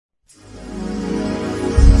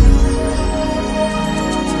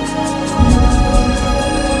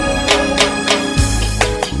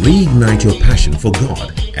reignite your passion for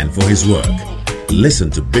God and for His work. Listen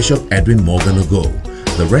to Bishop Edwin Morgan Ogo,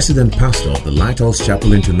 the resident pastor of the Lighthouse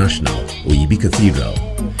Chapel International, Oyibi Cathedral.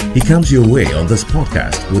 He comes your way on this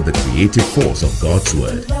podcast with the creative force of God's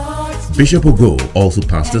Word. Bishop Ogo also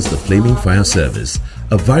pastors the Flaming Fire Service,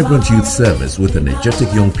 a vibrant youth service with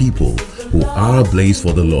energetic young people who are ablaze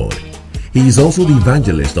for the Lord. He is also the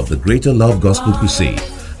evangelist of the Greater Love Gospel Crusade,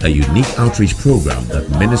 a unique outreach program that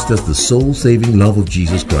ministers the soul-saving love of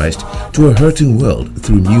Jesus Christ to a hurting world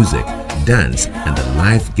through music, dance, and the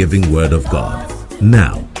life-giving Word of God.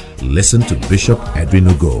 Now, listen to Bishop Edwin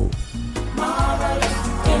Ogo.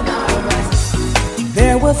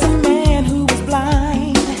 There was a man who was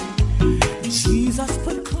blind. Jesus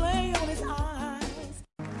put clay on his eyes.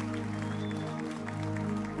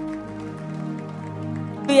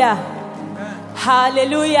 Hallelujah.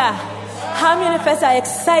 Hallelujah. How many of us are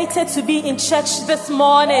excited to be in church this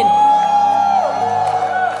morning?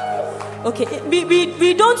 Okay,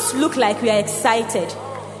 we don't look like we are excited.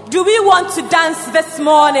 Do we want to dance this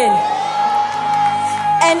morning?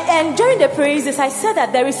 And during the praises, I said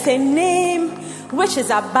that there is a name which is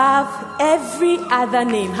above every other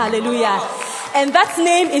name. Hallelujah. And that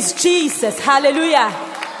name is Jesus. Hallelujah.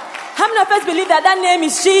 How many of us believe that that name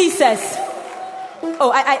is Jesus?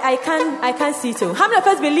 Oh, I can't see too. How many of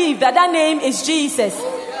us believe that that name is Jesus?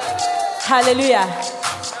 Hallelujah.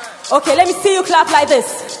 Okay, let me see you clap like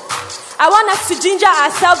this. I want us to ginger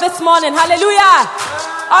ourselves this morning. Hallelujah.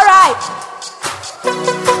 All right.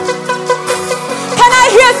 Can I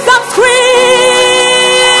hear some scream?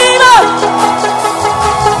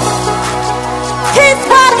 He's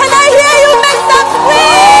back. Can I hear you make some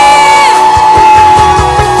scream?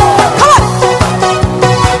 Come on.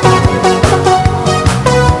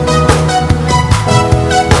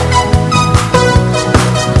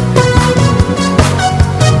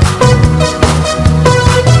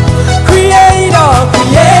 Creator of the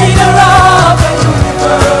universe.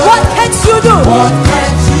 What can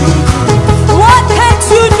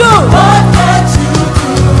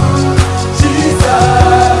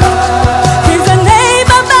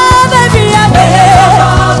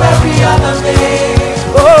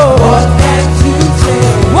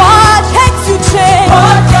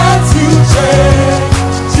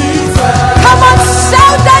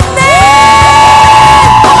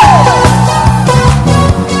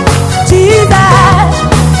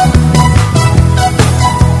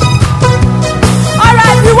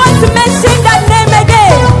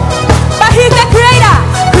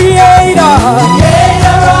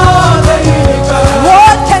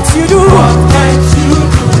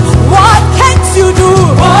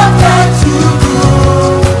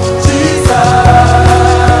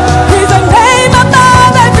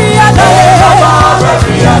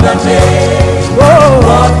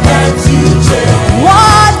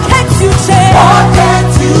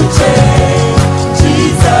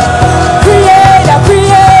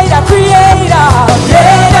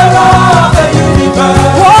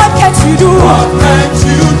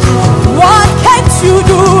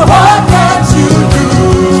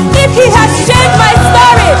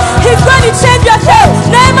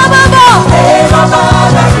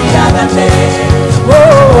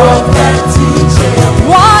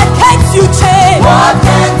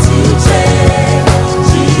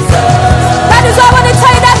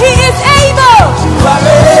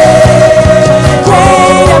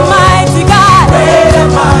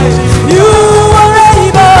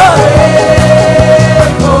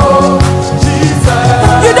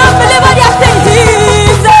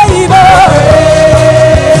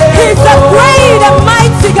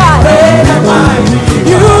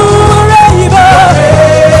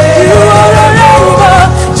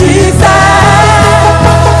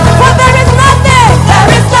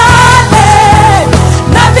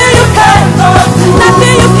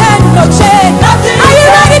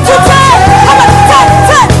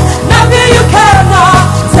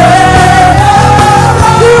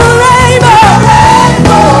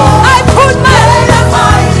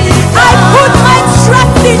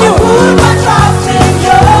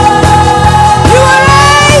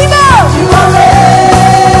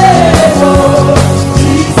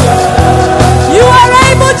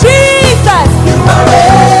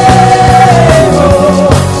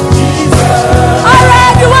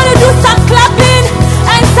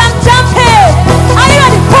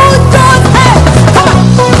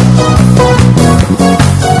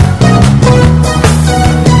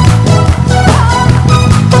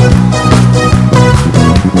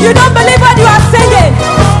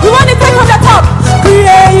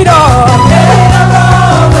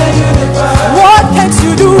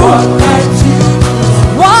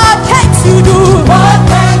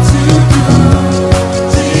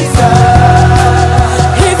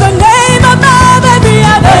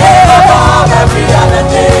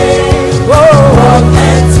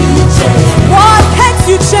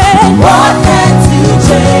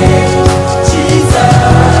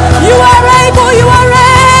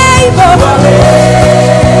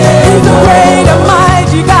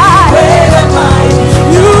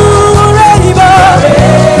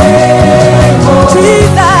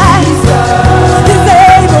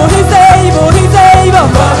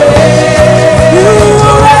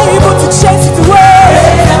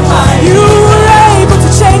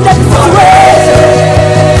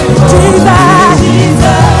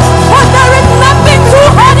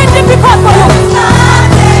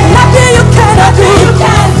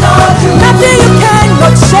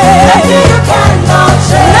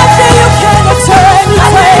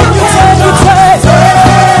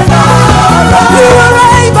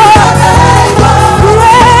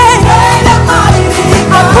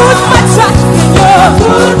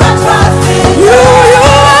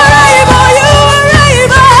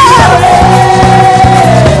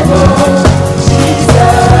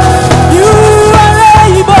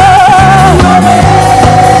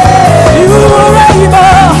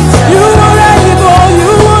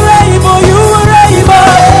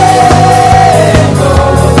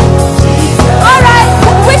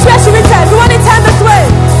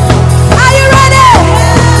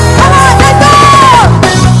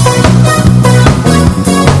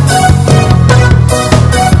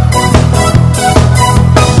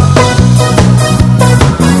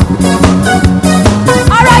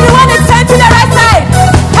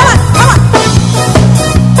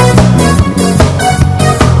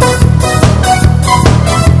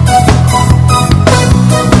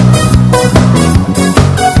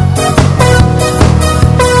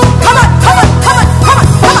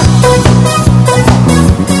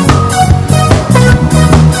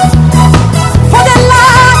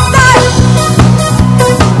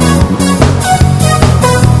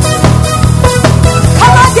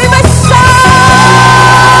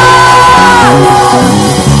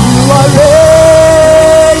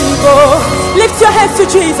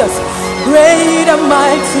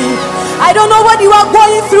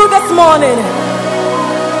going through this morning.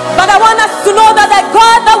 But I want us to know that the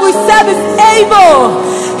God that we serve is able.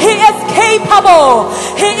 He is capable.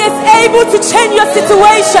 He is able to change your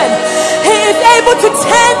situation. He is able to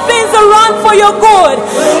turn things around for your good.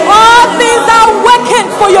 All things are working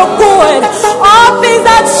for your good. All things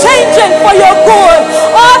are changing for your good.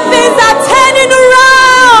 All things are turning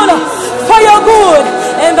around for your good.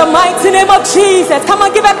 In the mighty name of Jesus. Come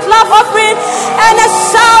on, give a clap offering and a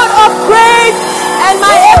shout of praise. And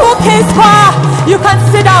my able case choir, you can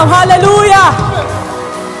sit down. Hallelujah.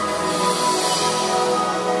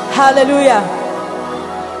 Hallelujah.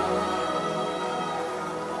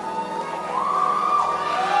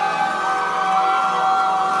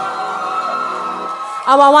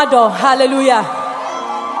 Awawado. Hallelujah.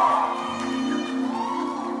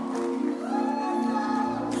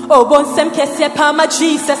 Oh, bonsem kese pama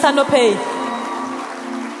Jesus anope.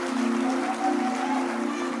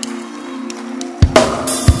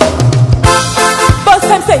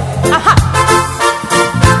 Bonsem say, aha.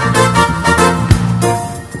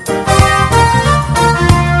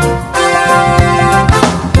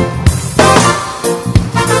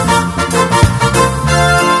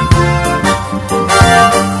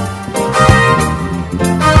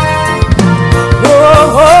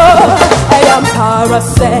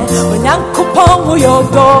 Say, when Uncle Pong your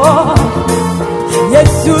door,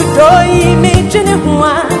 yes, you do imagine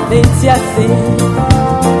one, it's your thing.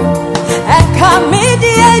 A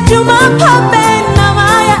comedian, you might have been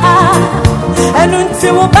Namaya, and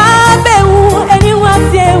until Babe, and you want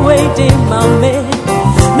the waiting, Mammy.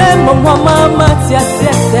 Memo, Mamma, yes,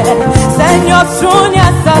 send your throne,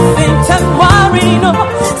 yes, I think, Tamarino,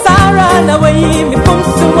 Sarah, away, me from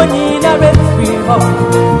someone in a referee.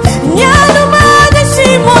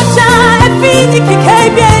 Moja efini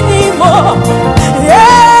kikebi animo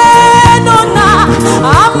no na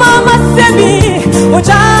amama semi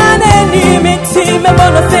moja neni miti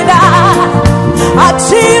mebono seda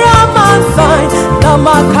achira mansai na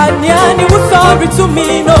makanyani usori to me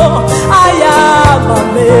no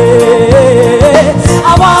ayamame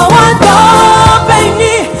awawando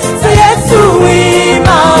beni say yesu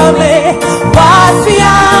imame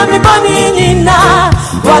wasiami baninina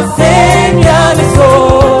wasenya miso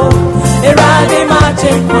Erade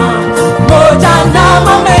machema moja na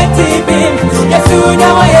mameti bim Yesu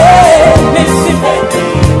nyawa ye misi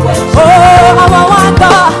oh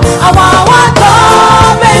awawanda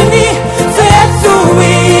beni se Yesu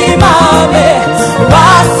imame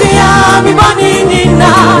wasiami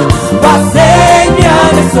baninina wasenya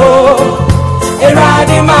miso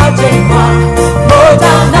Erade machema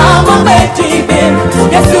moja na mameti bim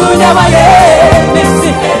Yesu nyawa ye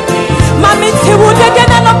misi Mami tiwu dege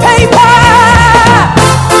na no paper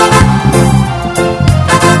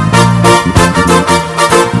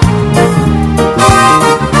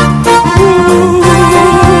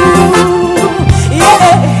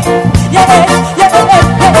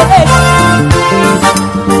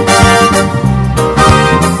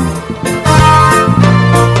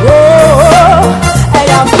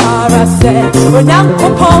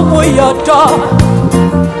Onyankopon wo yodo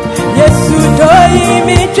Yesu doi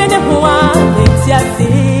mi twene ho a entiasi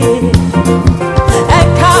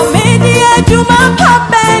Eka medi aduma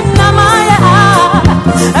paben na maya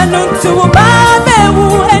Anuntu ba bewu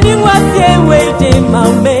eniwase we de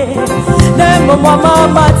mame Na mama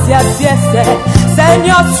matiasi ese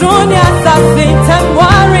Senyor truni asasi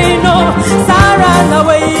temwari no Sara na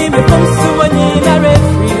we me pomsu wani na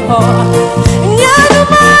refri ho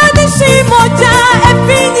Moja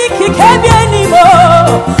efini kikebi animo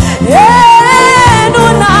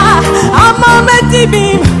nuna amame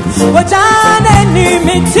tibim wajane ni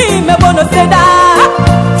miti mebono seda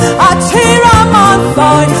achira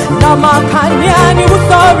mansai na makanyani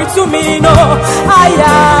usori to me no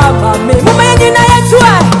ayamame mumeni na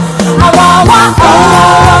yetue awawa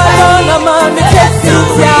na mami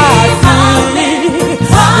tesitia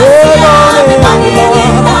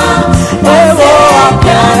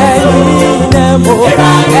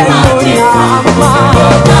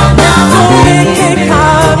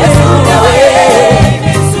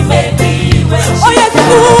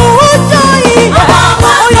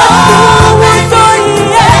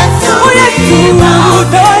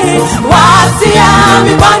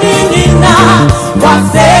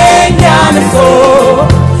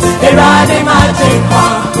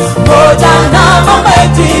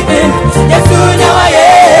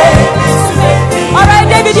all right,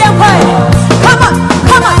 David, you're quiet. Come on,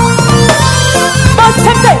 come on. Most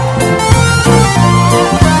tempted.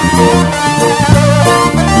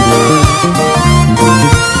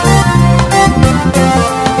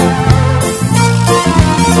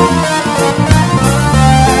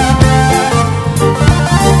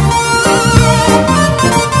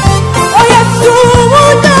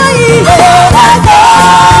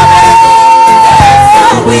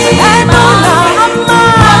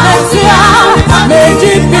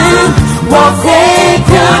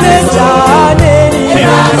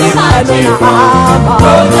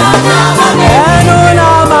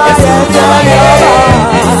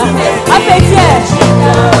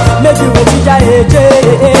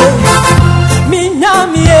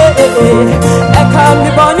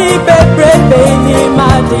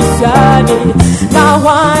 Now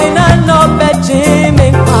why not bet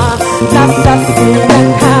Jimmy?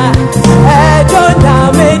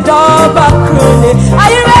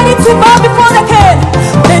 Are you ready to bow before the king?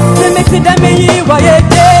 Listen, mix it and me, why you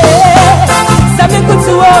did? Sami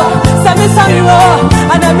Kutuo, Sami Samiro,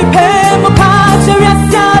 and I'm a pen for Pacheria,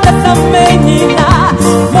 that's a menina.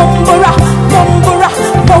 Mumbura, Mumbura,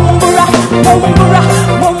 Mumbura, Mumbura,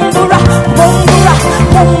 Mumbura, Mumbura,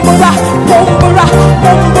 Mumbura, Mumbura,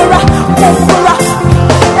 Mumbura, Mumbura.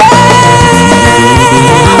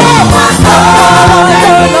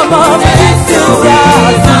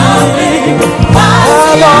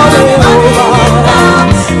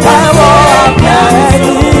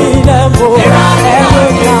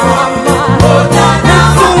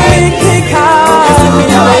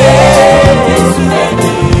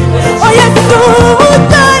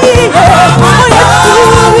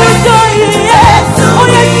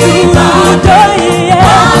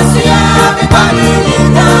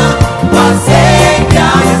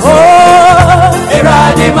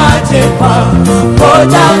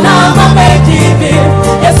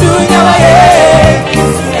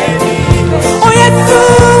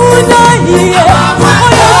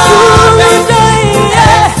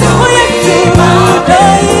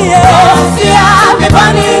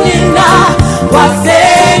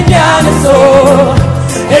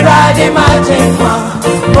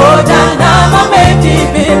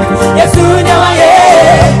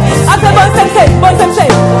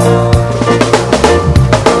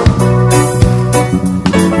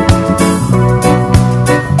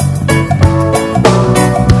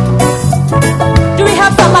 Do we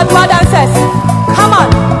have some Adwa dancers? Come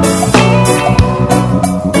on.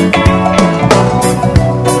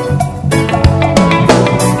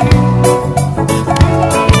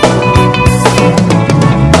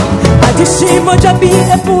 Adishimo jabi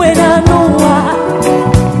epuena noa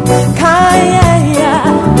kaya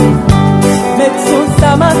metsu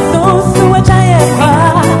sama so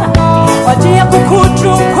wachayema wajia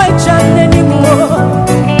kukutru kwa chane ni mo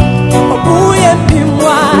obuye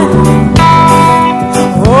pimwa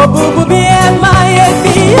obubu bie maye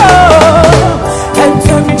bio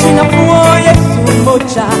entum china fuo yesu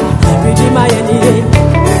mocha rijima yeni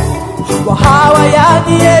wahawa ya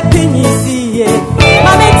die pinyisiye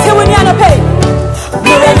mame tiwuni anope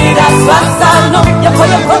Mureni da swasano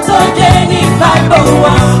yakoye koto jeni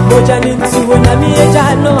paibowa moja ni tiwuna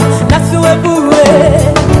miejano nasuwe buwe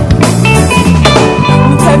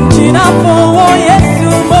mtemchina fuo yesu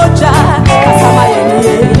mocha kasama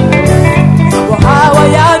yeni wahawa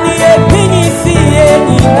yani epinyisiye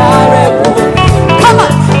ni narebu. Come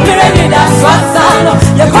on, Mureni da swasano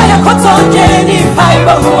yakoye koto jeni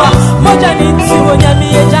paibowa moja ni tiwuna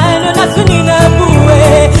miejano nasunina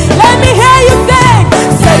buwe. Let me hear you sing.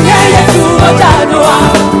 Say yeah, yeah, to Ojanua.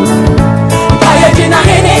 Kayajina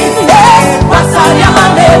hini, yeah. Wasaria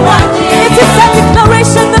malewa. It is a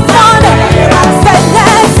declaration this morning.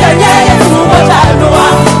 Say yeah, yeah, to Ojanua.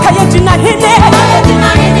 Kayajina hini.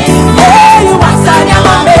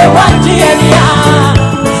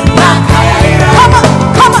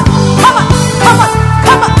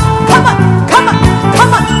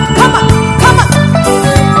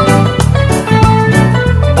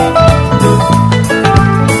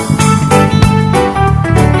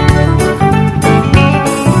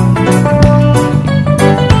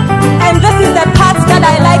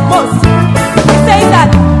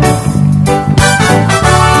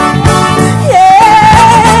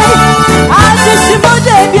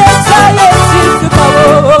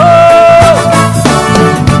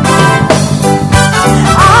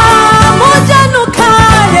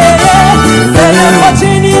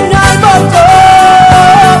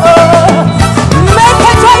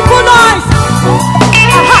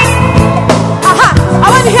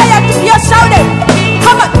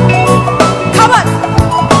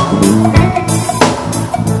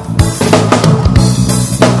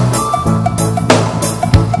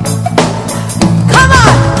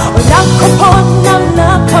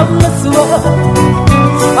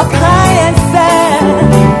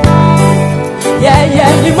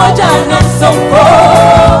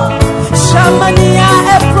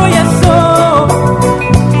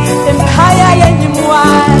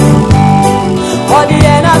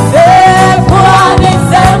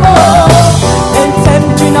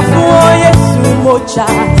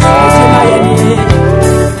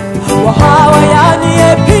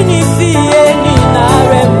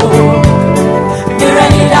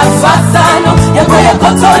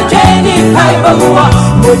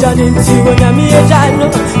 moja nintiwo nyamie jano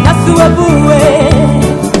nasuwe buwe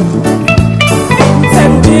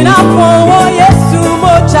temjina po Yesu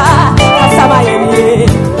moja kasama yeye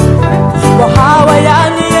hawa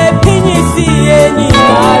yani epinyisi yeni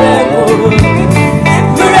nareko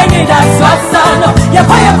mureni da swasano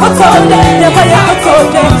yapaya kotonde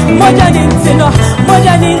moja nintino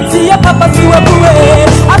moja ninti ya papa suwe buwe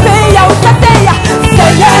apeya ukateya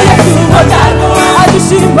seya Yesu moja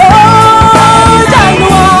adishimo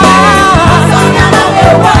janwa sonana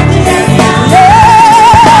ewani yeah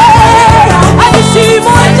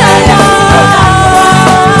adishimo janwa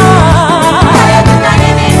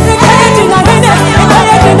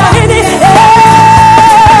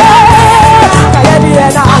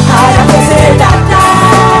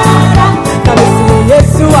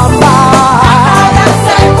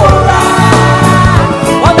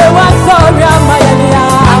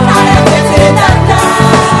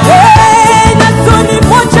Yeah.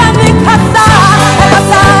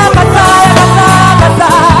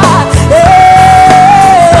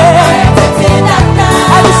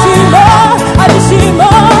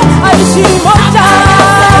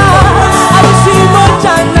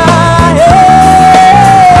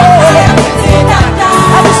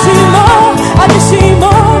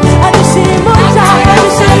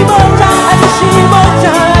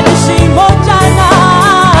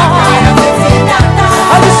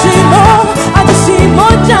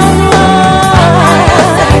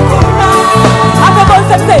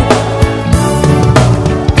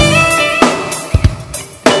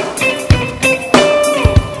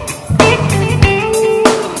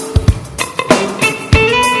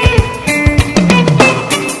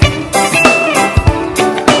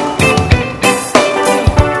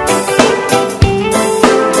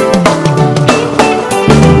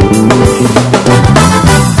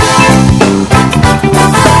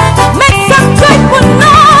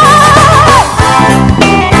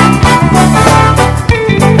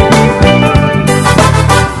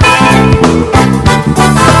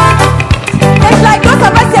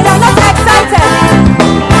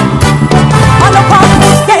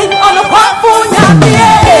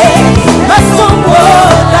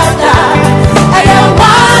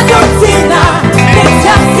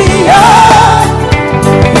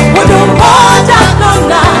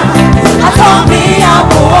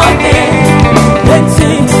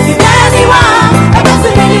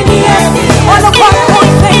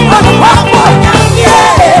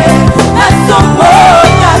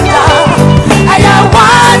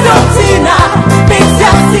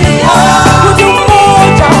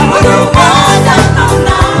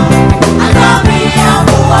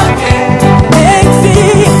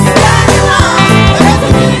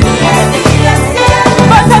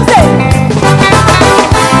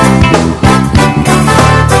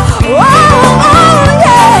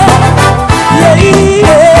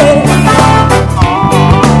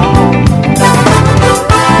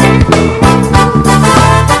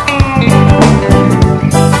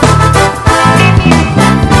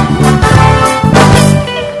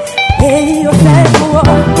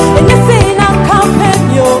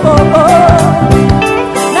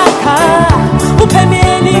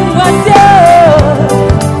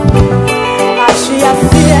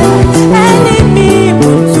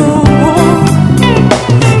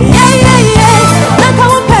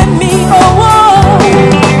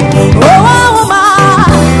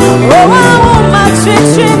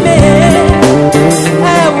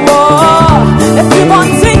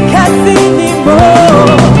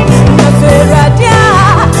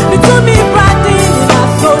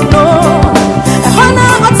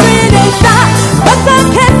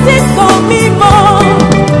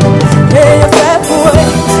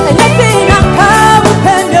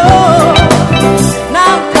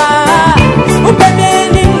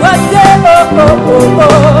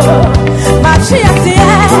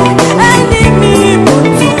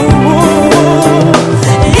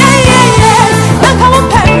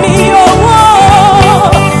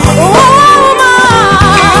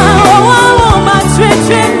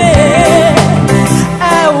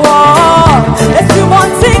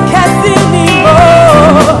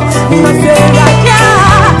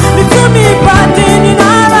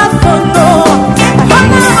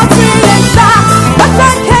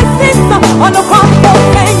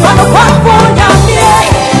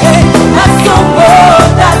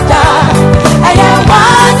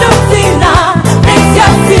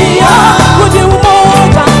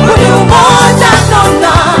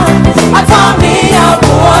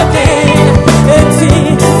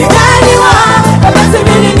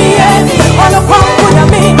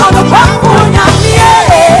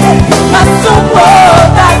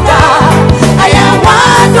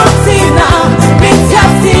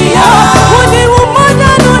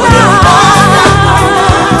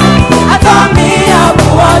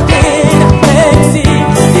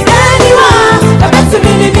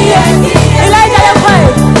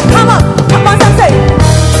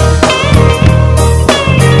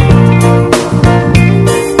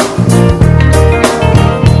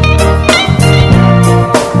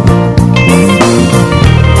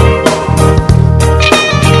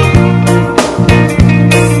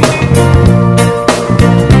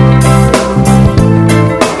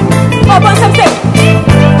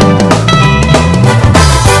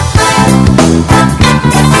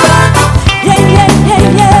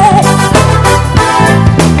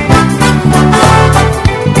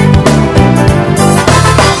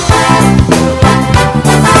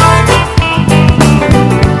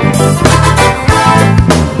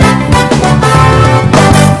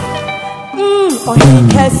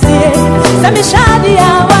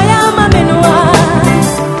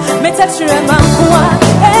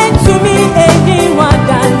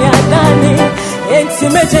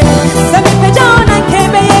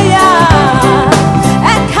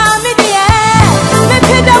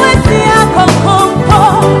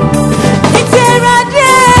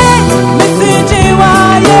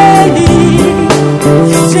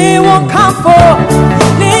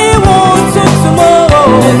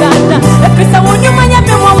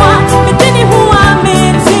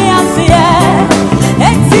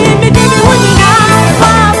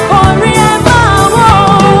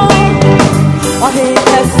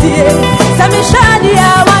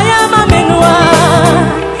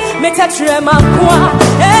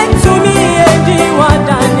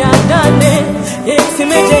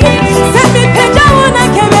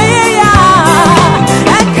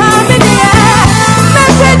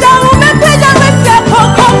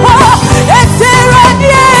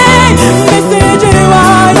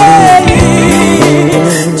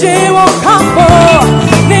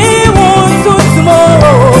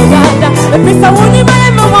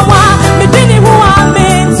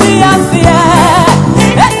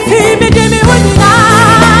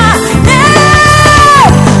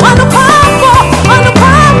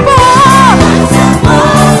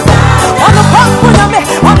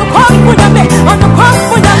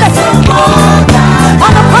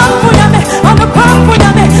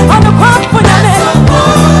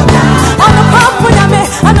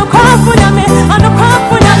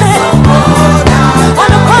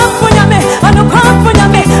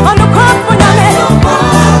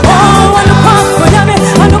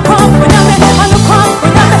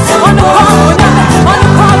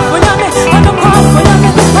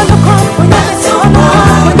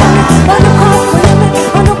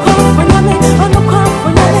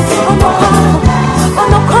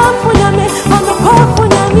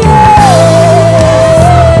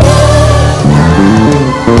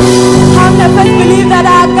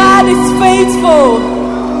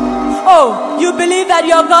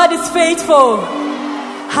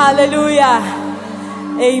 Hallelujah.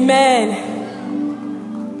 Amen.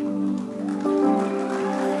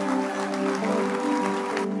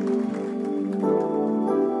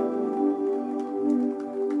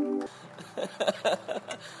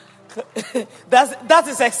 That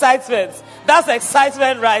is excitement. That's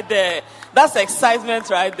excitement right there. That's excitement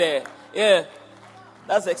right there. Yeah.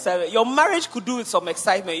 That's excitement. Your marriage could do with some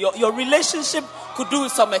excitement. Your relationship could do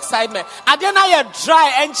with some excitement. And then I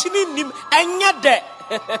dry and chini and yet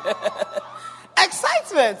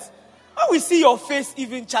excitement. When we see your face,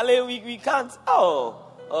 even Chale, we can't.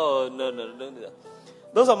 Oh, no.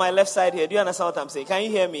 Those on my left side here. Do you understand what I'm saying? Can you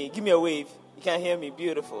hear me? Give me a wave. You can hear me.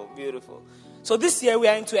 Beautiful. So this year we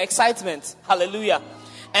are into excitement. Hallelujah.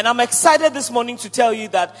 And I'm excited this morning to tell you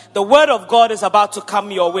that the word of God is about to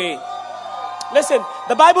come your way. Listen,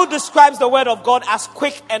 the Bible describes the word of God as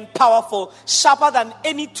quick and powerful, sharper than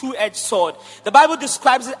any two-edged sword. The Bible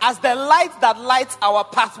describes it as the light that lights our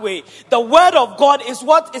pathway. The word of God is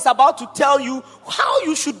what is about to tell you how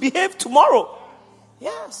you should behave tomorrow.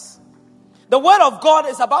 Yes. The word of God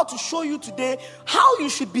is about to show you today how you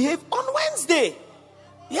should behave on Wednesday.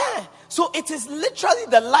 Yeah. So it is literally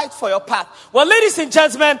the light for your path. Well, ladies and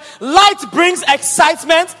gentlemen, light brings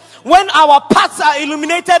excitement. When our paths are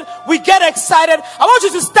illuminated, we get excited. I want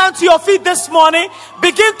you to stand to your feet this morning.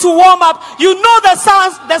 Begin to warm up. You know the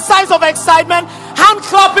signs of excitement. Hand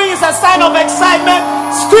clapping is a sign of excitement.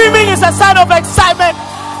 Screaming is a sign of excitement.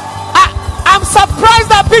 I'm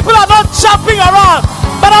surprised that people are not jumping around.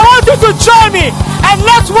 But I want you to join me. And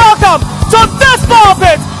let's welcome to this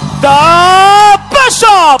pulpit, the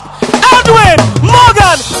Bishop Edwin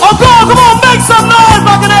Morgan. Oh, come on, make some noise,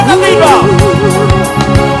 Mackinac Cathedral.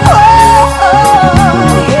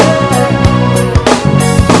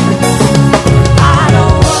 I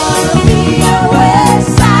don't wanna be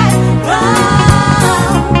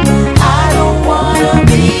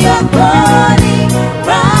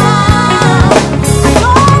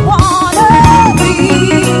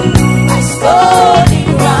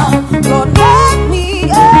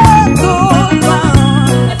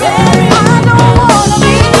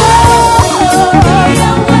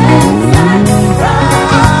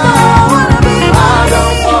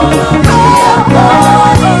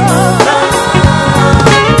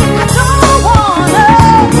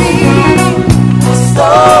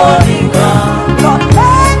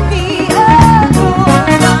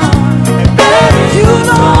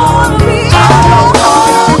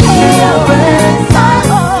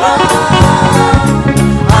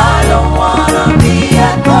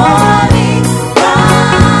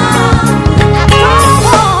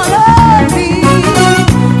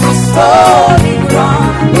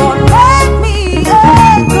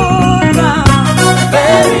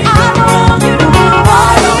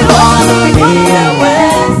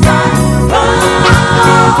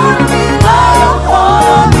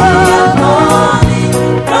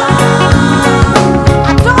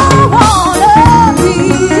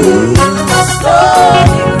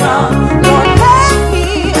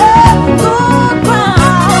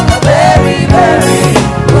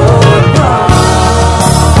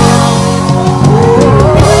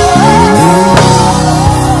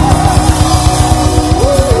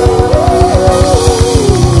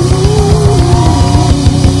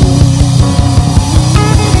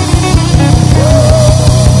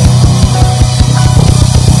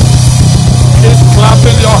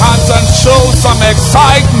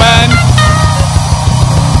excitement.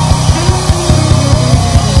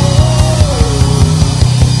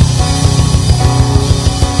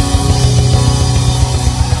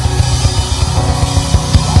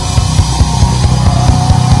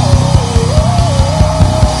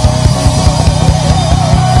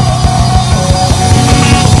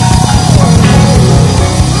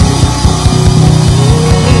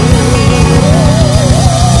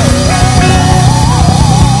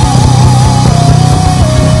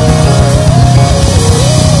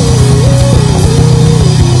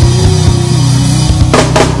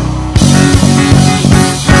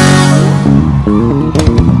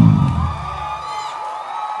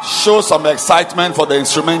 Show some excitement for the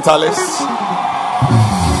instrumentalists.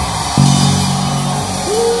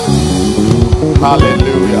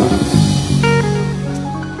 Hallelujah.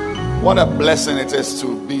 What a blessing it is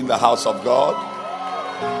to be in the house of God.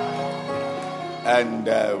 And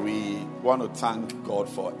we want to thank God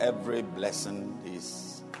for every blessing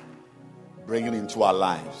He's bringing into our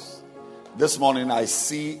lives. This morning I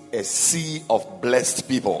see a sea of blessed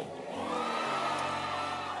people.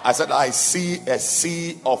 I said, I see a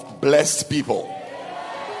sea of blessed people.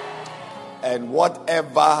 And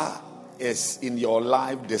whatever is in your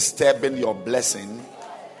life disturbing your blessing,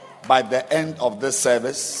 by the end of this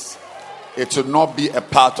service, it will not be a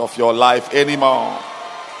part of your life anymore.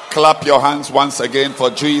 Clap your hands once again for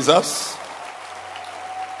Jesus.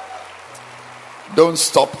 Don't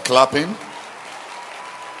stop clapping.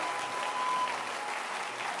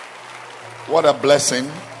 What a blessing.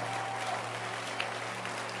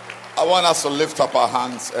 I want us to lift up our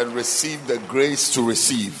hands and receive the grace to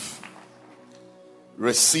receive.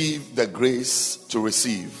 Receive the grace to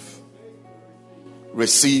receive.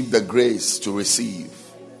 Receive the grace to receive.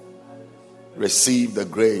 Receive the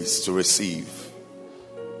grace to receive.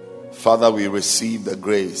 Father, we receive the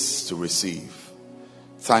grace to receive.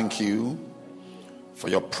 Thank you for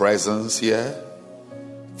your presence here.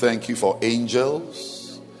 Thank you for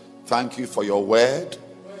angels. Thank you for your word.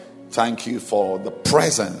 Thank you for the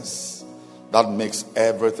presence that makes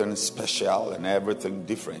everything special and everything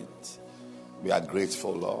different. We are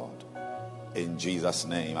grateful, Lord. In Jesus'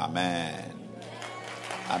 name, amen.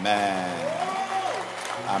 Amen.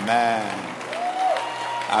 Amen.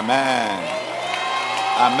 Amen.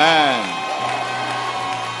 Amen.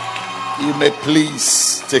 You may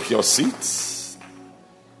please take your seats.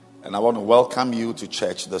 And I want to welcome you to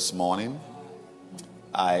church this morning.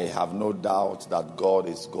 I have no doubt that God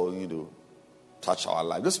is going to touch our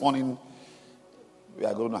life. This morning, we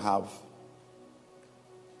are going to have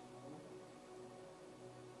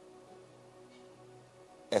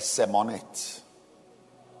a sermonette.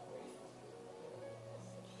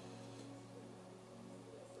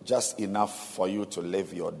 Just enough for you to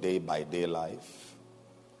live your day-by-day life.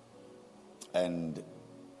 And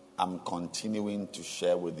I'm continuing to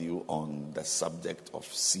share with you on the subject of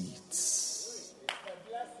seeds.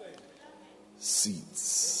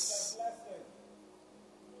 Seeds.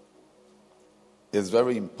 It's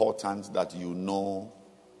very important that you know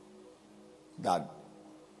that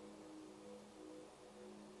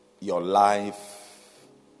your life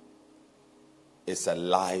is a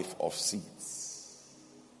life of seeds.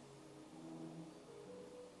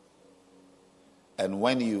 And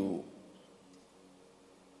when you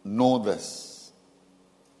know this,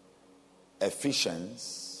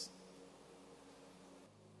 Ephesians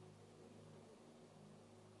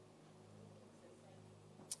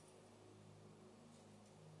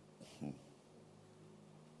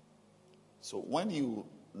So when you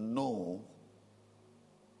know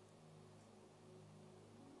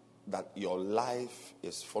that your life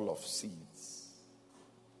is full of seeds,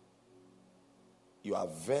 you are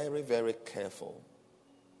very, very careful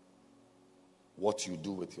what you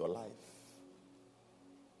do with your life.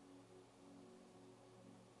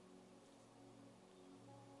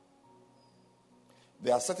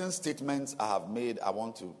 There are certain statements I have made. I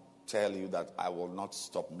want to tell you that I will not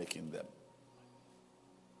stop making them.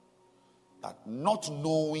 That not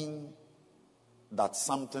knowing that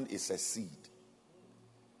something is a seed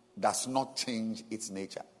does not change its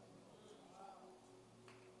nature.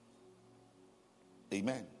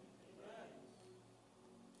 Amen.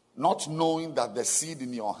 Not knowing that the seed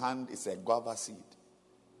in your hand is a guava seed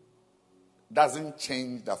doesn't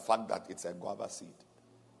change the fact that it's a guava seed.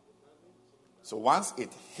 So once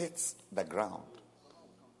it hits the ground,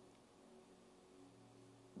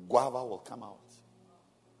 guava will come out.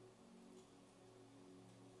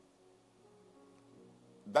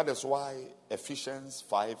 That is why Ephesians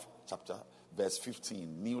 5 chapter verse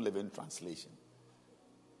 15, New Living Translation.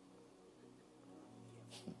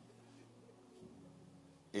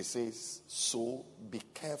 It says, so be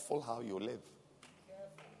careful how you live.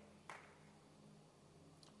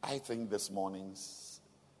 I think this morning's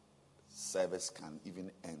service can even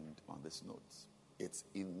end on this note. It's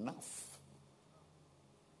enough.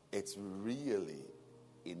 It's really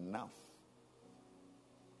enough.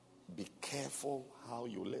 Be careful how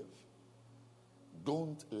you live.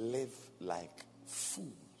 Don't live like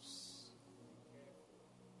fools.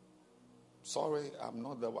 Sorry, I'm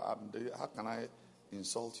not the one. How can I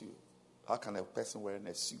insult you? How can a person wearing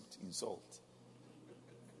a suit insult?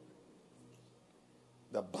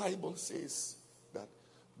 The Bible says that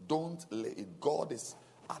God is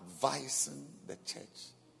advising the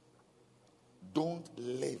church. Don't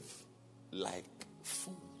live like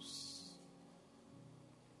fools.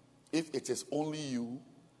 If it is only you,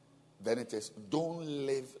 then it is don't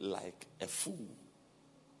live like a fool.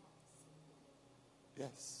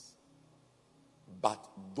 Yes. But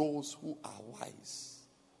those who are wise,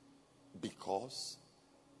 because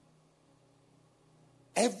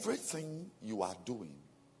everything you are doing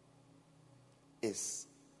is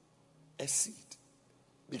a seed.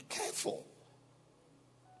 Be careful.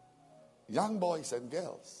 Young boys and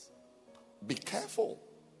girls, be careful.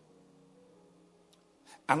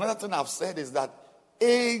 Another thing I've said is that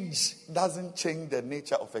age doesn't change the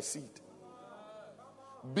nature of a seed.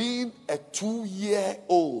 Being a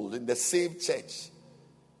 2-year-old in the same church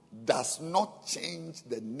does not change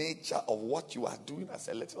the nature of what you are doing as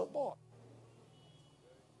a little boy.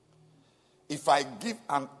 If I give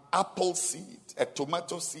an apple seed, a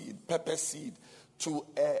tomato seed, pepper seed to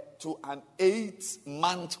an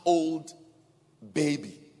 8-month-old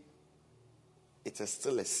baby, it is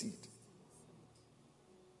still a seed.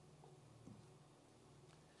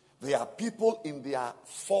 There are people in their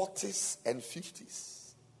 40s and 50s.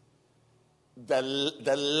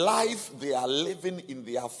 The life they are living in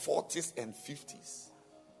their 40s and 50s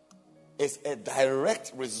is a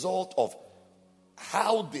direct result of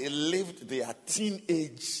how they lived their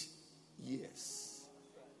teenage years.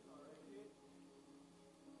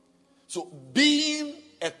 So being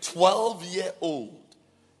a 12-year-old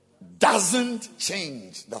doesn't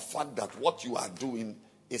change the fact that what you are doing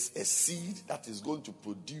is a seed that is going to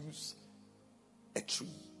produce a tree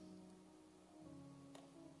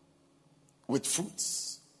with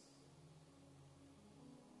fruits.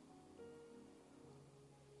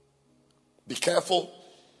 Be careful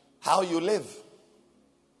how you live.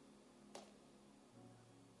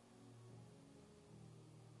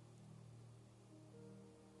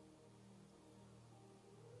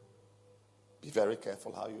 Be very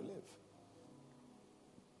careful how you live.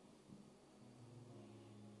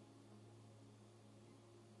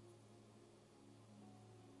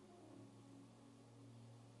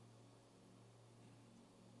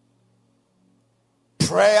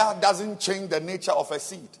 Prayer doesn't change the nature of a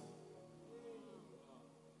seed.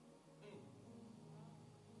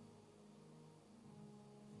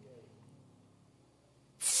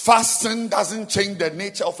 Fasting doesn't change the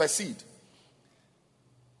nature of a seed.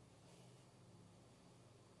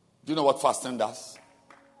 Do you know what fasting does?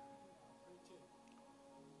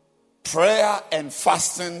 Prayer and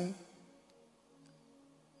fasting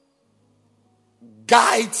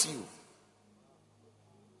guides you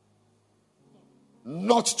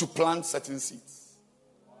not to plant certain seeds.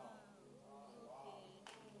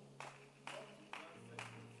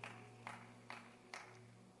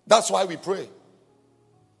 That's why we pray.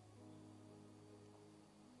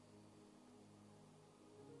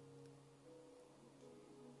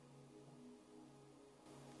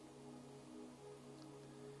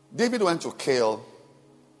 David went to kill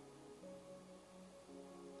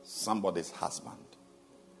somebody's husband,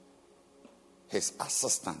 his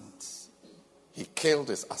assistant. He killed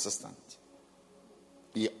his assistant.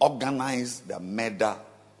 He organized the murder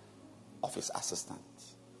of his assistant.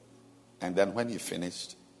 And then when he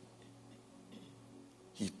finished,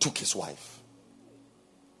 he took his wife.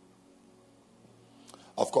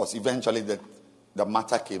 Of course, eventually the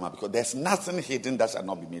matter came up because there's nothing hidden that shall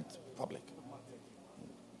not be made public.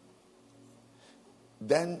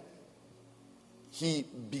 Then he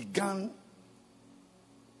began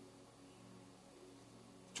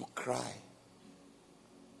to cry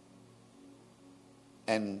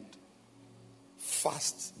and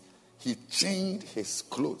fast. He changed his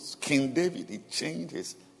clothes. King David, he changed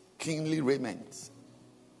his kingly raiment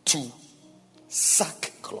to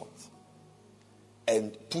sackcloth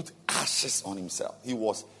and put ashes on himself. He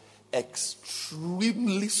was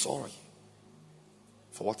extremely sorry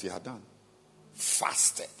for what he had done.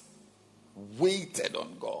 Fasted, waited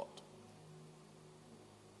on God.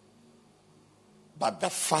 But the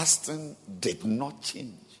fasting did not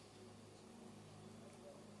change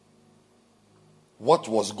what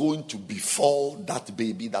was going to befall that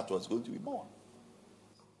baby that was going to be born.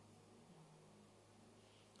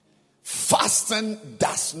 Fasting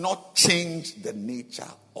does not change the nature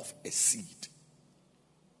of a seed.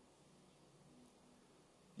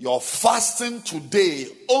 Your fasting today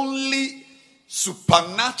only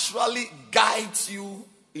supernaturally guides you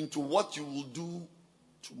into what you will do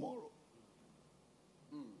tomorrow.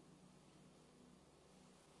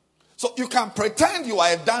 So you can pretend you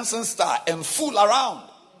are a dancing star and fool around.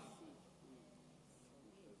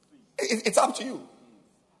 It's up to you.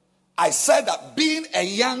 I said that being a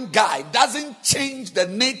young guy doesn't change the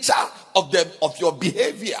nature of your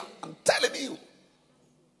behavior. I'm telling you.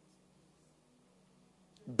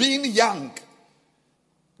 Being young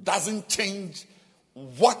doesn't change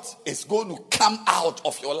what is going to come out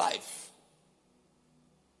of your life.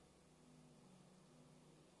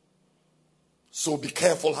 So be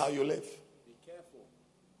careful how you live. Be careful.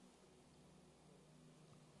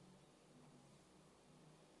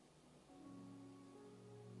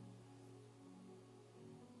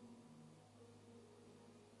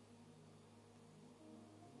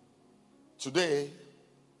 Today,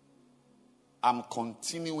 I'm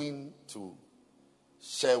continuing to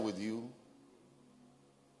share with you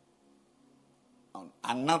on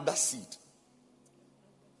another seed.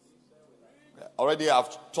 Already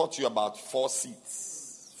I've taught you about 4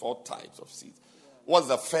 seeds, 4 types of seeds. What's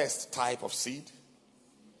the first type of seed?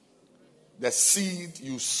 The seed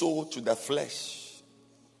you sow to the flesh.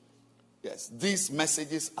 Yes, these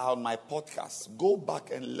messages are on my podcast. Go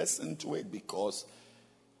back and listen to it, because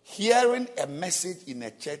hearing a message in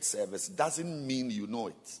a church service doesn't mean you know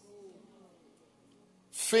it.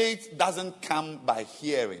 Faith doesn't come by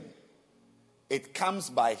hearing. It comes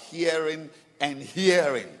by hearing and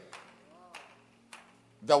hearing.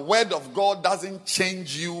 The word of God doesn't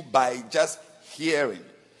change you by just hearing.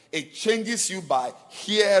 It changes you by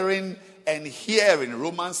hearing and hearing.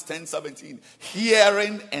 Romans 10:17.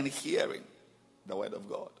 Hearing and hearing the word of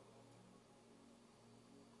God.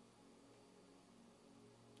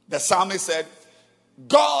 The psalmist said,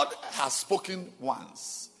 God has spoken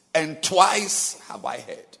once, and twice have I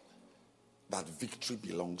heard that victory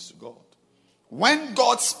belongs to God. When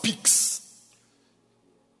God speaks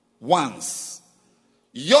once,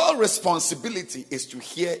 your responsibility is to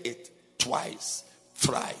hear it twice,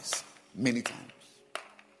 thrice, many times.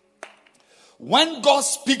 When God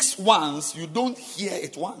speaks once, you don't hear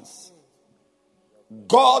it once.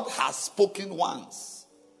 God has spoken once.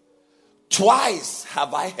 Twice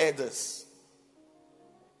have I heard this.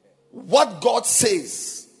 What God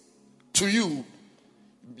says to you,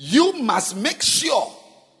 you must make sure.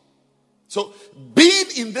 So being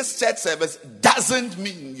in this church service doesn't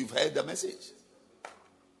mean you've heard the message.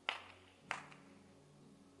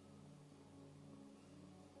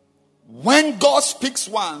 When God speaks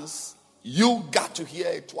once, you got to hear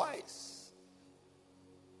it twice.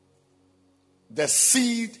 The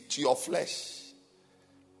seed to your flesh.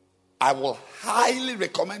 I will highly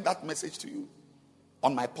recommend that message to you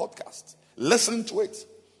on my podcast. Listen to it.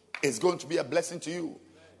 It's going to be a blessing to you.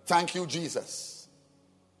 Thank you, Jesus.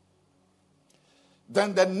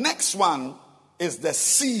 Then the next one is the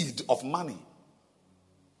seed of money.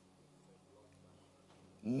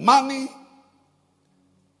 Money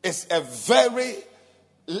is a very,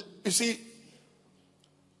 you see,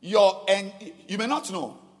 you may not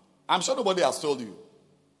know. I'm sure nobody has told you.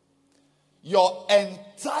 Your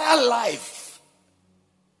entire life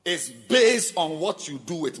is based on what you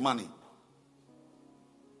do with money.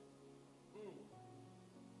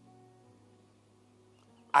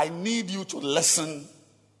 I need you to listen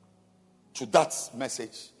to that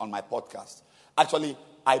message on my podcast. Actually,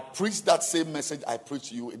 I preached that same message I preached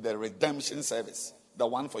to you in the redemption service, the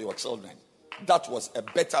one for your children. That was a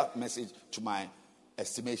better message to my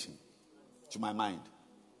estimation, to my mind.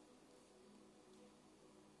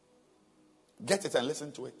 Get it and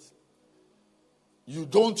listen to it. You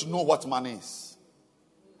don't know what money is.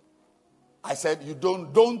 I said you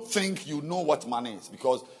don't think you know what money is,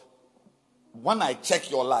 because when I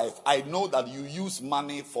check your life, I know that you use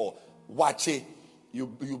money for wache.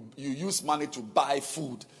 You use money to buy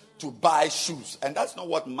food, to buy shoes. And that's not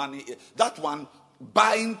what money is. That one,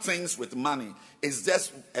 buying things with money, is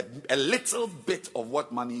just a little bit of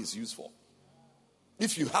what money is used for.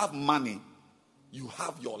 If you have money, you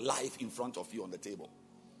have your life in front of you on the table.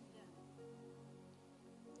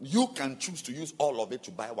 You can choose to use all of it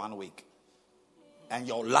to buy one wig. And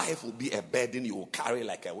your life will be a burden you will carry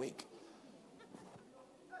like a wig.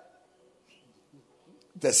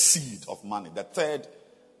 The seed of money. The third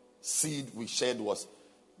seed we shared was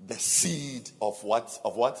the seed of what?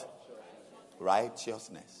 Of what?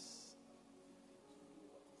 Righteousness.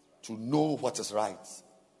 to know what is right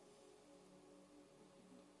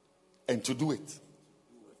and to do it.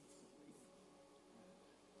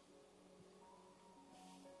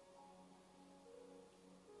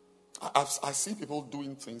 I see people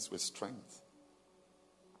doing things with strength.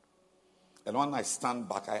 And when I stand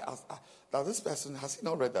back, I ask, does this person, has he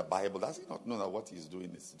not read the Bible? Does he not know that what he's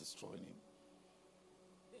doing is destroying him?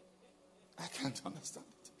 I can't understand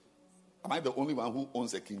it. Am I the only one who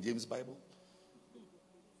owns a King James Bible?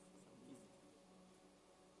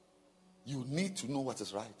 You need to know what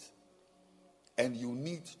is right. And you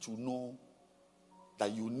need to know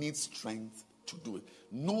that you need strength to do it.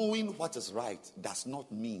 Knowing what is right does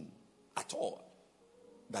not mean at all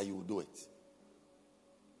that you will do it.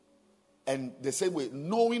 And the same way,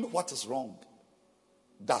 knowing what is wrong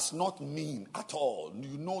does not mean at all.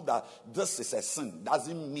 You know that this is a sin.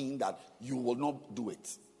 Doesn't mean that you will not do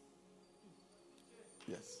it.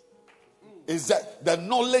 Yes. Is that the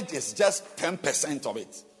knowledge is just 10% of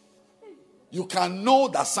it. You can know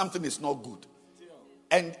that something is not good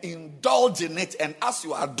and indulge in it, and as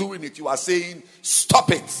you are doing it, you are saying,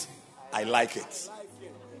 stop it. I like it.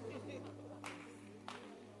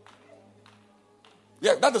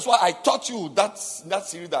 Yeah, that is why I taught you that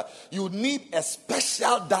series that you need a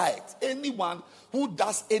special diet. Anyone who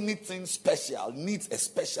does anything special needs a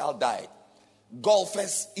special diet.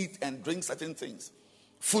 Golfers eat and drink certain things.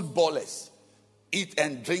 Footballers eat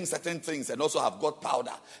and drink certain things and also have got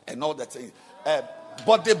powder and all that things.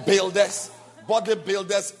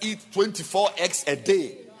 Bodybuilders eat 24 eggs a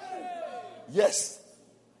day. Yes.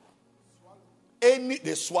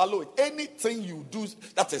 They swallow it. Anything you do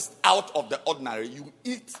that is out of the ordinary, you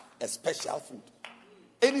eat a special food.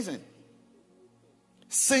 Anything.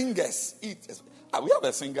 Singers eat. We have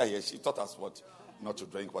a singer here. She taught us what not to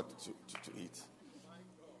drink, what to eat.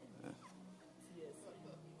 Yeah.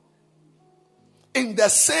 In the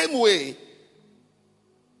same way,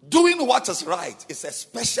 doing what is right is a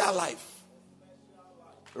special life.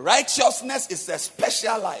 Righteousness is a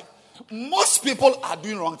special life. Most people are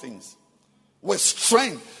doing wrong things with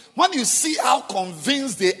strength. When you see how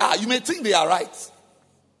convinced they are, you may think they are right.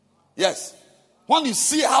 Yes. When you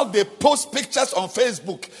see how they post pictures on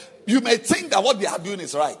Facebook, you may think that what they are doing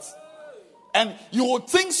is right. And you will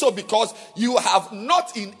think so because you have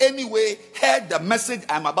not in any way heard the message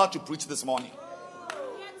I'm about to preach this morning.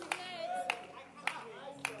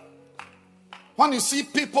 When you see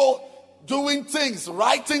people doing things,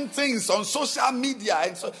 writing things on social media,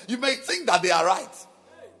 and so you may think that they are right.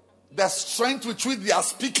 The strength with which they are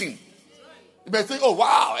speaking. You may think, oh,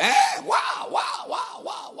 wow, wow.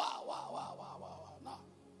 No.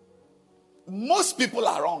 Most people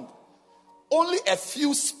are wrong. Only a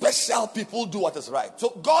few special people do what is right.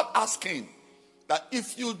 So God asked Cain that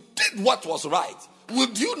if you did what was right,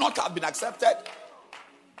 would you not have been accepted?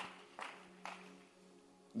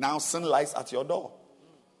 Now sin lies at your door.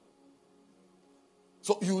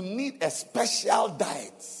 So you need a special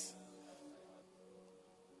diet.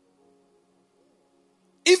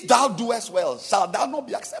 If thou doest well, shall thou not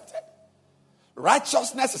be accepted?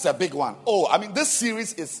 Righteousness is a big one. Oh, I mean, this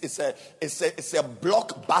series is a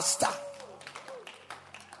blockbuster.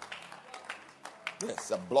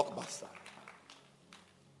 Yes, a blockbuster.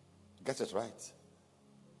 Get it right.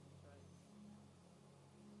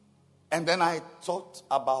 And then I talked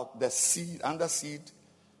about the seed, and the seed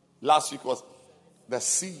last week was the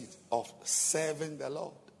seed of serving the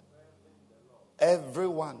Lord.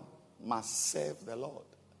 Everyone must serve the Lord.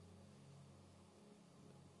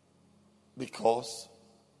 Because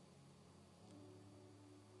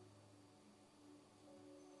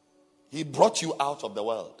He brought you out of the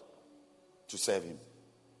world to serve Him.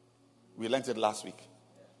 We learned it last week.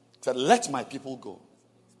 He said, let my people go,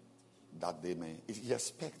 that they may. He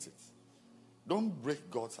expects it. Don't break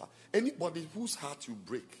God's heart. Anybody whose heart you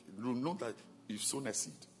break, you know that you've sown a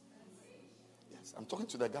seed. Yes, I'm talking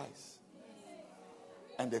to the guys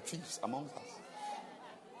and the thieves among us.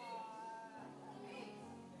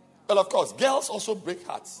 Well, of course, girls also break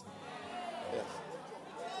hearts. Yes.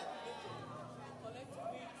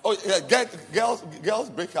 Oh, yeah, girls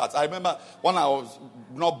break hearts. I remember when I was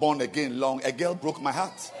not born again long, a girl broke my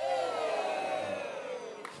heart.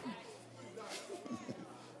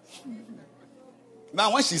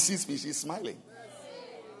 Now, when she sees me, she's smiling.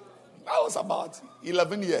 That was about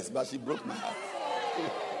 11 years, but she broke my heart.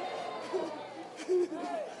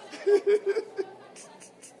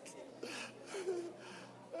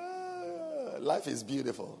 Life is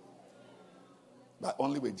beautiful, but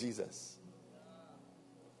only with Jesus.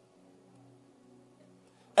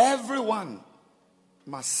 Everyone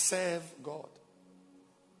must serve God.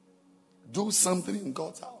 Do something in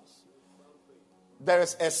God's house. there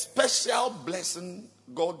is a special blessing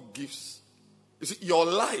God gives. You see, your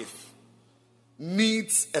life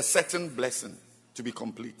needs a certain blessing to be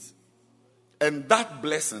complete. And that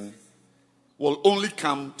blessing will only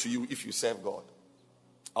come to you if you serve God.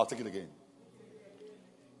 I'll take it again.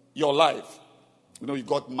 Your life. You know, you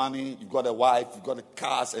got money, you got a wife, you got a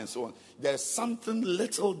cars and so on. There's something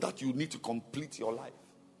little that you need to complete your life.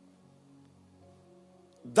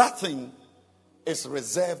 That thing is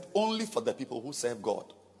reserved only for the people who serve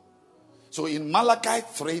God. So in Malachi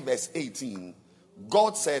 3 verse 18,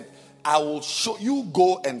 God said, I will show you,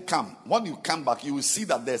 go and come. When you come back, you will see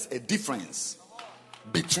that there's a difference.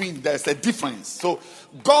 There's a difference. So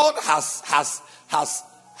God has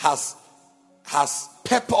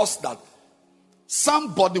purpose that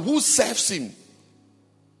somebody who serves him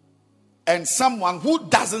and someone who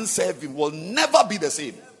doesn't serve him will never be the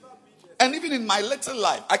same. And even in my little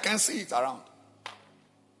life, I can see it around.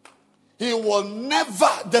 He will never,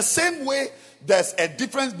 the same way there's a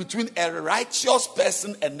difference between a righteous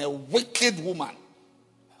person and a wicked woman.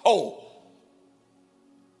 Oh.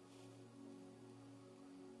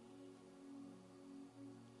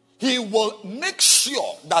 He will make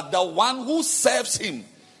sure that the one who serves him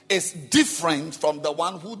is different from the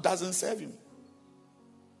one who doesn't serve him.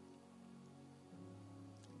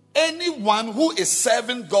 Anyone who is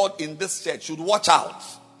serving God in this church should watch out.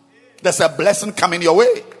 There's a blessing coming your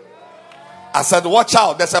way. I said, watch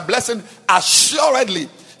out. There's a blessing assuredly.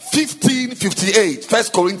 15:58, 1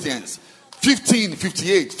 Corinthians.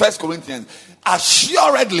 15:58, 1 Corinthians.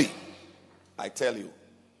 Assuredly, I tell you,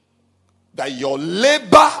 that your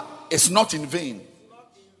labor is not in vain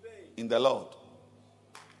in the Lord.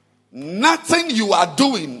 Nothing you are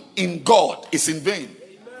doing in God is in vain.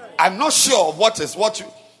 I'm not sure what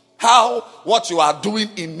you are doing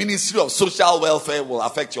in ministry of social welfare will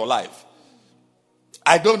affect your life.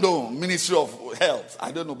 I don't know, ministry of health,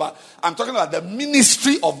 I don't know, but I'm talking about the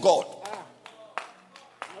ministry of God.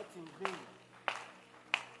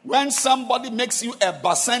 When somebody makes you a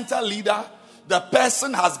bacenta leader, the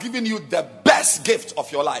person has given you the best gift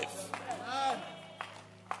of your life.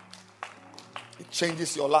 It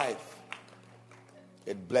changes your life.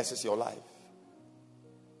 It blesses your life.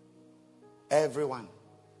 Everyone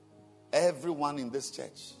in this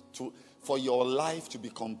church, for your life to be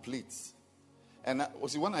complete. And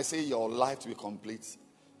see, when I say your life to be complete,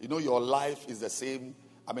 you know, your life is the same.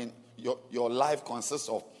 I mean, your life consists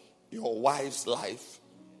of your wife's life,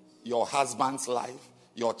 your husband's life,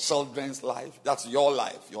 your children's life. That's your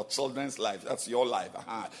life. Your children's life. That's your life.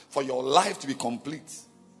 For your life to be complete,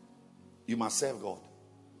 you must serve God.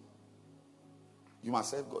 You must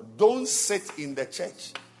serve God. Don't sit in the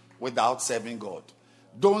church without serving God.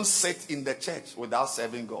 Don't sit in the church without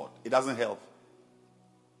serving God. It doesn't help.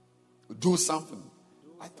 Do something.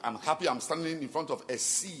 I'm happy I'm standing in front of a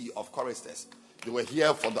sea of choristers. They were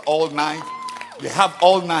here for the all night. They have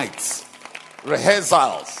all nights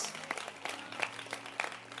rehearsals.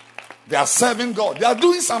 They are serving God. They are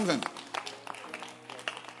doing something.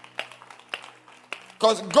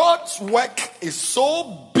 Because God's work is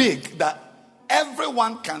so big that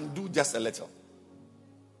everyone can do just a little.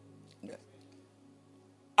 Yeah.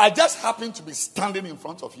 I just happen to be standing in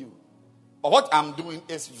front of you. But what I'm doing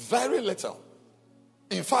is very little.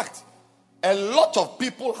 In fact, a lot of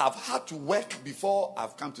people have had to work before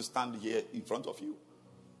I've come to stand here in front of you.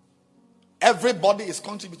 Everybody is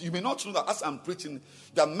contributing. You may not know that as I'm preaching,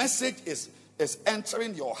 the message is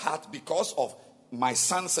entering your heart because of my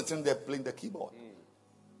son sitting there playing the keyboard.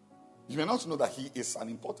 You may not know that he is an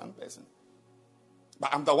important person.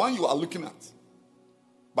 But I'm the one you are looking at.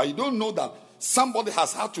 But you don't know that somebody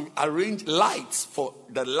has had to arrange lights for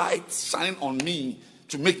the light shining on me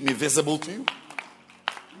to make me visible to you.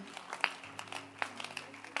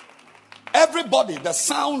 Everybody, the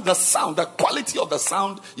sound, the quality of the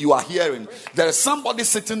sound you are hearing. There is somebody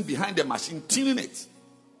sitting behind the machine tuning it.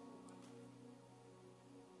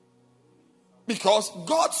 Because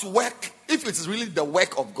God's work, if it is really the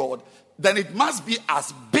work of God, then it must be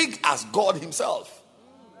as big as God himself.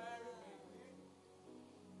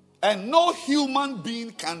 And no human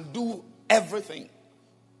being can do everything.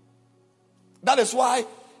 That is why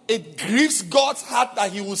it grieves God's heart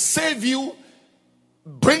that he will save you,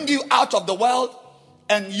 bring you out of the world,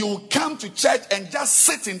 and you come to church and just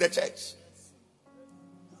sit in the church.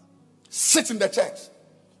 Sit in the church.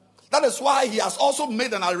 That is why he has also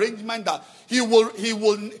made an arrangement that he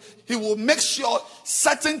will make sure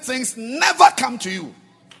certain things never come to you.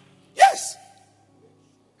 Yes.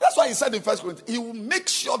 That's why he said in 1 Corinthians, he will make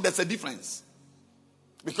sure there's a difference.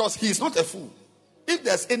 Because he is not a fool. If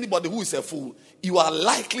there's anybody who is a fool, you are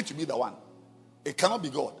likely to be the one. It cannot be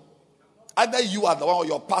God. Either you are the one, or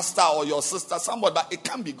your pastor, or your sister, somebody, but it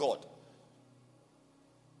can't be God.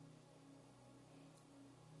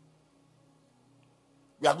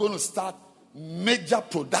 We are going to start major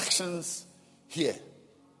productions here.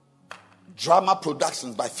 Drama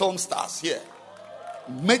productions by film stars here.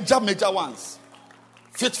 Major ones.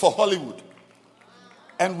 Fit for Hollywood.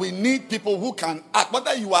 And we need people who can act.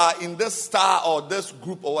 Whether you are in this star or this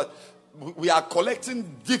group or what, we are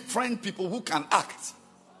collecting different people who can act.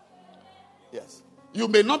 Yes. You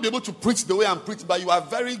may not be able to preach the way I'm preaching, but you are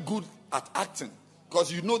very good at acting.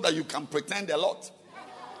 Because you know that you can pretend a lot.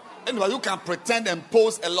 Anybody who can pretend and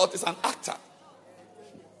pose a lot is an actor.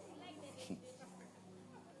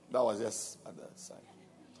 That was just at the side.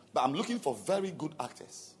 But I'm looking for very good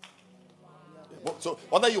actors. So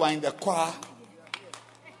whether you are in the choir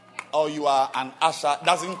or you are an usher,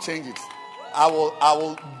 doesn't change it. I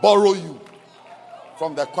will borrow you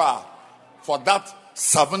from the choir for that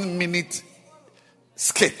 7-minute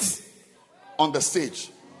skit on the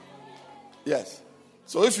stage. Yes.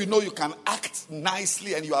 So if you know you can act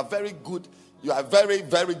nicely and you are very good, you are a very,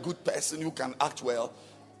 very good person who can act well,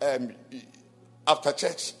 after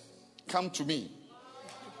church, come to me.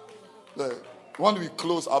 When we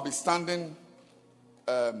close, I'll be standing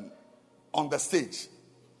on the stage.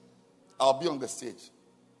 I'll be on the stage.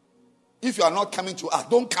 If you are not coming to act,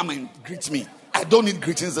 don't come and greet me. I don't need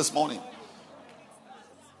greetings this morning.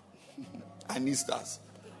 I need stars.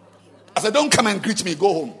 I said, don't come and greet me.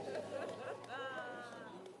 Go home.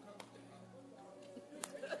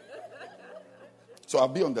 So I'll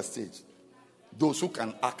be on the stage. Those who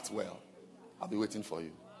can act well, I'll be waiting for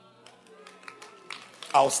you.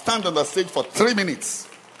 I'll stand on the stage for 3 minutes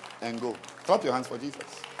and go. Clap your hands for Jesus.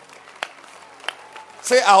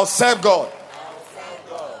 Say, I'll serve God. I'll serve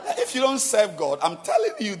God. If you don't serve God, I'm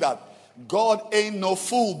telling you that God ain't no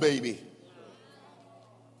fool, baby.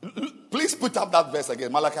 Please put up that verse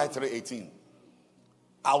again, Malachi 3:18.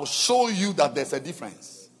 I'll show you that there's a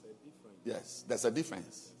difference. Yes, there's a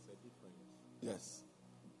difference. Yes,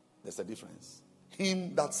 there's a difference.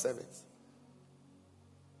 Him that serveth.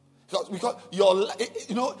 Because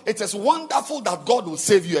it is wonderful that God will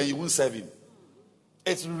save you and you won't serve him.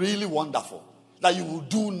 It's really wonderful that you will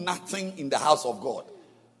do nothing in the house of God.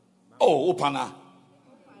 Oh, Opana.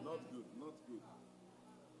 Not good.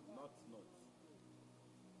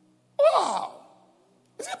 Wow.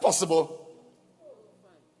 Is it possible?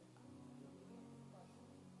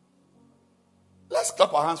 Let's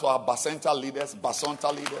clap our hands for our Basanta leaders,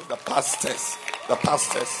 the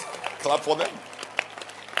pastors. Clap for them.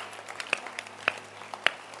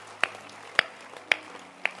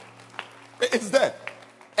 It's there.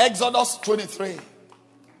 Exodus 23,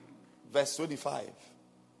 verse 25.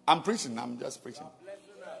 I'm just preaching.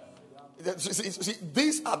 See,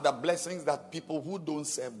 these are the blessings that people who don't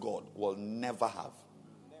serve God will never have.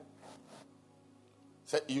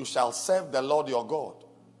 Say, you shall serve the Lord your God,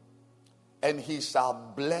 and he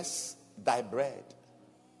shall bless thy bread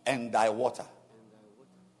and thy water.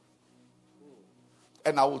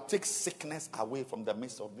 And I will take sickness away from the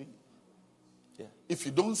midst of thee. Yeah. If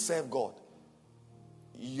you don't serve God,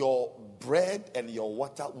 your bread and your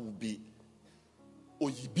water will be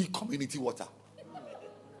Oyibi community water.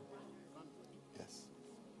 Yes.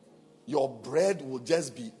 Your bread will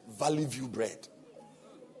just be Valley View bread.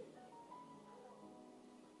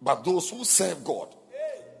 But those who serve God,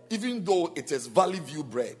 even though it is Valley View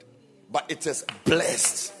bread, but it is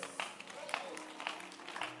blessed.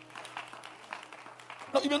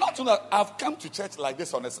 No, you may not know that I've come to church like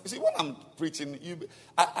this on this. You see, when I'm preaching,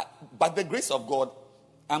 by the grace of God,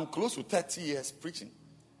 I'm close to 30 years preaching.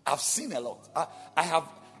 I've seen a lot.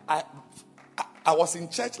 I was in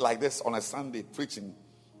church like this on a Sunday preaching.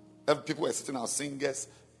 People were sitting out, singers,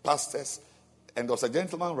 pastors, and there was a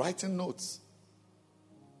gentleman writing notes.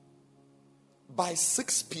 By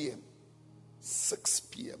 6 p.m.,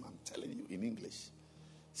 I'm telling you in English,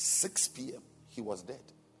 6 p.m., he was dead.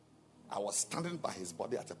 I was standing by his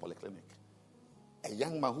body at a polyclinic. A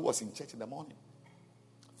young man who was in church in the morning.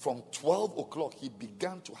 From 12 o'clock, he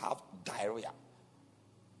began to have diarrhea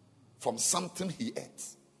from something he ate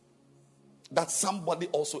that somebody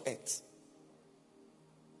also ate.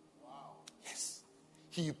 Wow. Yes.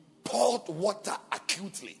 He poured water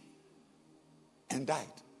acutely and died.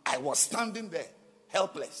 I was standing there,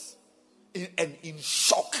 helpless and in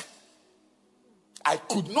shock. I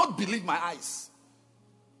could not believe my eyes.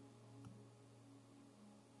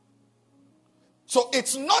 So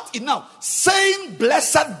it's not enough. Saying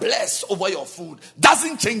blessed, bless over your food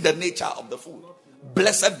doesn't change the nature of the food.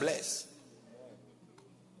 Blessed, bless.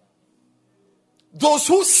 Those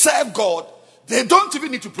who serve God, they don't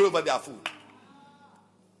even need to pray over their food.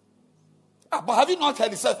 But have you not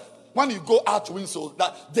heard it said, when you go out to win souls,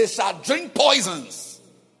 that they shall drink poisons?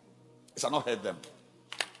 It shall not hurt them.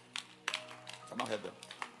 It shall not hurt them.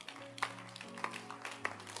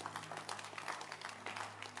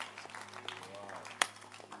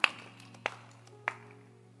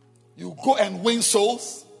 You go and win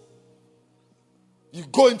souls. You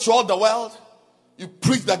go into all the world. You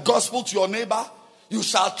preach the gospel to your neighbor. You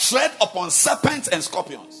shall tread upon serpents and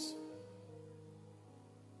scorpions.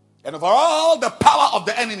 And over all the power of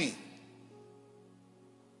the enemy.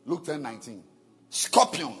 Luke 10:19.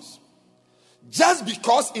 Scorpions. Just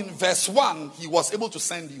because in verse 1 he was able to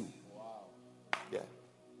send you. Yeah.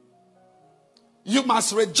 You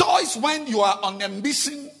must rejoice when you are on a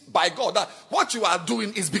mission by God. That what you are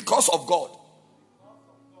doing is because of God.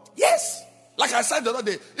 Yes. Like I said the other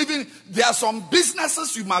day, even there are some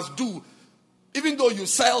businesses you must do, even though you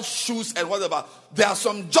sell shoes and whatever, there are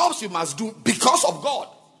some jobs you must do because of God.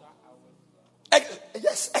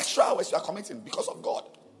 Yes, extra hours you are committing because of God.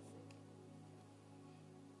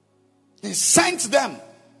 He sent them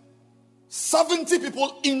 70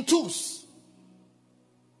 people in twos.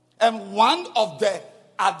 And one of the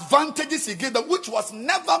advantages he gave them, which was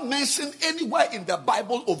never mentioned anywhere in the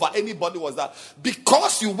Bible over anybody, was that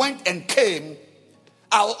because you went and came,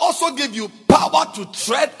 I'll also give you power to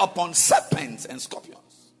tread upon serpents and scorpions.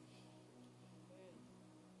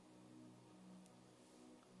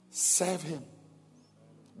 Serve him.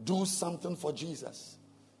 Do something for Jesus.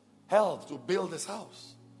 Help to build his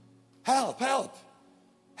house. Help.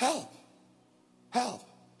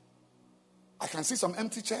 I can see some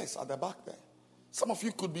empty chairs at the back there. Some of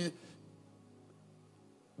you could be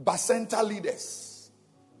Bacenta leaders,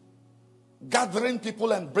 gathering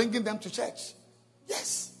people and bringing them to church.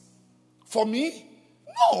 Yes. For me?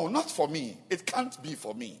 No, not for me. It can't be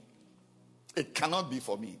for me. It cannot be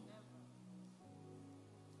for me.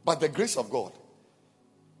 But the grace of God,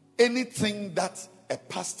 anything that a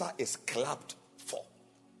pastor is clapped for,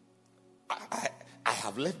 I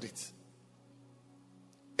have lived it.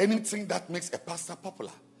 Anything that makes a pastor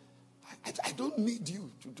popular, I don't need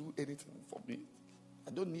you to do anything for me.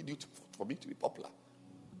 I don't need you for me to be popular.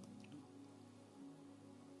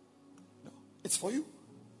 No, it's for you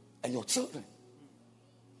and your children.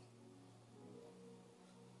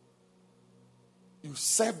 You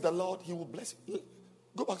serve the Lord, he will bless you.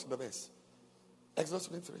 Go back to the verse. Exodus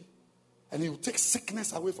 23. And he will take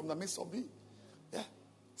sickness away from the midst of thee. Yeah.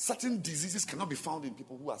 Certain diseases cannot be found in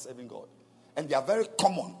people who are serving God. And they are very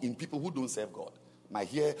common in people who don't serve God. My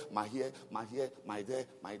here, my there.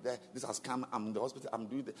 This has come. I'm in the hospital. I'm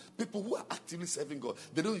doing this. People who are actively serving God,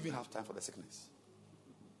 they don't even have time for the sickness.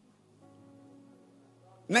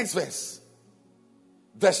 Next verse.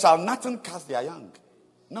 There shall nothing cast their young.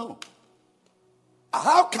 No.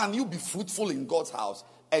 How can you be fruitful in God's house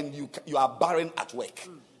and you are barren at work?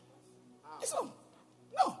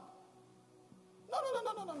 No.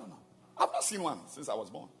 I've not seen one since I was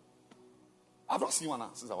born.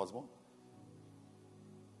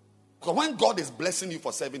 Because when God is blessing you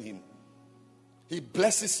for serving him, he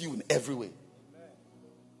blesses you in every way.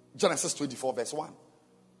 Genesis 24 verse 1.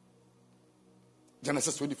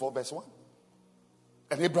 Genesis 24 verse 1.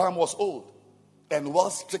 And Abraham was old and well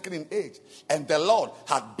stricken in age. And the Lord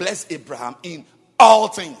had blessed Abraham in all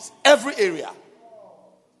things. Every area.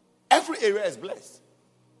 Every area is blessed.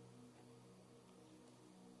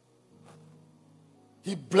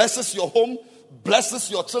 He blesses your home, blesses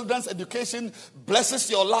your children's education, blesses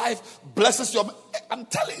your life, blesses your... I'm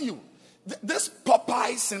telling you, this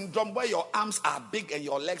Popeye syndrome where your arms are big and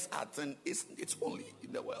your legs are thin, it's only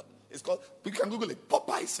in the world. It's called, you can Google it,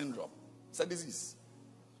 Popeye syndrome. It's a disease.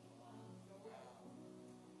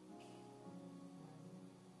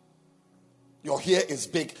 Your hair is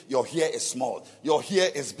big, your hair is small. Your hair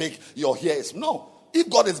is big, your hair is... No. If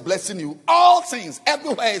God is blessing you, all things,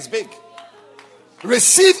 everywhere is big.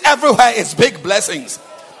 Receive everywhere is big blessings.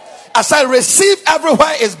 As I receive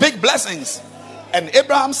everywhere is big blessings. And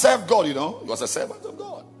Abraham served God, He was a servant of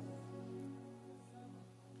God.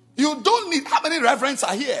 You don't need... How many reverends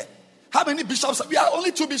are here? How many bishops? We are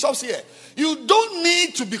only 2 bishops here. You don't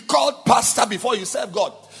need to be called pastor before you serve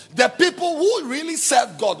God. The people who really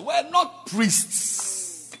served God were not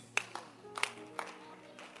priests.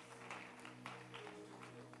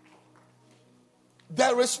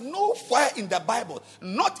 There is nowhere in the Bible,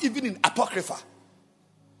 not even in Apocrypha,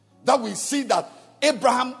 that we see that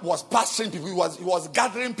Abraham was pastoring people. He was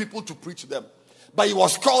gathering people to preach to them. But he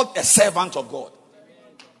was called a servant of God.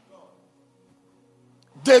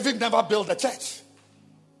 David never built a church.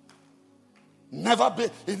 He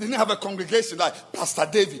didn't have a congregation like Pastor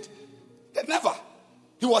David. Never.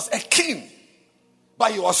 He was a king.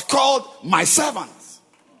 but he was called my servant.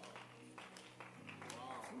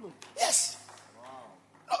 Yes.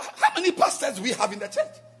 How many pastors do we have in the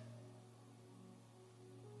church?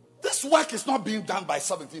 This work is not being done by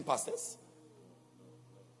 17 pastors.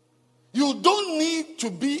 You don't need to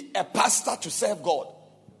be a pastor to serve God.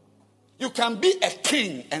 You can be a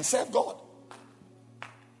king and serve God.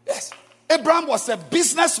 Yes. Abraham was a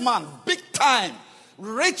businessman, big time,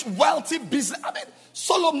 rich, wealthy business. I mean,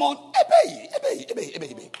 Solomon, ebe.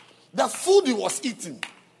 The food he was eating,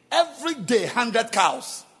 every day, 100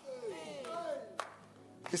 cows.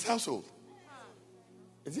 His household.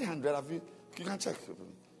 Is it 100 of you? You can check.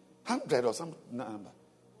 100 or some number.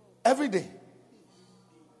 Every day.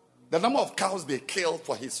 The number of cows they kill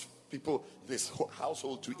for his people, this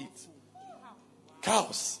household to eat.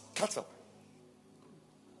 Cows, cattle.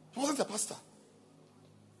 He wasn't a pastor.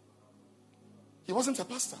 He wasn't a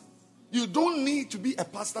pastor. You don't need to be a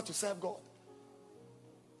pastor to serve God.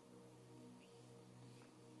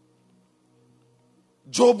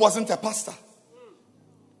 Job wasn't a pastor.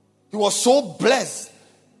 He was so blessed.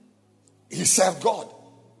 He served God.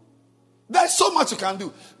 There's so much you can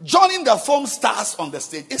do. Joining the film stars on the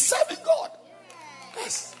stage is serving God.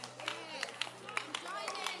 Yes.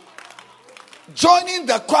 Joining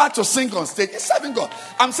the choir to sing on stage is serving God.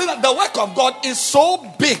 I'm saying that the work of God is so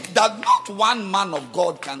big that not one man of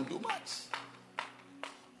God can do much.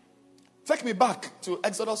 Take me back to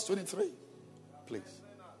Exodus 23, please.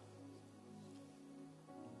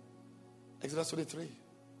 Exodus 23.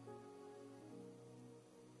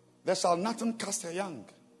 There shall nothing cast a young,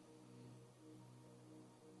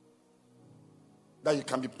 that you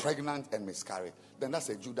can be pregnant and miscarry. Then that's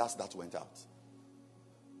a Judas that went out.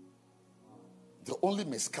 The only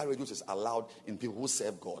miscarriage which is allowed in people who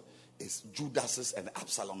serve God is Judases and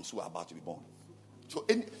Absaloms who are about to be born. So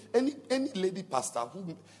any lady pastor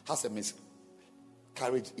who has a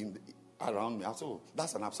miscarriage around me, I say, oh,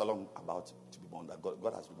 that's an Absalom about to be born. That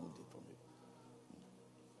God has removed it from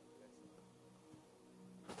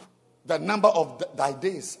you. The number of thy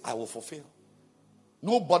days I will fulfill.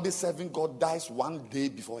 Nobody serving God dies one day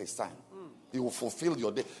before his time. He will fulfill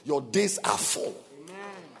your day. Your days are full.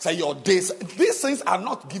 Say your days. These things are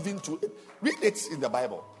not given to. Read it in the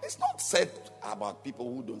Bible. It's not said about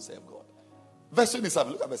people who don't serve God. Verse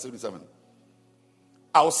 27. Look at verse 27.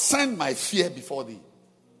 I will send my fear before thee,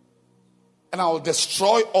 and I will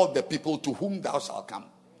destroy all the people to whom thou shalt come,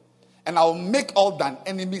 and I will make all thine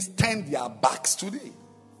enemies turn their backs to thee.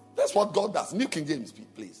 That's what God does. New King James,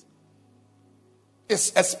 please.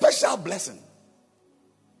 It's a special blessing.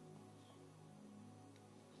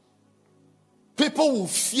 People will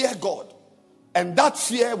fear God, and that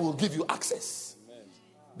fear will give you access. Amen.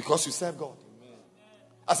 Because you serve God. Amen.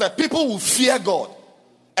 I said, people will fear God,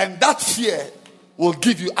 and that fear will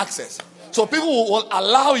give you access. So people will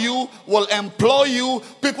allow you, will employ you.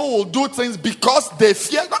 People will do things because they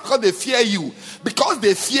fear, not because they fear you, because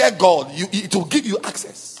they fear God. It will give you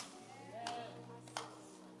access.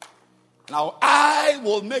 Now I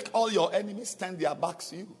will make all your enemies turn their backs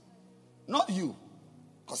to you, not you.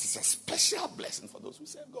 Because it's a special blessing for those who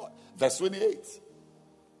serve God. Verse 28.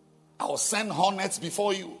 I will send hornets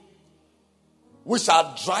before you, which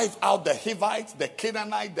shall drive out the Hivites, the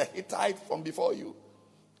Canaanite, the Hittite from before you.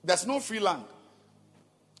 There's no free land.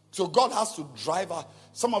 So God has to drive out.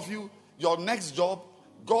 Some of you, your next job,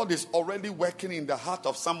 God is already working in the heart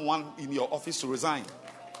of someone in your office to resign.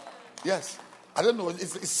 Yes. I don't know.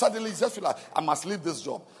 It's suddenly just feel like I must leave this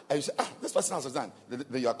job. And you say, this person has resigned.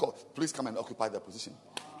 Then you are called. Please come and occupy the position.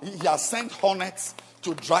 He has sent hornets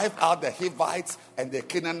to drive out the Hivites and the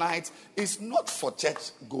Canaanites. It's not for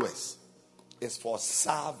church goers. It's for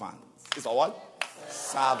servants. It's for what?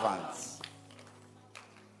 Servants.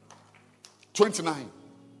 29.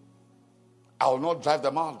 I will not drive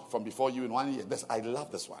them out from before you in 1 year. I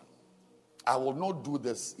love this one. I will not do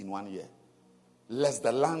this in 1 year, lest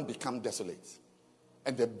the land become desolate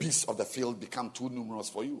and the beasts of the field become too numerous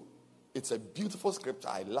for you. It's a beautiful scripture.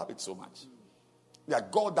 I love it so much. Yeah,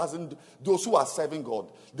 God doesn't, those who are serving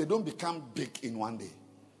God, they don't become big in 1 day.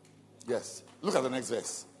 Yes. Look at the next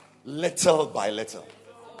verse. Little by little.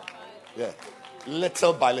 Yeah.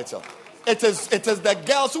 Little by little. It is the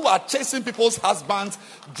girls who are chasing people's husbands,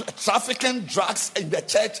 trafficking drugs in the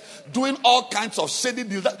church, doing all kinds of shady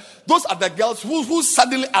deals. Those are the girls who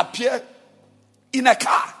suddenly appear in a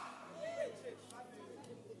car.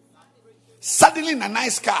 Suddenly in a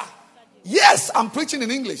nice car. Yes, I'm preaching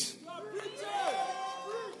in English.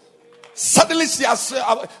 Suddenly she has,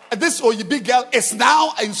 this big girl is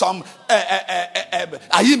now in some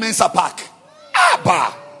Ayimensa Park.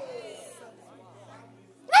 Abba.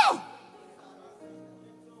 No.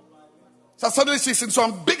 So suddenly she's in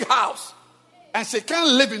some big house. And she can't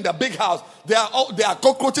live in the big house. There are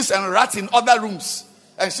cockroaches and rats in other rooms.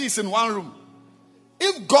 And she's in one room.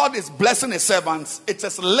 If God is blessing his servants, it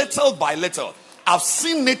is little by little. I've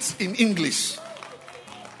seen it in English.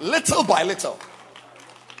 Little by little.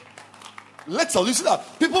 Little. You see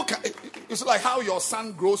that? People can, it's like how your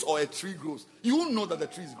son grows or a tree grows. You won't know that the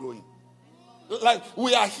tree is growing. Like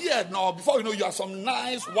we are here now. Before you know, you have some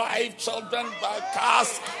nice wife, children,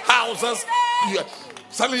 cars, houses.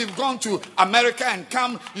 Suddenly you've gone to America and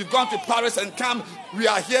come. You've gone to Paris and come. We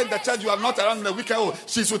are here in the church. You are not around the weekend. Oh,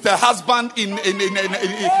 she's with her husband in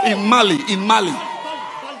Mali. In Mali.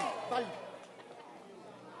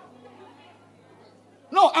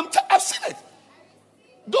 No, I've seen it.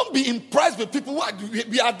 Don't be impressed with people who are.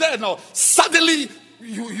 We are there now. Suddenly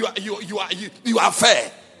you are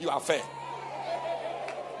fair. You are fair.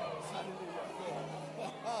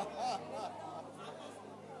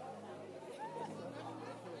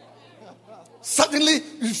 Suddenly,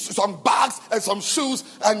 some bags and some shoes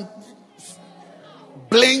and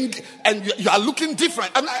bling, and you are looking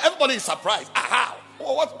different. And everybody is surprised. Aha!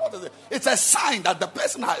 What is it? It's a sign that the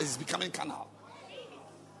person is becoming carnal.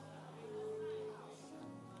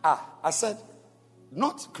 I said,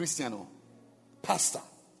 not Christian, pastor.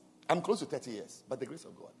 I'm close to 30 years, but the grace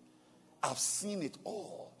of God. I've seen it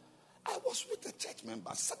all. I was with a church member.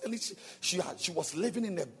 Suddenly, she was living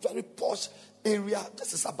in a very posh area.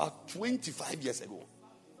 This is about 25 years ago.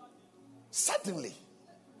 Suddenly,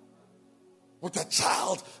 with a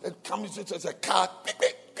child, it comes into a car.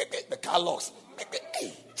 The car locks.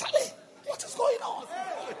 Hey, Charlie, what is going on?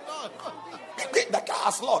 The car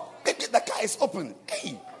is locked. The car is open.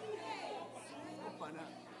 Hey.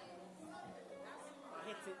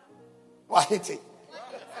 I hate it.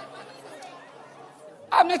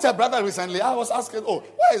 I met her brother recently. I was asking,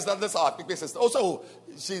 where is that? This our big sister. Also,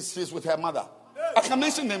 she's with her mother. I can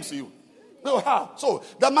mention names to you. No, how? So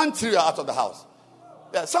the man threw her out of the house.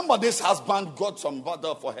 Yeah, somebody's husband got some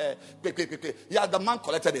water for her. Yeah, the man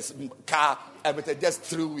collected his car, everything, just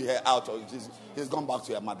threw her out. He's gone back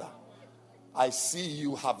to her mother. I see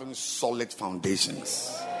you having solid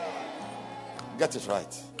foundations. Get it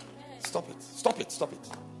right. Stop it. Stop it. Stop it.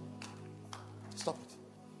 Stop it.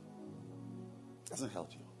 Doesn't help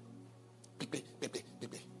you. Baby.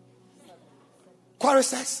 Quarry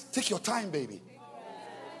says, take your time, baby.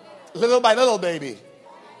 Little by little, baby.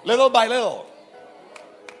 Little by little.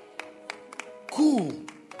 Cool.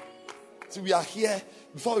 See, we are here.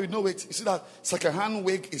 Before we know it, you see that second-hand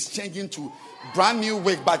wig is changing to brand new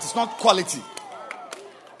wig, but it's not quality.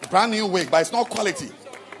 Brand new wig, but it's not quality.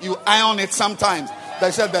 You iron it sometimes.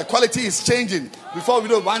 They said the quality is changing. Before we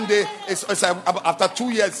know, one day, after 2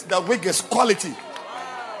 years, the wig is quality.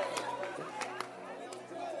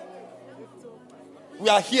 We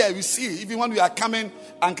are here, we see. Even when we are coming,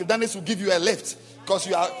 Uncle Dennis will give you a lift. Because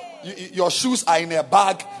your shoes are in a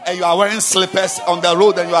bag and you are wearing slippers on the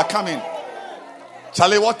road and you are coming.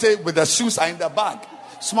 Charlie Watte with the shoes are in the bag.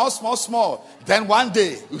 Small. Then one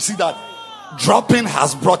day, you see that dropping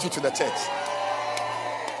has brought you to the church.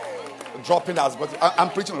 Dropping has brought you. I'm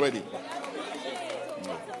preaching already.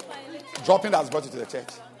 Dropping has brought you to the church.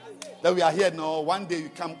 Then we are here now. One day you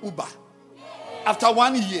come Uber. After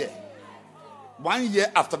 1 year. 1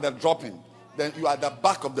 year after the dropping, then you are at the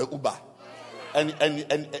back of the Uber, and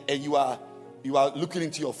you are looking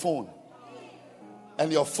into your phone,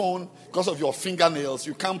 and your phone, because of your fingernails,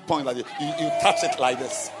 you can't point like this. You touch it like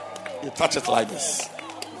this. You touch it like this.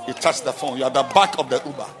 You touch the phone. You are at the back of the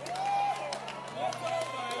Uber.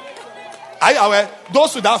 Are you aware?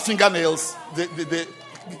 Those without fingernails, they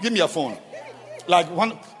give me a phone. Like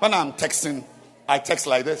when I'm texting, I text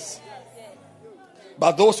like this.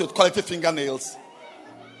 But those with quality fingernails,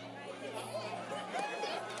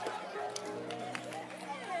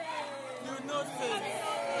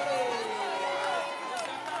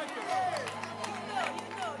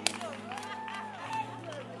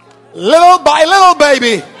 little by little,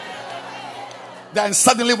 baby. Then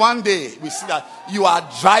suddenly one day we see that you are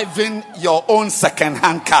driving your own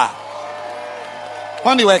second-hand car.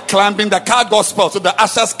 When you were climbing, the car got spoiled, so the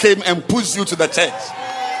ushers came and pushed you to the church.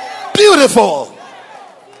 Beautiful.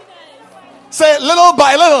 Say little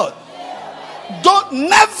by little. Don't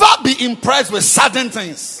never be impressed with certain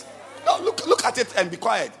things. No, look at it and be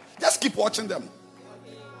quiet. Just keep watching them.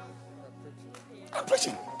 I'm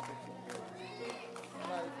preaching.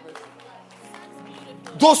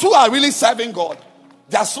 Those who are really serving God,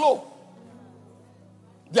 they are slow.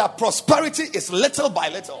 Their prosperity is little by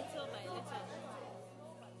little.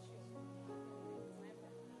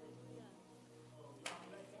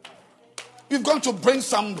 You're going to bring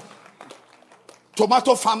some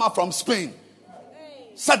tomato farmer from Spain.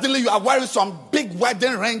 Suddenly you are wearing some big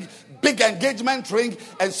wedding ring, big engagement ring,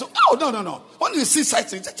 and so, no. When you see such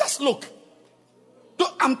things, just look.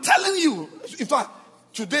 I'm telling you, in fact,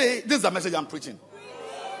 today, this is the message I'm preaching.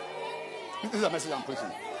 This is the message I'm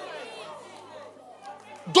preaching.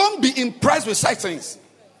 Don't be impressed with such things.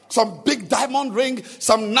 Some big diamond ring,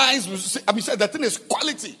 some nice, the thing is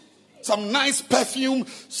quality. Some nice perfume.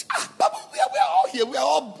 But we are all here. We are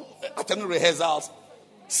all attending rehearsals.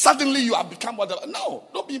 Suddenly you have become whatever. No,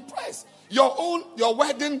 don't be impressed. Your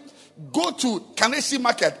wedding, go to Kaneshie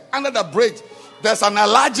Market under the bridge. There's an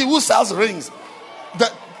Alaji who sells rings.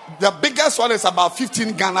 The biggest one is about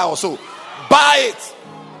 15 Ghana or so. Buy it.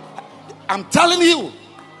 I'm telling you.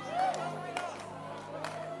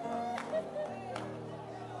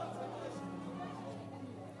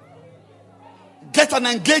 Get an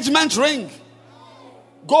engagement ring.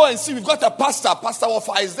 Go and see. We've got a pastor. Pastor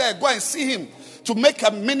Wafa is there. Go and see him to make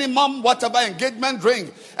a minimum whatever engagement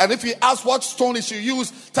ring. And if he asks what stone he should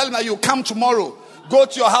use, tell him that you come tomorrow. Go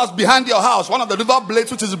to your house, behind your house, one of the river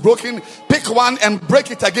blades which is broken, pick one and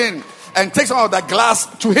break it again. And take some of the glass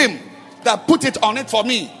to him. That put it on it for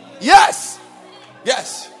me. Yes.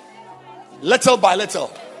 Yes. Little by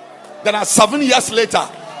little. Then 7 years later,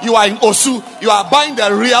 you are in Osu. You are buying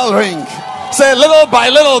the real ring. Say little by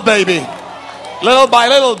little, baby. Little by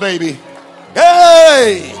little, baby.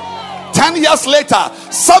 Hey! 10 years later,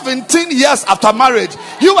 17 years after marriage,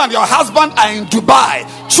 you and your husband are in Dubai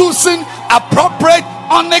choosing appropriate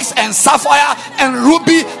onyx and sapphire and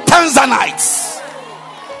ruby tanzanites.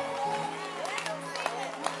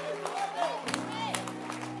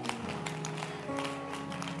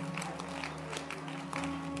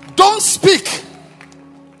 Don't speak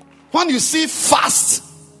when you see fast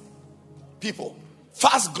people,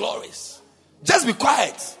 fast glories. Just be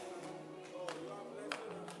quiet.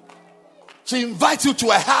 She invites you to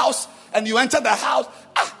a house and you enter the house.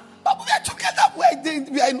 But we are together.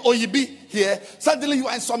 We are in Oyibi here. Suddenly you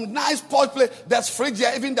are in some nice pot place. There's fridge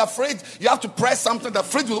here. Even the fridge, you have to press something. The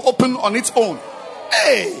fridge will open on its own.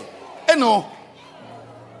 Hey, no.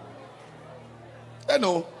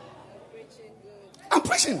 I'm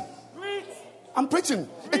preaching.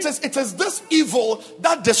 It is this evil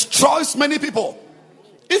that destroys many people.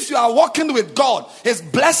 If you are walking with God, his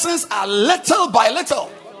blessings are little by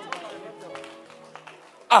little.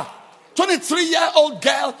 23-year-old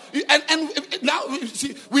girl, and now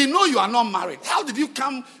see, we know you are not married. How did you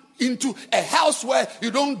come into a house where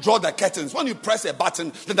you don't draw the curtains? When you press a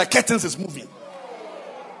button, then the curtains is moving.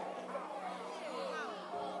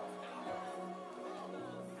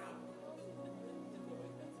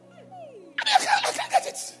 I can't get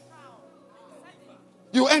it.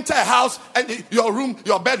 You enter a house and your room,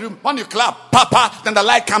 your bedroom, when you clap, papa, then the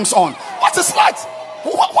light comes on. What is light?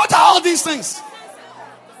 What are all these things?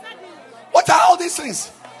 What are all these things?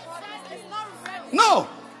 No.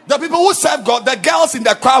 The people who serve God, the girls in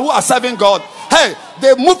the choir who are serving God, hey,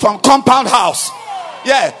 they move from compound house,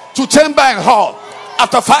 to chamber and hall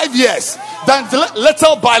after 5 years. Then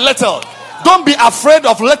little by little. Don't be afraid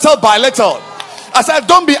of little by little. I said,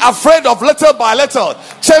 don't be afraid of little by little.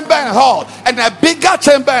 Chamber and hall, and a bigger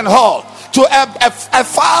chamber and hall, to a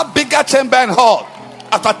far bigger chamber and hall.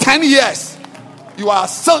 After 10 years, you are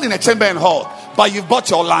still in a chamber and hall, but you've bought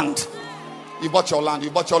your land. You bought your land,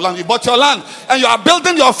 and you are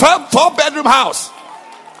building your 4-bedroom house.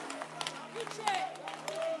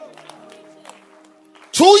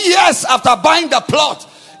 2 years after buying the plot,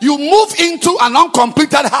 you move into an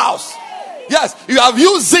uncompleted house. Yes, you have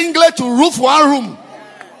used Zingle to roof one room.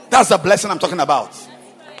 That's the blessing I'm talking about.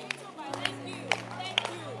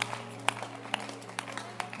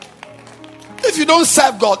 If you don't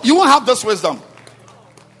serve God, you won't have this wisdom.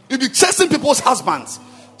 You'll be chasing people's husbands,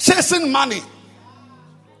 chasing money.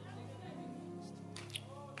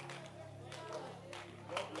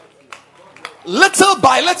 Little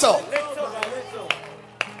by little.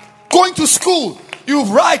 Going to school, you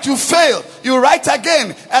write, you fail, you write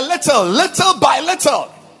again, little by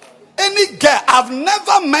little. Any girl, I've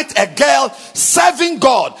never met a girl serving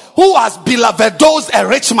God who has belovedosed a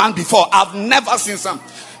rich man before. I've never seen some.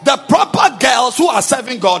 The proper girls who are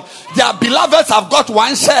serving God, their beloveds have got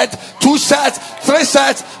 1 shirt, 2 shirts, 3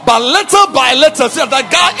 shirts, but little by little, see, the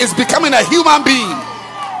guy is becoming a human being.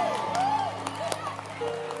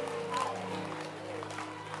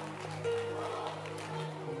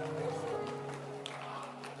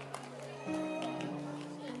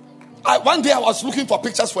 One day I was looking for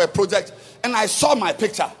pictures for a project and I saw my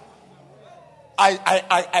picture.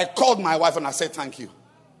 I called my wife and I said thank you.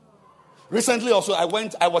 Recently also I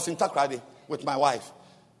was in Takrady with my wife.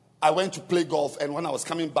 I went to play golf, and when I was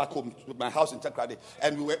coming back home to my house in Takrady,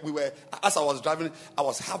 and we were as I was driving, I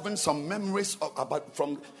was having some memories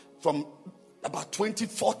from about 20,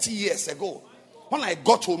 40 years ago. When I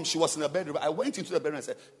got home, she was in the bedroom. I went into the bedroom and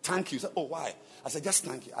said, "Thank you." She said, "Oh, why?" I said, "Just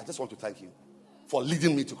thank you. I just want to thank you for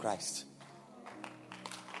leading me to Christ."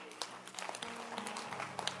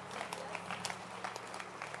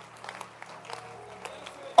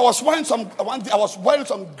 I was wearing some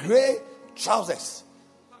gray trousers,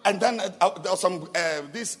 and then there was some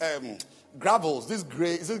these gravels. This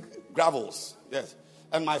gray, is it gravels? Yes.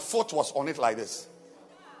 And my foot was on it like this,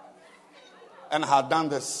 and I had done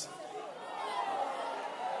this.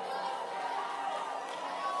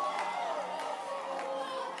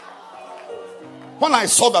 When I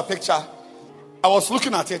saw the picture, I was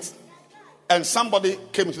looking at it, and somebody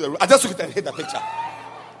came into the room. I just looked at it and hit the picture.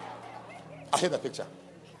 I hit the picture.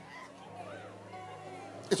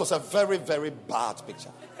 It was a very, very bad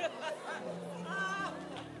picture.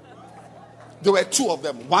 There were two of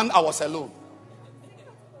them. One, I was alone.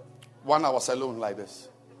 One, I was alone like this.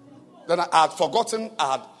 Then I had forgotten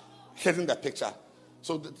I had hidden the picture.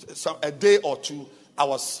 So a day or two, I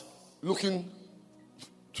was looking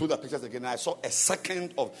through the pictures again, and I saw a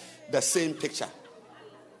second of the same picture.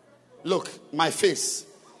 Look, my face,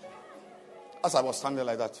 as I was standing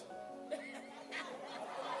like that.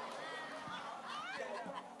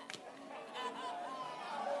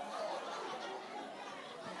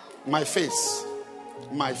 My face,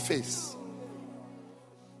 my face,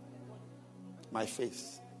 my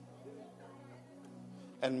face,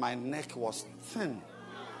 and my neck was thin,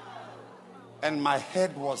 and my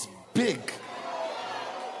head was big.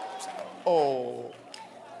 Oh,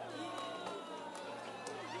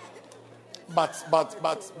 but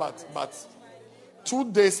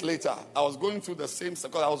 2 days later, I was going through the same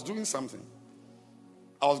because I was doing something.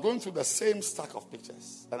 I was going through the same stack of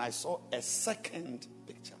pictures, and I saw a second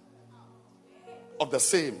picture of the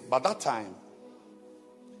same. But that time,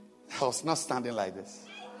 I was not standing like this.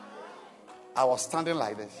 I was standing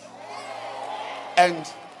like this. And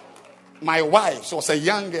my wife, she was a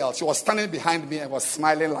young girl. She was standing behind me and was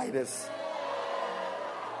smiling like this.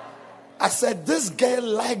 I said, "This girl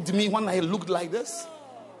liked me when I looked like this."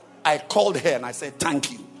 I called her and I said,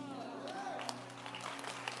 "Thank you."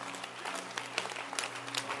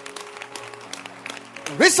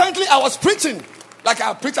 Recently, I was preaching. Like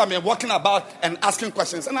I preach, I've been walking about and asking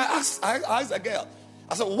questions. And I asked a girl,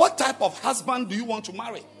 I said, "What type of husband do you want to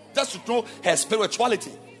marry?" Just to know her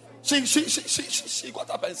spirituality. She got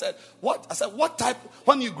up and said, "What?" I said, "What type,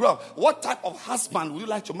 when you grow up, what type of husband would you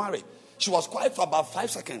like to marry?" She was quiet for about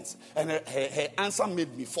 5 seconds. And her answer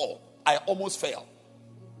made me fall. I almost fell.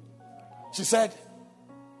 She said,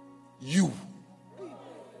 "You."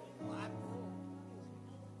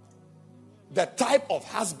 The type of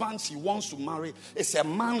husband she wants to marry is a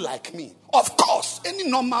man like me. Of course, any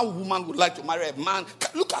normal woman would like to marry a man.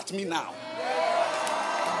 Look at me now.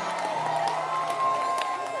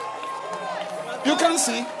 You can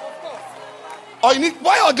see. Or you need,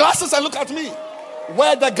 wear your glasses and look at me.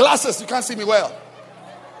 Wear the glasses, you can't see me well.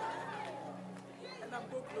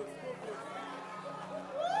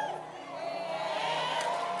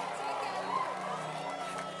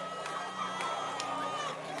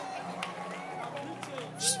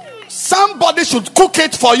 Somebody should cook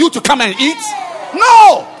it for you to come and eat.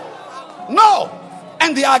 No.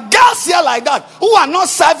 And there are girls here like that who are not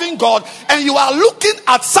serving God, and you are looking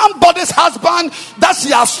at somebody's husband that she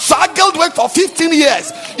has struggled with for 15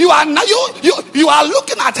 years. You are now you are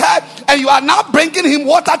looking at her, and you are now bringing him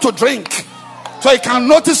water to drink so he can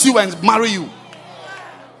notice you and marry you.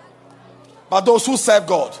 But those who serve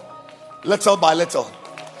God, little by little,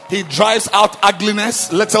 he drives out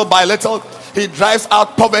ugliness little by little. He drives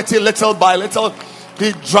out poverty little by little.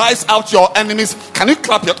 He drives out your enemies. Can you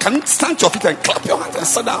stand to your feet and clap your hands and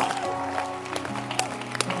sit down?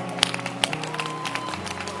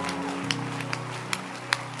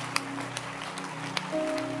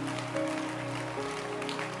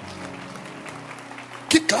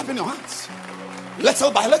 Keep clapping your hands.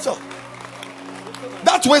 Little by little.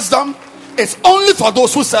 That wisdom is only for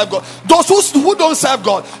those who serve God. Those who don't serve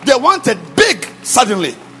God, they want it big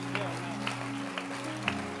suddenly.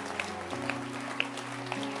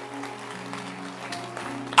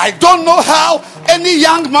 I don't know how any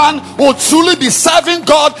young man will truly be serving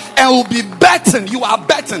God and will be betting. You are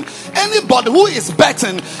betting. Anybody who is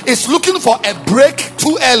betting is looking for a break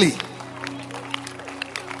too early.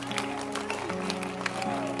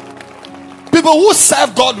 People who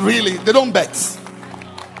serve God really, they don't bet.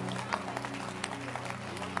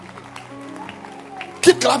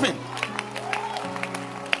 Keep clapping.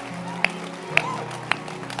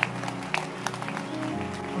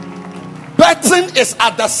 Betting is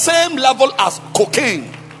at the same level as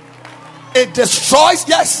cocaine. It destroys,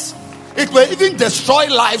 yes, it will even destroy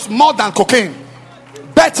lives more than cocaine.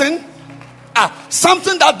 Betting,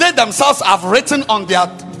 something that they themselves have written on their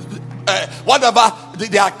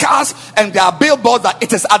their cars and their billboards, that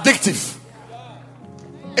it is addictive.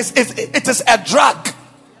 It is a drug.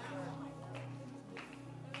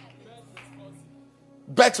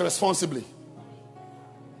 Bet responsibly.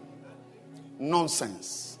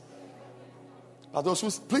 Nonsense. But those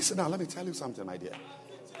who, please sit down, let me tell you something, my dear.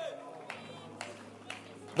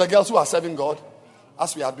 The girls who are serving God,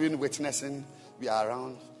 as we are doing witnessing, we are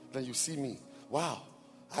around, then you see me. Wow,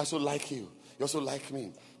 I also like you. You also like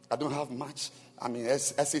me. I don't have much. I mean,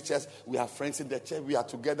 SHS, we are friends in the church. We are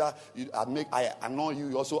together. I annoy you.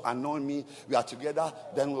 You also annoy me. We are together.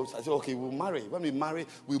 Then we'll say, okay, we'll marry. When we marry,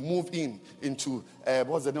 we move into,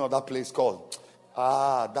 what's the name of that place called?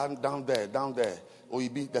 Down there.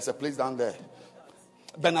 OEB, there's a place down there.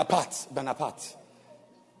 Benapat.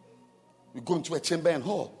 We go into a chamber and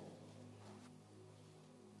hall.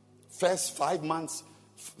 First 5 months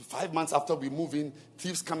after we move in,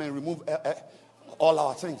 thieves come and remove all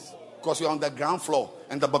our things. Because we're on the ground floor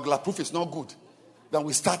and the burglar proof is not good. Then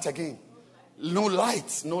we start again. No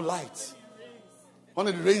light. When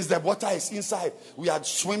it rains, the water is inside. We are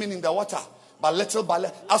swimming in the water. But little by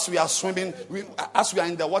little, as we are swimming, as we are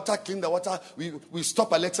in the water, clean the water, we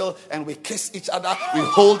stop a little and we kiss each other. We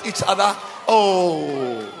hold each other.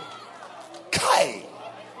 Oh. Kai.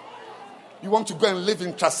 You want to go and live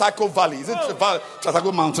in Trasaco Valley. Is it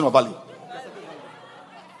Trasaco Mountain or Valley?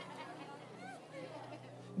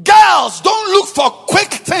 Girls, don't look for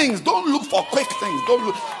quick things. Don't look.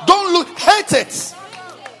 Hate it.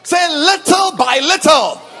 Say little by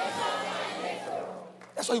little.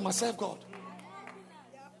 That's why you must serve God.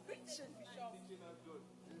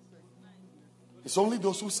 It's only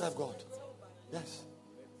those who serve God. Yes.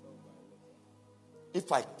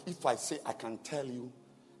 If I say I can tell you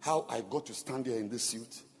how I got to stand here in this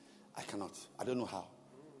suit, I cannot. I don't know how.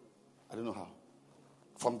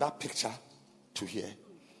 From that picture to here.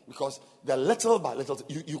 Because the little by little,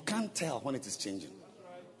 you can't tell when it is changing.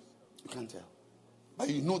 You can't tell. But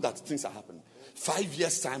you know that things are happening. 5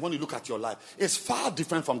 years' time, when you look at your life, it's far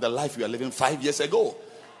different from the life you are living 5 years ago.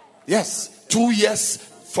 Yes, 2 years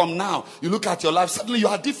from now, you look at your life, suddenly you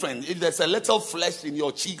are different. If there's a little flesh in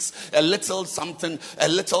your cheeks, a little something.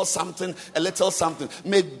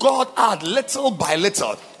 May God add little by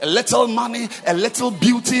little, a little money, a little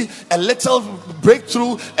beauty, a little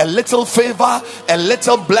breakthrough, a little favor, a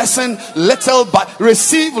little blessing,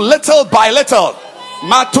 receive little by little.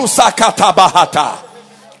 Matusakata bahata.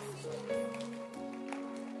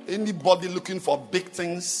 Anybody looking for big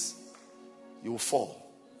things, you fall.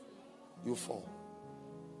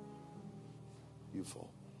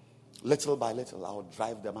 Little by little, I will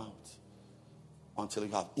drive them out until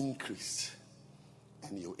you have increased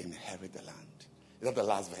and you inherit the land. Is that the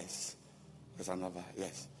last verse? There's another.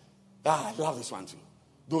 Yes. I love this one too.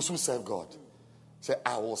 Those who serve God say,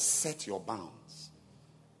 I will set your bounds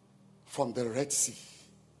from the Red Sea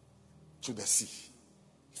to the sea,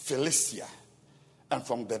 Philistia, and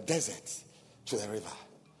from the desert to the river.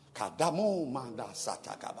 Kadamu manda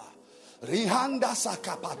satakaba. Rihanda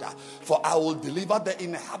sakapada. For I will deliver the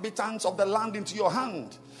inhabitants of the land into your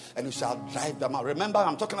hand, and you shall drive them out. Remember,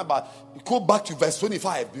 I'm talking about, go back to verse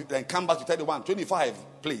 25, then come back to 31.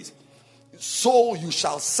 25, please. So you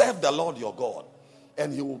shall serve the Lord your God,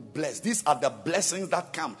 and he will bless. These are the blessings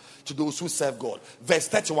that come to those who serve God. Verse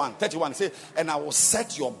 31, say, and I will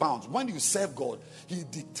set your bounds. When you serve God, he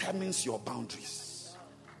determines your boundaries.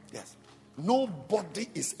 Yes. Nobody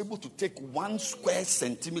is able to take 1 square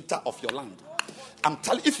centimeter of your land. I'm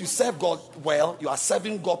telling you, if you serve God well, you are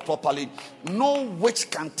serving God properly, no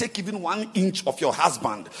witch can take even 1 inch of your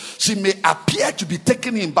husband. She may appear to be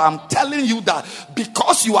taking him, but I'm telling you that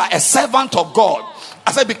because you are a servant of God,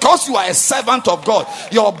 I said, because you are a servant of God,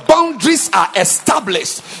 your boundaries are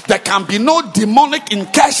established. There can be no demonic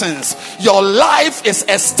incursions. Your life is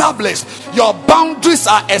established. Your boundaries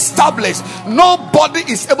are established. Nobody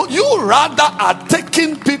is able. You rather are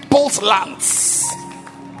taking people's lands.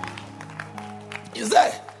 Is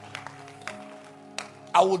there?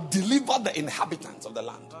 I will deliver the inhabitants of the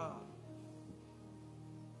land.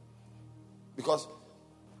 Because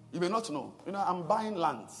you may not know. I'm buying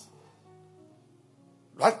lands.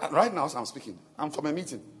 Right now, as I'm speaking, I'm from a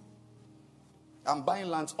meeting. I'm buying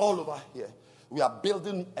lands all over here. We are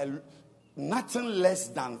building nothing less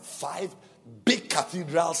than 5 big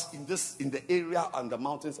cathedrals in the area and the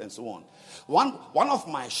mountains and so on. One of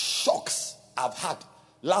my shocks I've had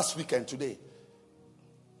last week and today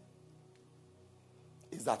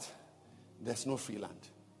is that there's no free land.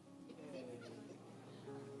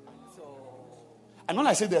 And when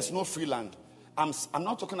I say there's no free land, I'm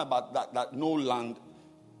not talking about that no land.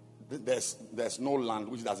 There's no land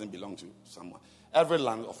which doesn't belong to someone. Every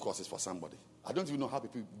land, of course, is for somebody. I don't even know how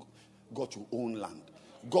people got to own land.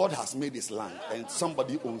 God has made his land and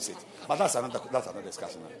somebody owns it. But that's another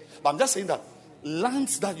discussion. But I'm just saying that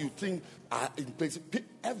lands that you think are in place,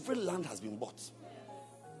 every land has been bought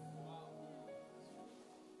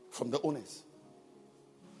from the owners.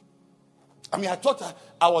 I mean, I thought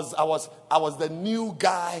I was the new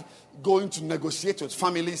guy going to negotiate with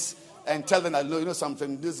families and tell them that, you know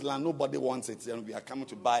something, this land, nobody wants it, and we are coming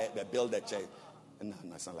to buy it, build a church. And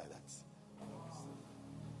no, it's not like that.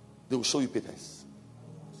 They will show you papers.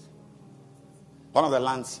 One of the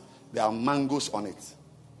lands, there are mangoes on it.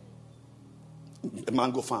 A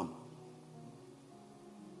mango farm.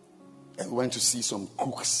 And we went to see some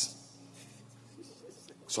crooks.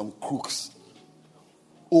 Some crooks.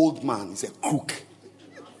 Old man, he's a crook.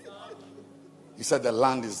 He said the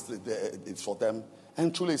land is for them.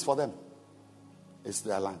 And truly it's for them. It's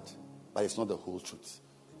their land. But it's not the whole truth.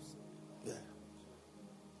 Yeah.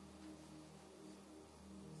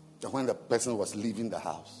 And when the person was leaving the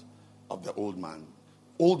house of the old man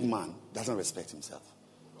doesn't respect himself.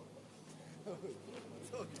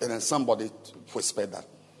 And then somebody whispered that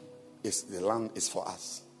the land is for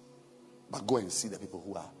us. But go and see the people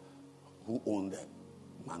who own the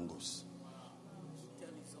mangoes.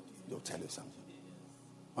 They'll tell you something.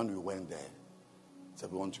 When we went there,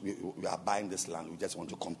 said we are buying this land. We just want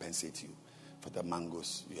to compensate you for the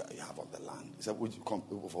mangoes you have on the land. He said,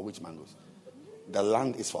 for which mangoes? The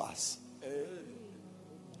land is for us.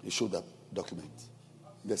 He showed the document.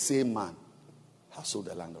 The same man has sold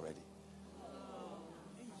the land already.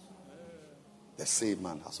 The same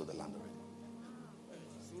man has sold the land already.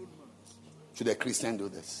 Should a Christian do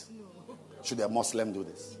this? Should a Muslim do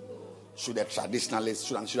this? Should a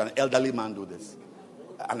traditionalist, should an elderly man do this?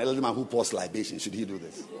 An elderly man who pours libation, should he do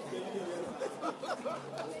this?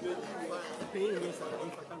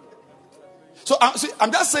 So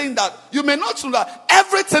I'm just saying that you may not know that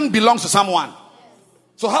everything belongs to someone.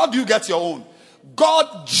 So how do you get your own?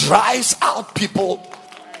 God drives out people,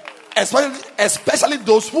 especially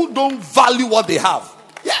those who don't value what they have.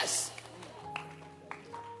 Yes.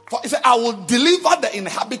 For he said, I will deliver the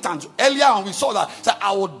inhabitants. Earlier on we saw that. He said,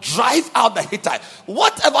 I will drive out the Hittite.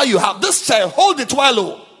 Whatever you have, this chair, hold it well.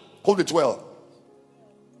 Oh. Hold it well.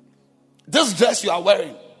 This dress you are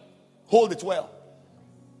wearing, hold it well.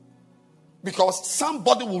 Because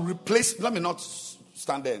somebody will replace, let me not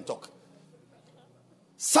stand there and talk.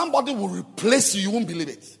 Somebody will replace you, you won't believe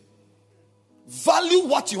it. Value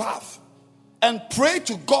what you have and pray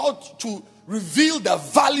to God to reveal the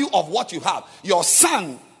value of what you have. Your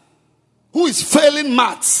son, who is failing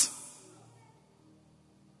maths,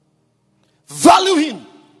 value him.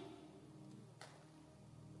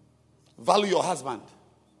 Value your husband.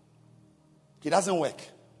 He doesn't work.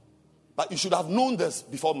 But you should have known this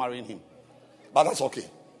before marrying him. But that's okay.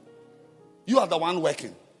 You are the one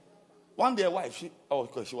working. One day a wife,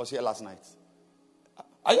 she was here last night.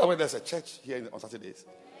 Are you aware there's a church here on Saturdays?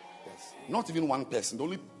 Yes. Not even one person. The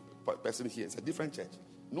only person here is a different church.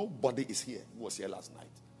 Nobody is here who was here last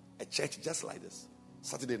night. A church just like this.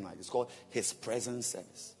 Saturday night. It's called His Presence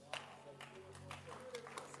Service.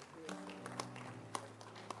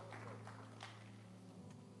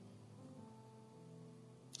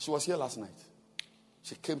 She was here last night.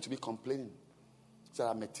 She came to me complaining. She said,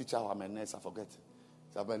 I'm a teacher or I'm a nurse, I forget. She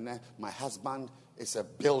said, my husband is a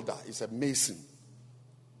builder, he's a mason.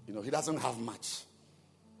 You know, he doesn't have much.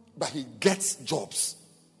 But he gets jobs.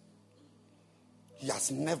 He has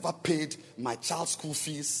never paid my child's school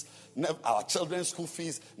fees, our children's school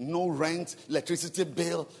fees, no rent, electricity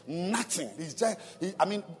bill, nothing. He's just,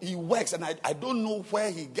 he works and I don't know where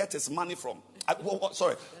he gets his money from.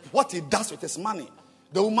 What he does with his money.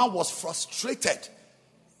 The woman was frustrated.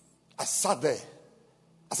 I sat there.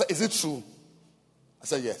 I said, is it true? I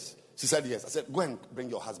said, yes. She said, yes. I said, go and bring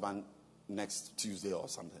your husband next Tuesday or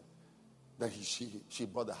something. Then she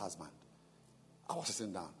brought the husband. I was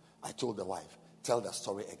sitting down. I told the wife, tell the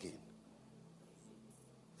story again.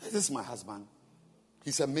 This is my husband.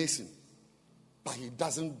 He's a mason. But he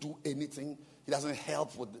doesn't do anything. He doesn't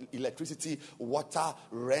help with electricity, water,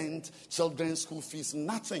 rent, children's school fees,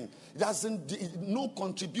 nothing. He doesn't, no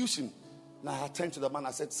contribution. Now I turned to the man,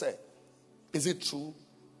 I said, sir, is it true?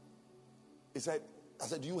 I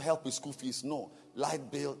said, do you help with school fees? No.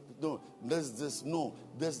 Light bill? No. This, no.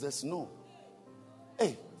 This, no.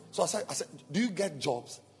 Hey, so I said, do you get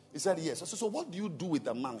jobs? He said, yes. I said, so what do you do with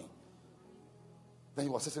the money? Then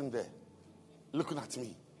he was sitting there, looking at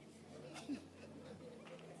me.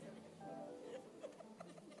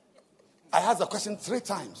 I asked the question 3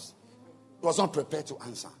 times. He was not prepared to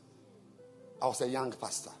answer. I was a young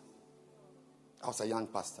pastor.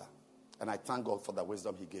 And I thank God for the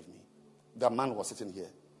wisdom he gave me. The man was sitting here.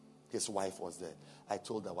 His wife was there. I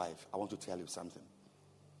told the wife, I want to tell you something.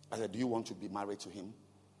 I said, do you want to be married to him?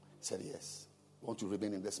 He said, yes. You want to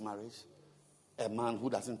remain in this marriage? A man who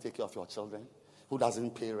doesn't take care of your children, who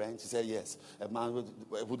doesn't pay rent? He said, yes. A man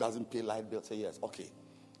who doesn't pay light bill? Say yes. Okay.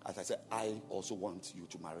 As I said, I also want you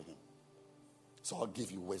to marry him. So I'll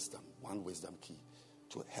give you wisdom, one wisdom key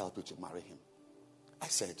to help you to marry him. I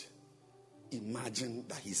said, imagine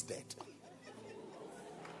that he's dead.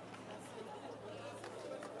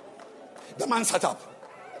 The man sat up.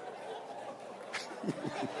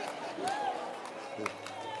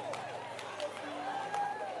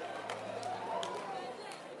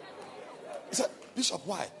 He said, Bishop,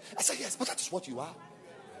 why? I said, yes, but that is what you are.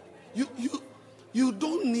 You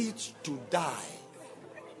don't need to die.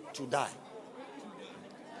 To die.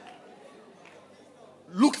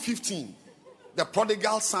 Luke 15, the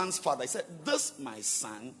prodigal son's father. He said, this my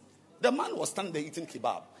son. The man was standing there eating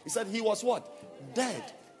kebab. He said he was what? Dead.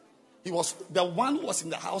 He was the one who was in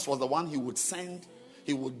the house was the one he would send.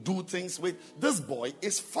 He would do things with. This boy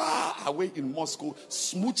is far away in Moscow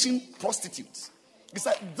smooching prostitutes. He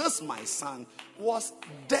said, this my son was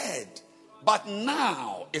dead, but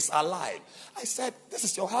now is alive. I said, this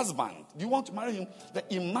is your husband. Do you want to marry him?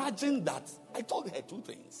 Imagine that. I told her 2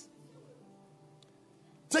 things.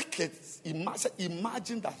 Take it.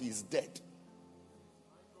 Imagine that he's dead.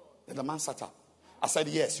 Then the man sat up. I said,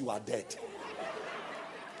 yes, you are dead.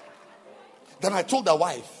 Then I told the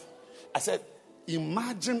wife, I said,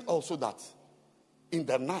 imagine also that in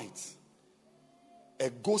the night, a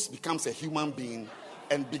ghost becomes a human being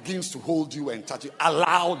and begins to hold you and touch you.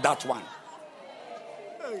 Allow that one.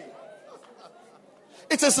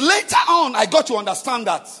 It is later on I got to understand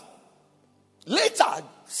that. Later,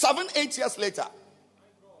 7-8 years later,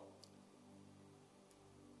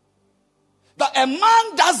 that a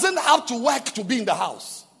man doesn't have to work to be in the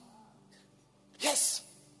house. Yes.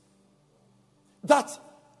 That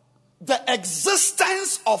the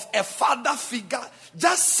existence of a father figure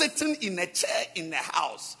just sitting in a chair in a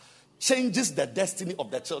house changes the destiny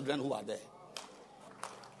of the children who are there.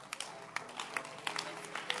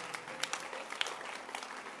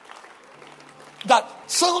 That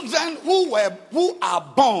children who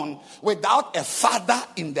are born without a father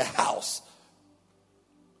in the house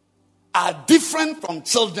are different from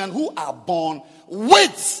children who are born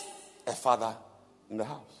with a father in the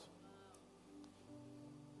house.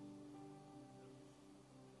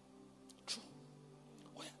 True.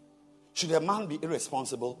 Well, should a man be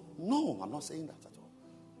irresponsible? No, I'm not saying that at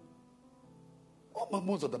all.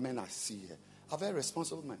 Most of the men I see here are very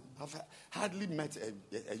responsible men. I've hardly met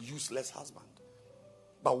a useless husband.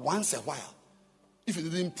 But once a while, if you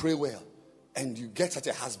didn't pray well and you get such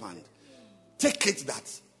a husband, take it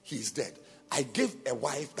that he's dead. I gave a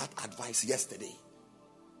wife that advice yesterday.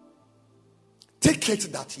 Take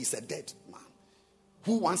it that he's a dead man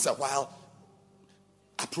who once a while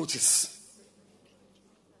approaches.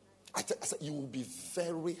 I said, you will be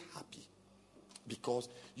very happy because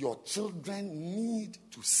your children need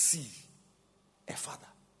to see a father.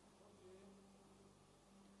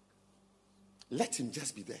 Let him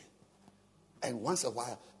just be there. And once a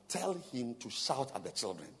while, tell him to shout at the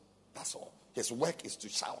children. That's all. His work is to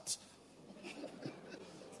shout.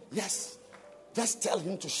 Yes. Just tell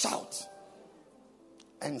him to shout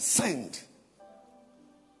and send.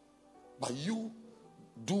 But you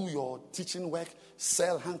do your teaching work,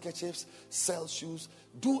 sell handkerchiefs, sell shoes,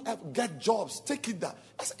 get jobs, take it there.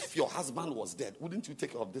 As if your husband was dead, wouldn't you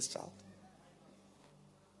take care of this child?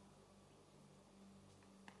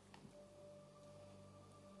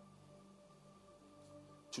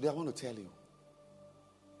 Today I want to tell you,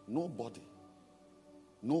 nobody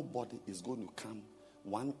is going to come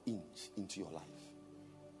 1 inch into your life.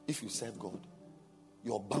 If you serve God,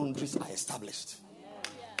 your boundaries are established.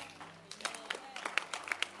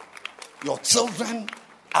 Your children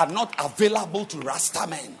are not available to Rasta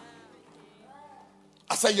men.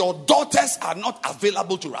 I say your daughters are not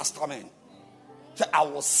available to Rasta men. So I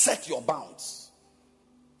will set your bounds.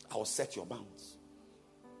 I will set your bounds.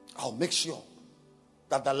 I'll make sure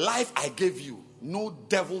that the life I gave you, no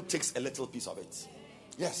devil takes a little piece of it.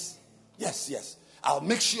 Yes. I'll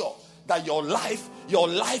make sure that your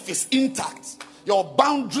life is intact. Your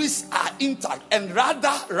boundaries are intact. And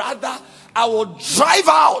rather, I will drive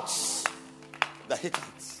out the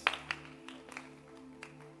Hittites.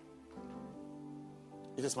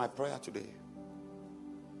 It is my prayer today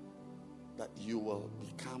that you will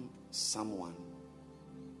become someone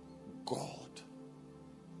God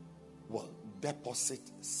will deposit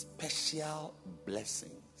special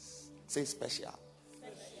blessings. Say special.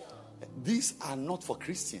 These are not for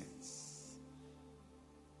Christians.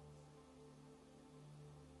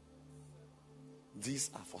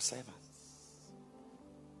 These are for servants.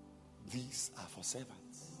 These are for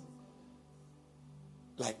servants.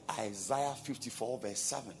 Like Isaiah 54 verse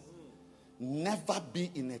 7. Never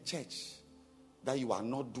be in a church that you are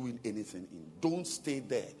not doing anything in. Don't stay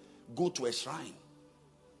there. Go to a shrine.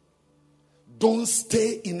 Don't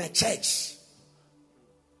stay in a church.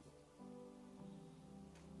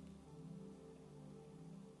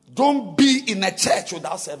 Don't be in a church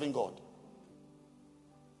without serving God.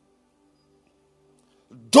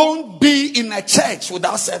 Don't be in a church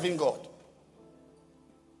without serving God.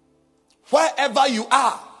 Wherever you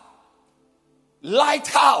are,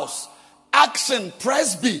 Lighthouse, Action,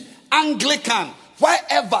 Presby, Anglican,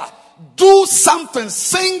 wherever, do something.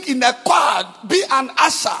 Sing in a choir, be an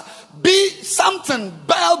usher, be something,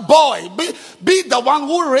 bell boy, be the one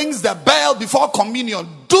who rings the bell before communion.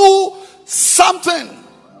 Do something.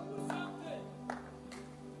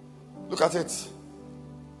 Look at it.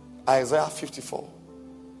 Isaiah 54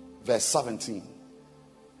 verse 17.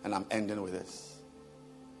 And I'm ending with this.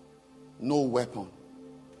 No weapon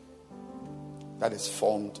that is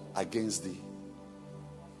formed against thee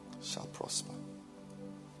shall prosper.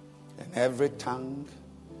 And every tongue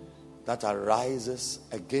that arises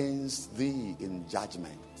against thee in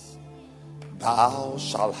judgment, thou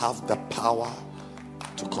shalt have the power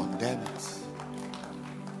to condemn it.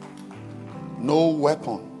 No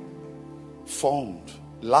weapon formed.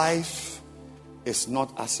 Life is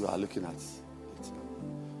not as you are looking at it.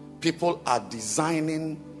 People are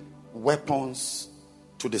designing weapons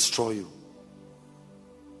to destroy you.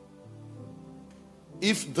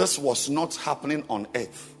 If this was not happening on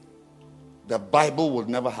earth, the Bible would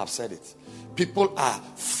never have said it. People are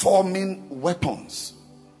forming weapons.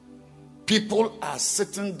 People are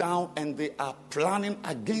sitting down and they are planning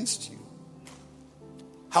against you.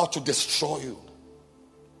 How to destroy you.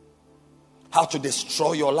 How to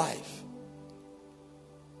destroy your life.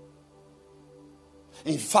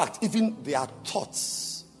 In fact, even their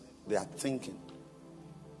thoughts, they are thinking.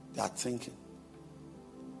 They are thinking.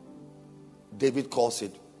 David calls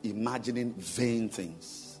it imagining vain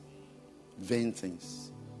things. Vain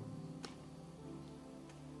things.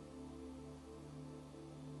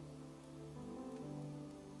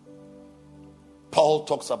 Paul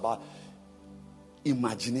talks about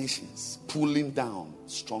imaginations, pulling down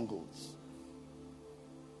strongholds.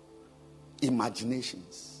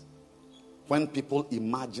 Imaginations. When people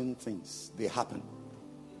imagine things, they happen.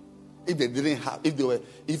 If they didn't have,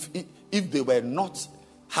 if they were not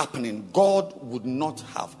happening, God would not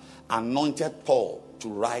have anointed Paul to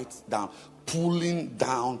write down, pulling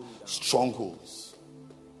down strongholds.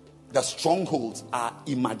 The strongholds are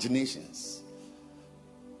imaginations.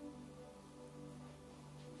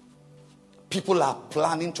 People are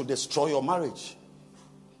planning to destroy your marriage.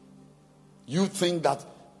 You think that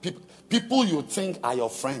people you think are your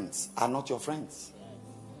friends are not your friends.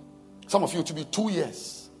 Some of you to be 2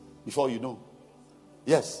 years before you know.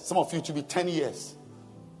 Yes, some of you to be 10 years.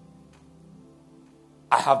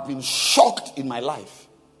 I have been shocked in my life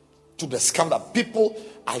to discover that people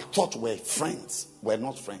I thought were friends were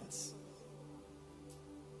not friends.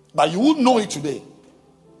 But you will know it today.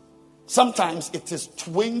 Sometimes it is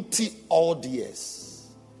 20 odd years.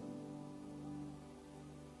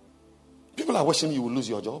 People are wishing you will lose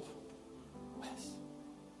your job. Yes.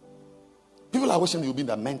 People are wishing you will be in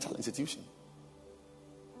a mental institution.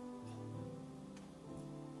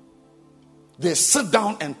 They sit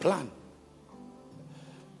down and plan.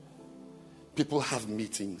 People have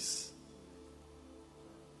meetings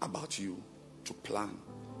about you to plan,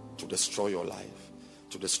 to destroy your life,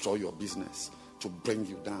 to destroy your business, to bring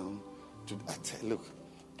you down. Look,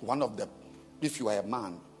 if you are a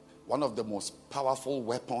man, one of the most powerful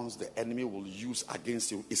weapons the enemy will use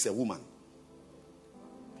against you is a woman.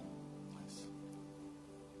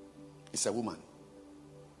 It's a woman.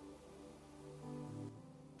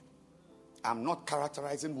 I'm not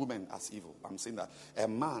characterizing women as evil. I'm saying that a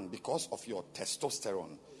man, because of your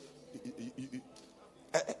testosterone,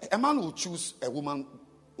 a man will choose a woman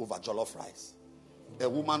over jollof rice, a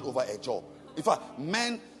woman over a job. In fact,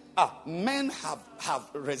 men have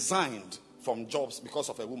resigned from jobs because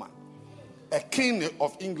of a woman. A king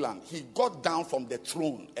of England, he got down from the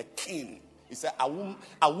throne, a king. He said, I won't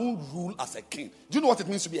rule as a king. Do you know what it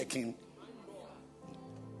means to be a king?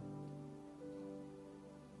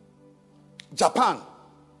 Japan,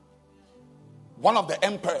 one of the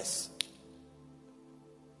emperors,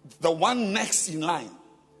 the one next in line,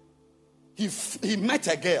 he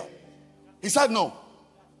met a girl. He said, no,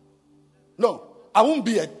 I won't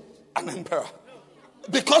be an emperor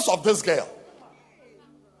because of this girl.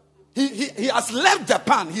 He has left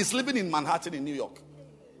Japan. He's living in Manhattan in New York.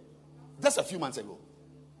 Just a few months ago.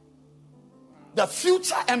 The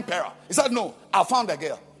future emperor. He said, no, I found a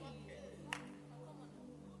girl.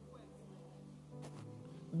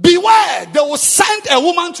 Beware, they will send a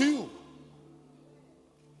woman to you.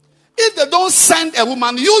 If they don't send a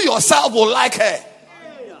woman, you yourself will like her.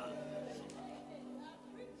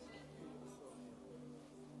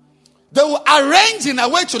 They will arrange in a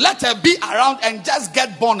way to let her be around and just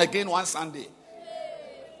get born again one Sunday.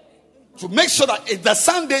 To make sure that it's the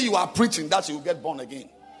Sunday you are preaching that she will get born again.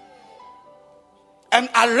 And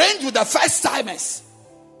arrange with the first timers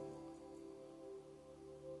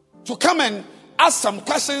to come and ask some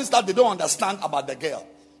questions that they don't understand about the girl.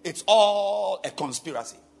 It's all a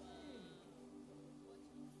conspiracy.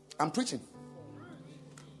 I'm preaching.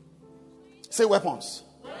 Say weapons.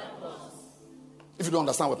 If you don't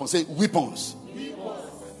understand weapons, say weapons.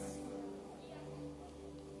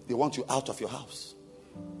 They want you out of your house.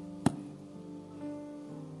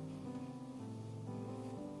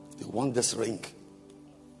 They want this ring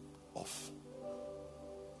off.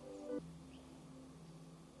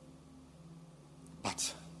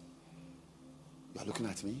 But you are looking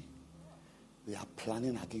at me. They are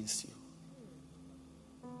planning against you.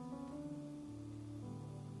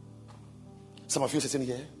 Some of you sitting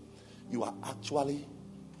here, you are actually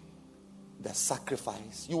the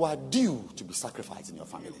sacrifice. You are due to be sacrificed in your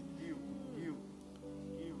family.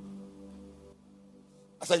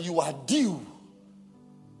 I said you are due.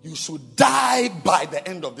 You should die by the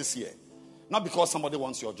end of this year. Not because somebody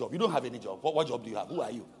wants your job. You don't have any job. What job do you have? Who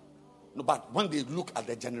are you? No, but when they look at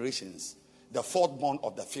the generations, the fourth born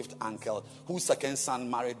of the fifth uncle, whose second son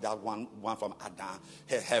married that one from Adam,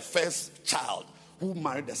 her first child, who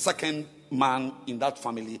married the second man in that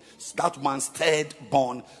family, that man's third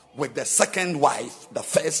born with the second wife, the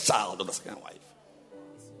first child of the second wife.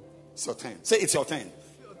 It's your turn. Say it's your turn.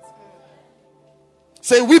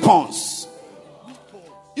 Say weapons.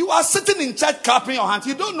 You are sitting in church clapping your hands.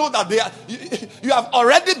 You don't know that you have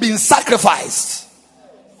already been sacrificed.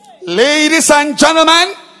 Ladies and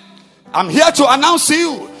gentlemen, I'm here to announce to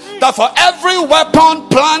you that for every weapon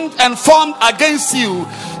planned and formed against you,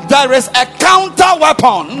 there is a counter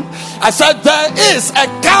weapon. I said there is a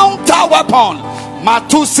counter weapon.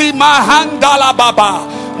 Matusi mahandala baba.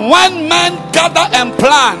 When men gather and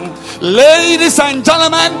plan, ladies and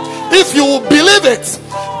gentlemen, if you believe it,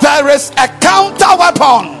 there is a counter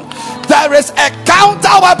weapon. There is a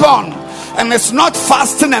counter weapon. And it's not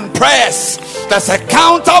fasting and prayers. There's a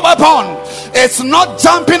counter weapon. It's not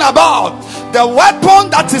jumping about. The weapon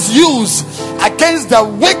that is used against the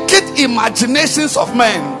wicked imaginations of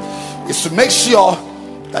men is to make sure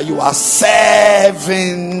that you are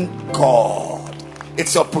serving God.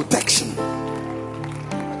 It's your protection.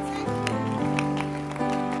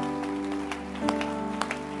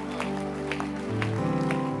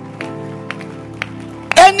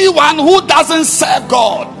 Anyone who doesn't serve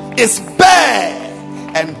God is bare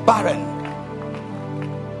and barren.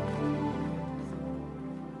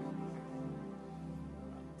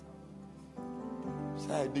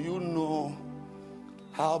 Do you know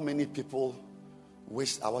how many people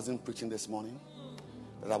wished I wasn't preaching this morning?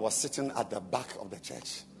 That I was sitting at the back of the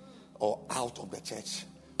church or out of the church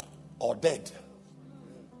or dead.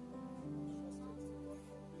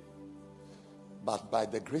 But by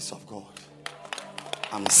the grace of God,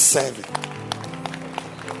 I'm serving.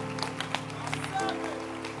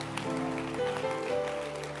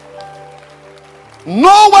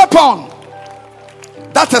 No weapon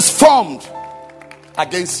that is formed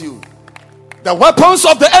against you. The weapons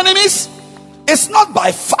of the enemies is not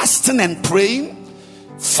by fasting and praying.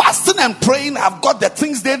 Fasting and praying have got the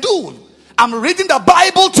things they do. I'm reading the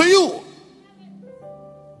Bible to you.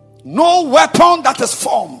 No weapon that is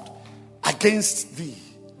formed against thee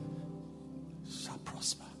shall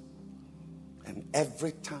prosper. And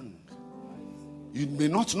every tongue, you may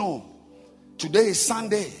not know, today is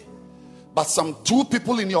Sunday, but some 2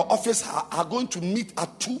 people in your office are going to meet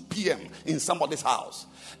at 2 p.m. in somebody's house.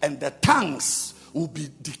 And the tongues will be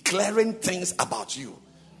declaring things about you.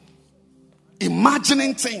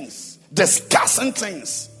 Imagining things. Discussing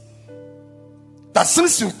things. That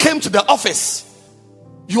since you came to the office,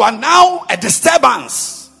 you are now a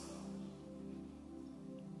disturbance.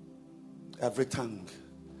 Every tongue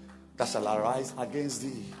that shall arise against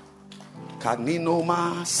thee.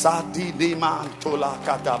 Kaninoma sadidima tola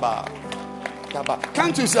kataba.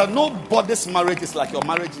 Can't you say nobody's marriage is like your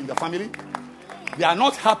marriage in the family? They are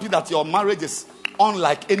not happy that your marriage is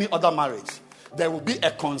unlike any other marriage. there will be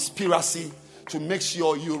a conspiracy to make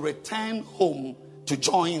sure you return home to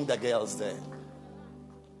join the girls there.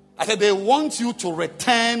 I said they want you to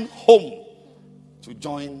return home to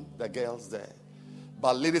join the girls there.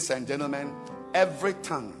 But ladies and gentlemen, every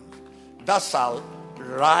tongue that shall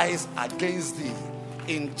rise against thee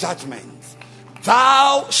in judgment,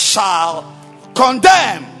 thou shalt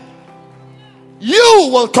condemn. You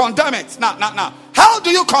will condemn it. Now, how do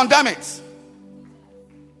you condemn it?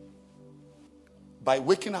 By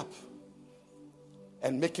waking up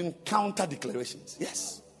and making counter declarations.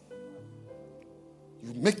 Yes.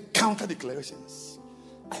 You make counter declarations.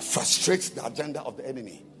 I frustrate the agenda of the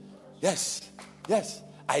enemy. Yes.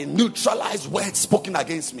 I neutralize words spoken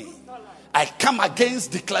against me. I come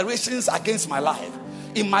against declarations against my life.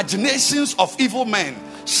 Imaginations of evil men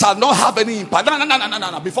shall not have any impact.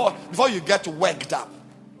 No. Before you get worked up,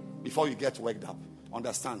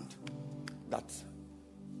 understand that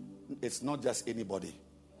it's not just anybody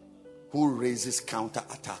who raises counter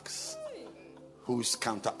attacks, whose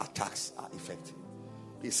counter attacks are effective.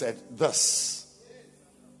 He said, thus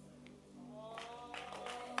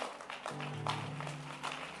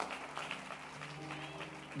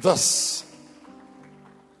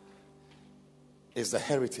is the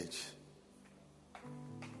heritage.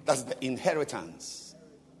 That's the inheritance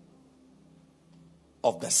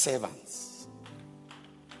of the servants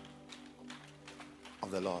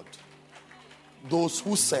of the Lord. Those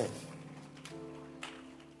who serve.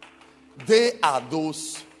 They are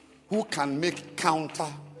those who can make counter.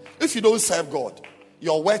 If you don't serve God,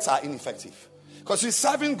 your words are ineffective. Because you're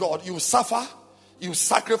serving God, you suffer, you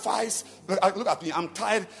sacrifice. Look at me, I'm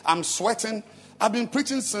tired, I'm sweating. I've been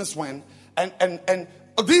preaching since when? And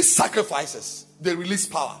these sacrifices, they release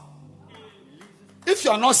power. If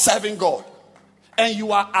you are not serving God and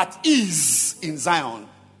you are at ease in Zion,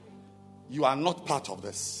 you are not part of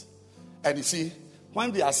this. And you see,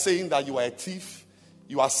 when they are saying that you are a thief,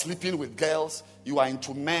 you are sleeping with girls, you are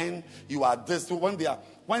into men, you are this, when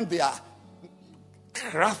they are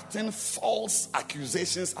crafting false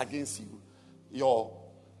accusations against you, your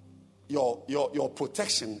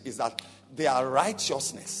protection is that their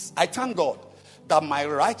righteousness. I thank God that my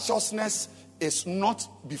righteousness is not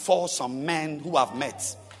before some men who have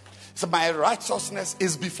met. So my righteousness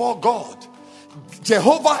is before God.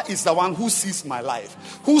 Jehovah is the one who sees my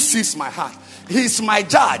life, who sees my heart. He is my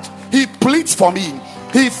judge. He pleads for me.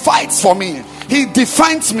 He fights for me. He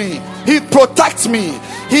defends me. He protects me.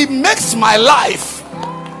 He makes my life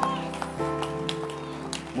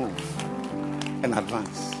move and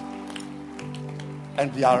advance.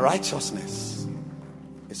 And their righteousness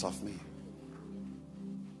is of me.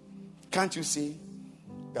 Can't you see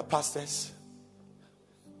the pastors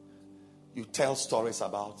you tell stories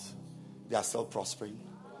about? They are still prospering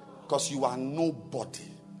because you are nobody.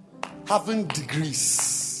 Having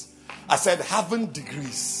degrees, I said having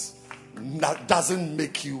degrees, that doesn't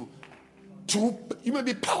make you too. You may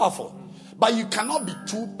be powerful, but you cannot be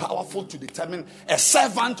too powerful to determine a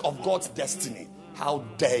servant of God's destiny. How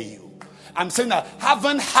dare you? I'm saying that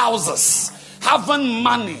having houses, having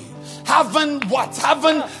money, having what?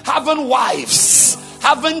 Having wives,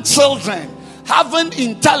 having children, having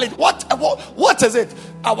intelligence. What is it?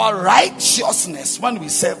 Our righteousness when we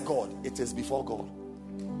serve God, it is before God.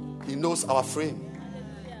 He knows our frame.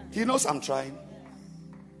 He knows I'm trying.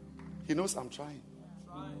 He knows I'm trying.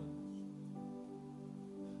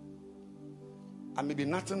 I may be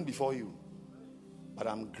nothing before you, but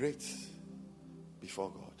I'm great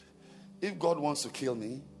before God. If God wants to kill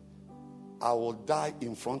me, I will die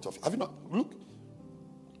in front of you. Have you not?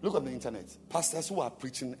 Look on the internet. Pastors who are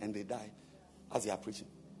preaching and they die as they are preaching.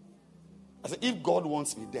 I said, if God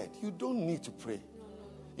wants me dead, you don't need to pray.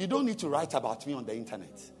 You don't need to write about me on the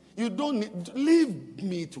internet. You don't need, leave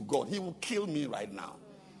me to God. He will kill me right now.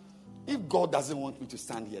 If God doesn't want me to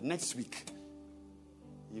stand here next week,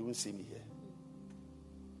 you won't see me here.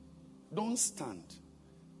 Don't stand.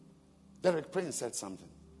 Derek Prince said something.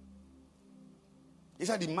 He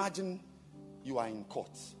said, imagine you are in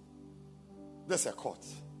court. There's a court.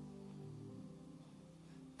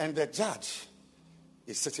 And the judge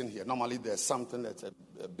is sitting here. Normally there's something that's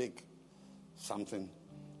a big something.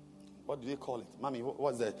 What do you call it? Mommy,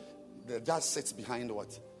 what's the judge sits behind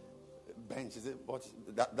what? Bench, is it? What?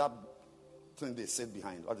 That thing they sit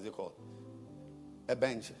behind. What is it called? A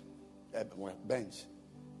bench. Bench.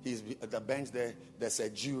 He's at the bench there. There's a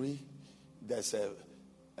jury. There's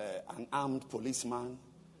an armed policeman.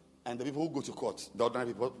 And the people who go to court, the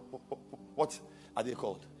ordinary people, what are they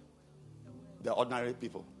called? The ordinary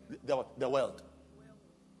people. The world.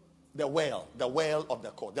 The whale of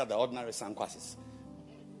the court. They are the ordinary sanquasis.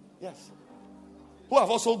 Yes. Who have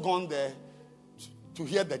also gone there to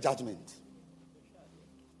hear the judgment.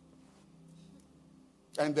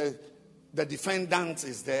 And the defendant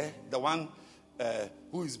is there. The one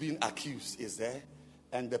who is being accused is there.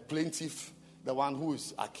 And the plaintiff, the one who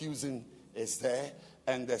is accusing, is there.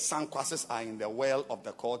 And the sanquases are in the well of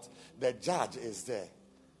the court. The judge is there.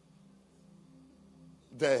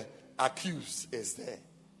 The accused is there.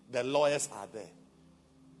 The lawyers are there.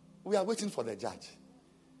 We are waiting for the judge.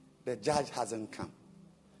 The judge hasn't come.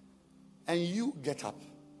 And you get up.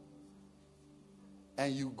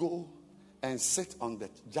 And you go and sit on the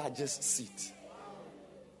judge's seat.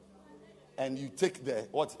 And you take the,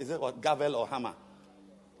 what is it, gavel or hammer?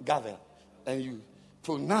 Gavel. And you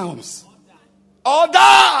pronounce, order!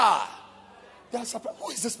 They are surprised. Who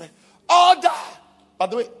is this man? Order! By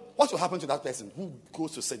the way, what will happen to that person who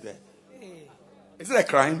goes to sit there? Is it a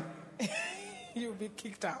crime? You'll be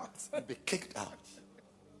kicked out. You'll be kicked out.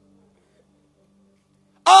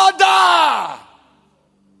 Order!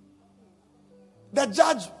 The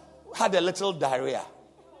judge had a little diarrhea.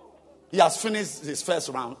 He has finished his first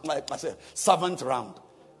round, like I said, 7th round.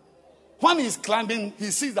 When he's climbing,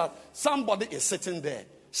 he sees that somebody is sitting there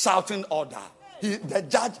shouting order. The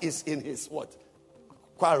judge is in his what?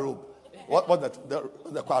 Choir robe. What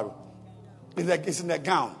the choir robe? It's in the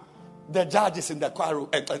gown. The judge is in the choir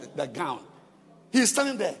robe, the gown. He's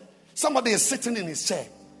standing there. Somebody is sitting in his chair.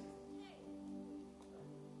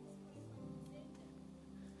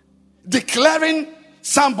 Declaring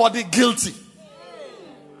somebody guilty.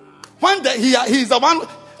 When he's the one,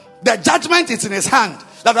 the judgment is in his hand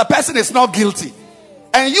that the person is not guilty,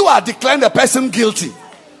 and you are declaring the person guilty.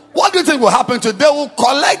 What do you think will happen to them? They will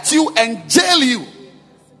collect you and jail you.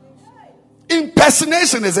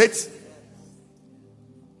 Impersonation, is it?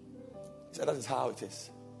 So that is how it is.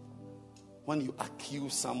 When you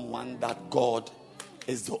accuse someone that God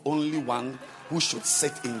is the only one who should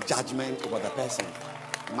sit in judgment over the person.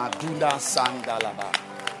 Madula Sandalaba.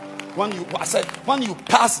 When you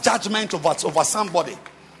pass judgment over somebody,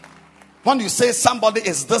 when you say somebody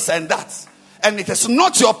is this and that, and it is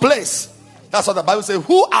not your place, that's what the Bible says.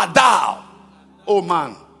 Who art thou, O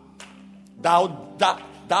man? Thou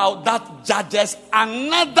that judges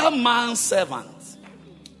another man's servant.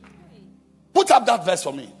 Put up that verse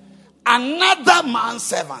for me. Another man's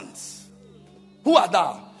servant. Who art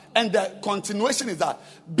thou? And the continuation is that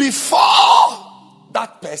before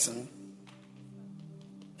that person,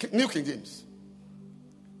 New King James.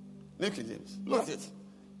 Look at it.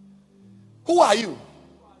 Who are you?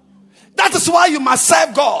 That is why you must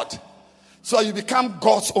serve God. So you become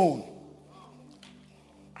God's own.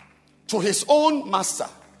 To his own master.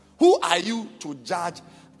 Who are you to judge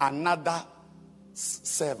another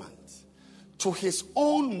servant? To his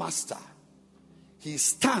own master, he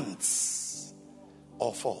stands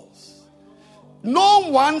or falls. No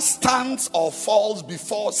one stands or falls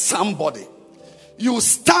before somebody. You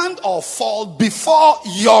stand or fall before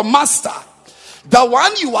your master. The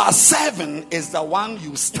one you are serving is the one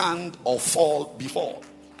you stand or fall before.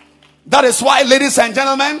 That is why, ladies and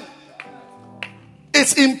gentlemen,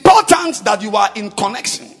 it's important that you are in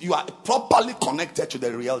connection. You are properly connected to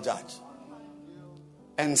the real judge.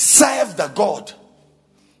 And serve the God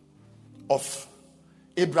of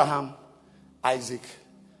Abraham, Isaac,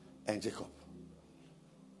 and Jacob.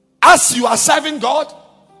 As you are serving God,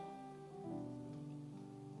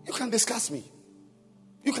 you can discuss me.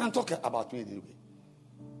 You can talk about me anyway.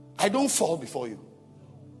 I don't fall before you.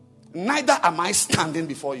 Neither am I standing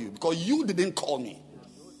before you, because you didn't call me.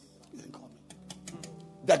 You didn't call me.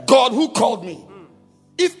 The God who called me,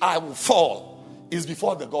 if I will fall, is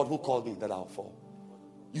before the God who called me that I'll fall.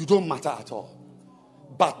 You don't matter at all.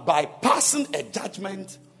 But by passing a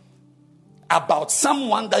judgment about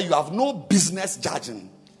someone that you have no business judging,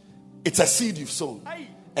 it's a seed you've sown.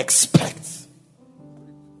 Expect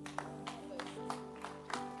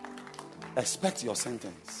your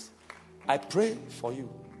sentence. I pray for you.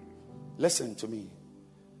 Listen to me.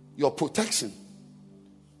 Your protection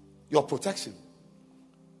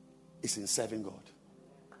is in serving God.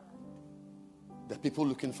 The people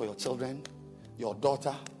looking for your children, your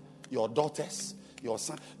daughter, your daughters, your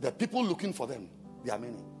son, the people looking for them, there are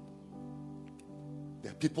many.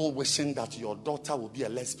 There are people wishing that your daughter will be a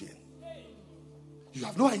lesbian. You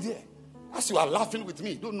have no idea. As you are laughing with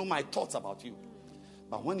me, you don't know my thoughts about you.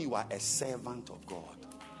 But when you are a servant of God,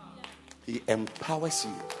 he empowers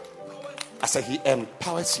you. I said he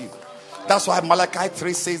empowers you. That's why Malachi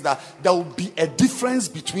 3 says that there will be a difference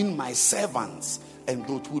between my servants and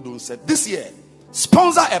those who don't serve. This year,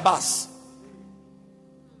 sponsor a bus.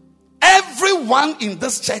 Everyone in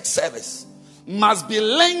this church service must be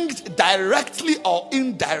linked directly or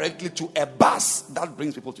indirectly to a bus that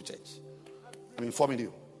brings people to church. I'm informing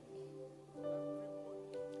you.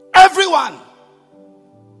 Everyone.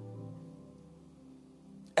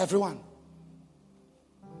 Everyone.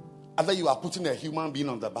 Either you are putting a human being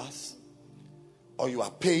on the bus, or you are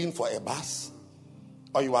paying for a bus,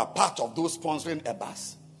 or you are part of those sponsoring a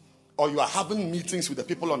bus, or you are having meetings with the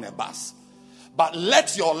people on a bus. But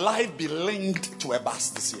let your life be linked to a bus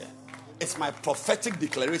this year. It's my prophetic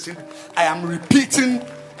declaration. I'm repeating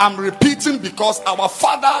because our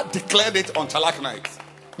Father declared it on Chalak night.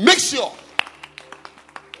 Make sure.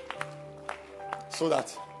 So that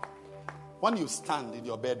when you stand in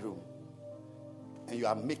your bedroom and you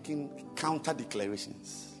are making counter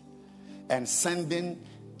declarations and sending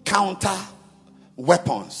counter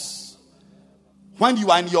weapons, when you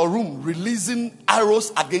are in your room releasing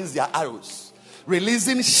arrows against their arrows,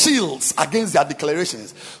 releasing shields against their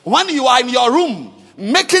declarations, when you are in your room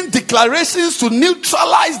making declarations to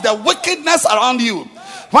neutralize the wickedness around you,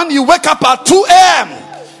 when you wake up at 2 a.m.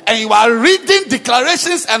 and you are reading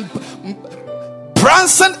declarations and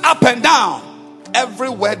prancing up and down, every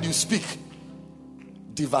word you speak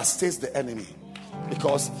devastates the enemy,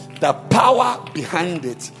 because the power behind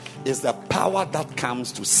it is the power that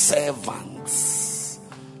comes to servants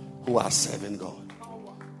who are serving God.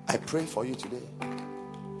 I pray for you today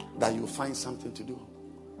that you find something to do.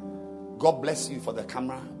 God bless you for the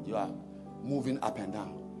camera. You are moving up and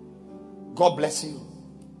down. God bless you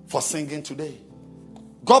for singing today.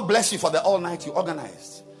 God bless you for the all night you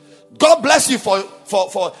organized. God bless you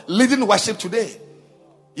for leading worship today.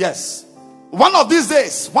 Yes. One of these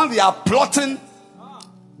days, when they are plotting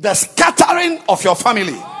the scattering of your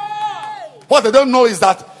family, what they don't know is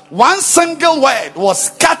that one single word will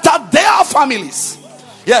scatter their families.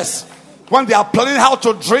 Yes. When they are planning how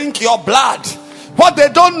to drink your blood, what they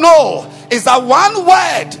don't know is that one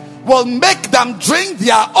word will make them drink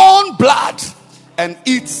their own blood and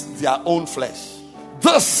eat their own flesh.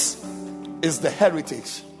 This is the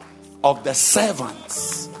heritage of the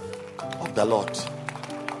servants of the Lord,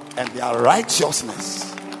 and their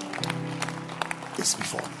righteousness is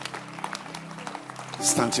before me.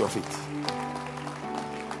 Stand to your feet.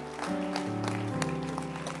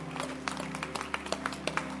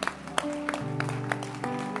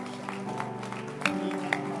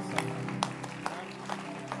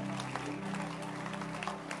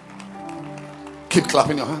 Keep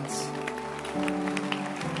clapping your hands.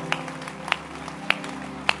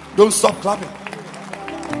 Don't stop clapping.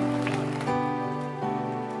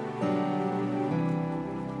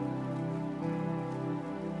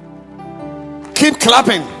 Keep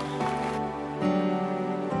clapping.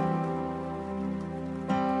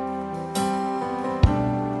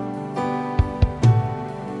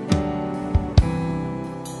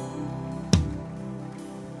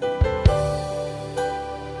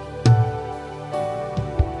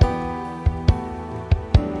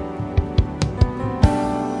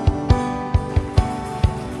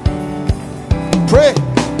 Pray.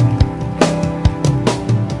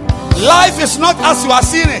 Life is not as you are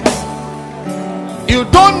seeing it. You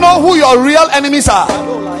don't know who your real enemies are.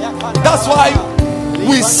 That's why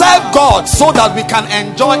we serve God, so that we can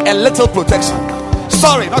enjoy a little protection.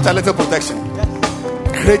 Sorry, not a little protection.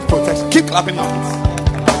 Great protection. Keep clapping your hands.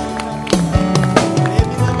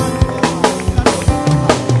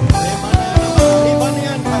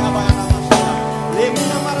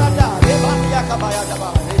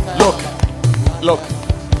 Look.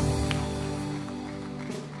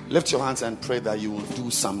 Lift your hands and pray that you will do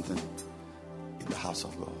something in the house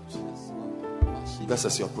of God. This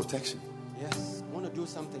is your protection. Yes, I want to do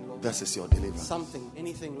something, Lord. This is your deliverance. Something,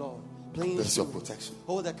 anything, Lord. Please. This is your protection.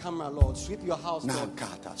 Hold the camera, Lord. Sweep your house, Now, Lord.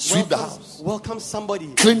 sweep the house. Welcome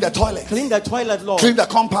somebody. Clean the toilet. Clean the toilet, Lord. Clean the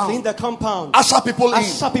compound. Clean the compound. Usher people in.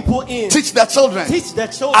 Usher people in. Teach the children. Teach the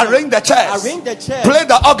children. Arrange the chairs. Arrange the chairs. Play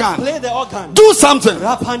the organ. Play the organ. Do something.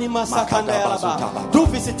 Do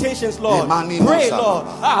visitations, Lord. Pray, Lord.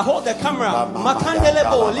 Hold the camera.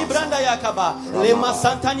 Makandelebo, Libranda Yakaba, Lema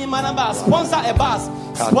Santani Manaba. Sponsor a bus.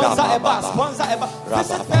 Sponsor a bus. Sponsor a bus.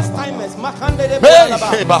 Visit first timers. Makandelebo.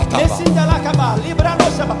 Listen the Lakaba, Librando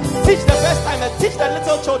Shaba. Teach the first timers. Teach the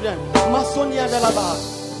little children. Masonia Delaba.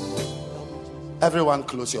 Everyone,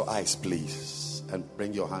 close your eyes, please, and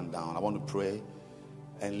bring your hand down. I want to pray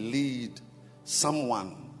and lead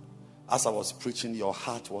someone. As I was preaching, your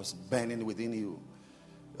heart was burning within you.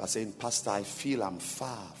 You are saying, Pastor, I feel I'm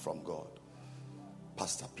far from God.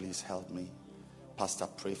 Pastor, please help me. Pastor,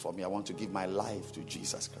 pray for me. I want to give my life to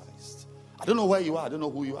Jesus Christ. I don't know where you are. I don't know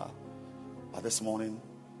who you are. But this morning,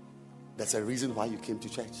 there's a reason why you came to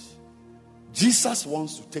church. Jesus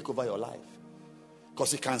wants to take over your life,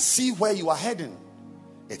 because he can see where you are heading.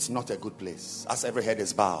 It's not a good place. As every head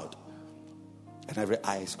is bowed, and every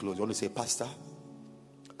eye is closed. You want to say, Pastor,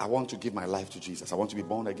 I want to give my life to Jesus. I want to be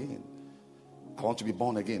born again. I want to be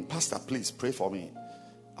born again. Pastor, please pray for me.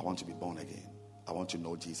 I want to be born again. I want to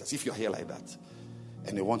know Jesus. If you're here like that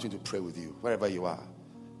and they want me to pray with you, wherever you are,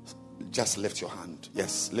 just lift your hand.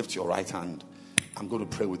 Yes, lift your right hand. I'm going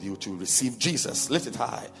to pray with you to receive Jesus. Lift it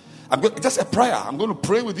high. Just a prayer. I'm going to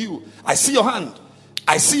pray with you. I see your hand.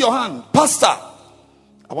 I see your hand. Pastor,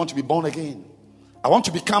 I want to be born again. I want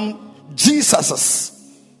to become Jesus's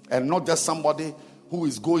and not just somebody who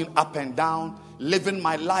is going up and down, living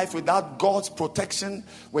my life without God's protection,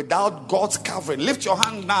 without God's covering. Lift your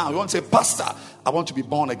hand now. You want to say, Pastor, I want to be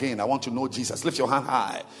born again. I want to know Jesus. Lift your hand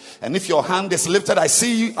high. And if your hand is lifted, I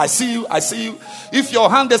see you, I see you, I see you. If your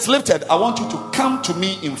hand is lifted, I want you to come to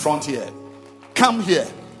me in front here. Come here.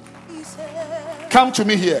 Come to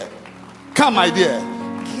me here. Come, my dear.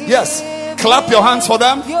 Yes. Clap your hands for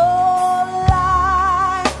them.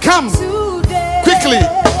 Come. Quickly.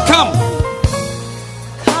 Come.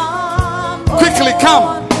 Quickly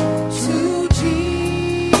come.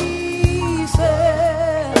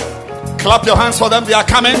 Clap your hands for them. They are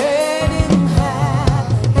coming.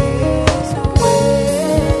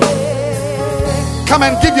 Come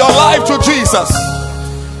and give your life to Jesus.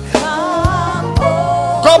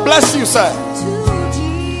 God bless you, sir.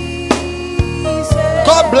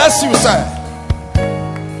 God bless you, sir.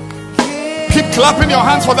 Keep clapping your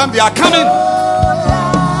hands for them. They are coming.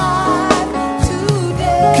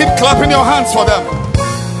 Keep clapping your hands for them.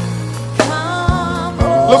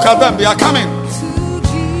 Look at them. They are coming.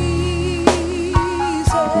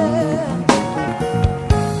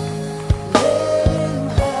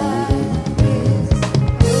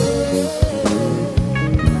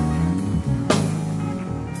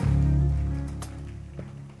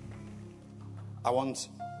 I want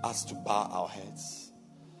us to bow our heads.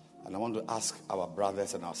 And I want to ask our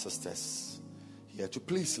brothers and our sisters here to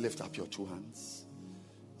please lift up your two hands.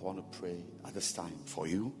 I want to pray at this time for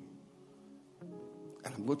you.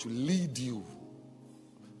 And I'm going to lead you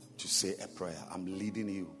to say a prayer. I'm leading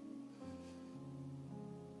you.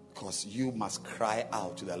 Because you must cry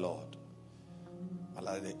out to the Lord.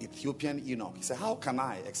 Like the Ethiopian eunuch, he said, how can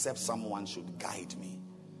I except someone should guide me?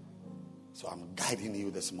 So I'm guiding you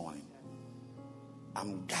this morning.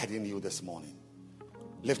 I'm guiding you this morning.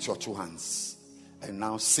 Lift your two hands and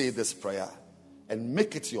now say this prayer and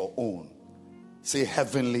make it your own. Say,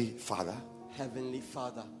 Heavenly Father. Heavenly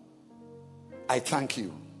Father, I thank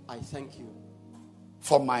you. I thank you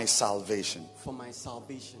for my salvation. for my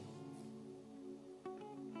salvation.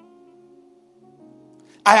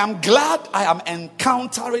 I am glad I am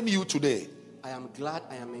encountering you today. I am glad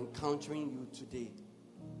I am encountering you today.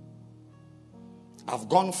 I've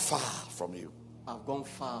gone far from you. I've gone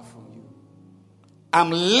far from you.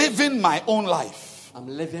 I'm living my own life. I'm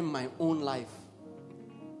living my own life.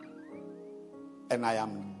 And I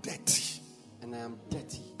am dirty. And I am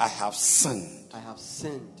dirty. I have sinned. I have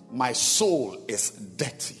sinned. My soul is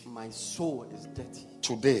dirty. My soul is dirty.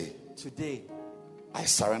 Today, I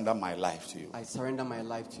surrender my life to you. I surrender my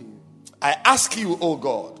life to you. I ask you, oh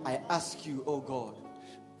God. I ask you, oh God.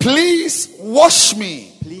 Please wash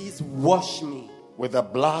me. Please wash me. With the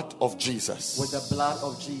blood of Jesus. With the blood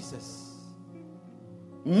of Jesus.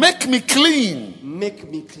 Make me clean. Make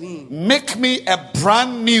me clean. Make me a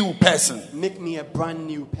brand new person. Make me a brand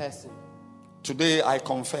new person. Today I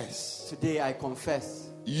confess. Today I confess.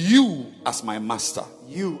 You as my master.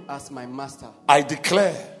 You as my master. I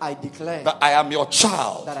declare that I am your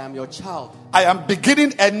child. That I am your child. I am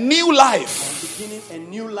beginning a new life. I am beginning a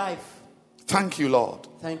new life. Thank you, Lord.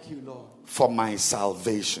 Thank you, Lord. For my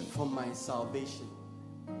salvation. For my salvation.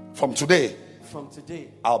 From today,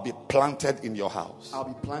 I'll be planted in your house. I'll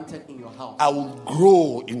be planted in your house. I will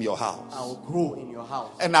grow in your house. I will grow in your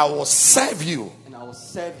house. And I will serve you. And I will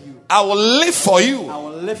serve you. I will live for you. I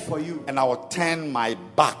will live for you. And I will turn my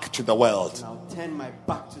back to the world. And I will turn my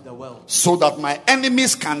back to the world. So that my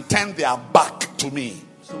enemies can turn their back to me.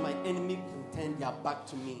 So my enemy can turn their back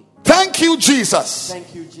to me. Thank you, Jesus.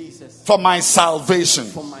 Thank you, Jesus. For my salvation.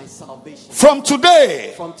 For my salvation. From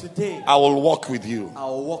today, I will walk with you. I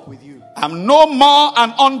will walk with you. I'm no more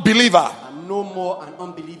an unbeliever. I'm no more an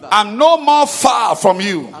unbeliever. I'm no more far from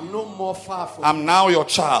you. I'm no more far from I'm you. now your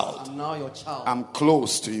child. I'm now your child. I'm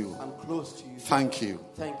close to you. I'm close to you. Thank you.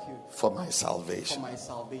 Thank you for my salvation. For my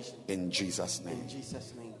salvation. In Jesus' name. In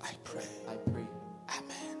Jesus' name. I pray. I pray.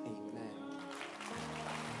 Amen. Amen.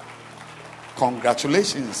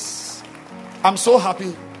 Congratulations. I'm so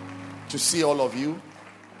happy to see all of you.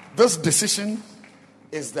 This decision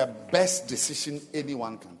is the best decision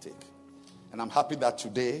anyone can take. And I'm happy that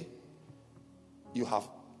today you have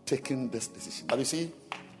taken this decision. But you see,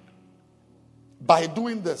 By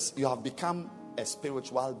doing this, you have become a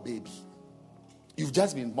spiritual baby. You've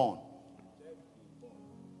just been born.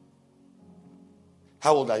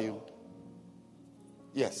 How old are you?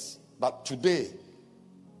 Yes. But today,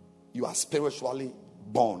 you are spiritually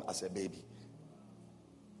born as a baby.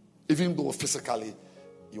 Even though physically,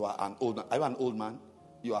 you are an old man. Are you an old man?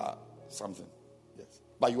 You are something. Yes.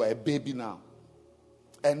 But you are a baby now.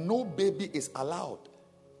 And no baby is allowed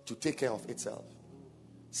to take care of itself.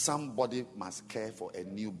 Somebody must care for a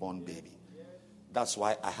newborn baby. That's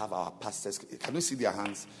why I have our pastors. Can you see their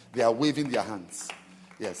hands? They are waving their hands.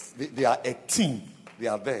 Yes. They are a team. They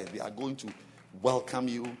are there. They are going to welcome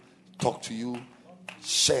you, talk to you,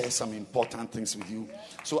 share some important things with you.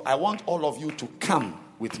 So I want all of you to come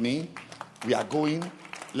with me. We are going.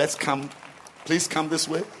 Let's come. Please come this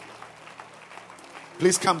way.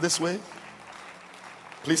 Please come this way.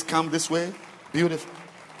 Please come this way. Beautiful.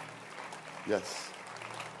 Yes.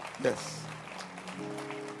 Yes.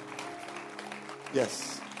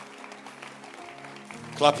 Yes.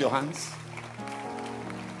 Clap your hands.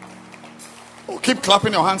 Oh, keep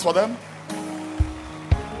clapping your hands for them.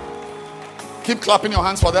 Keep clapping your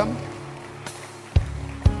hands for them.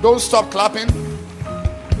 Don't stop clapping.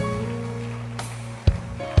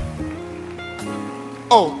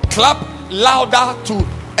 Oh, clap louder to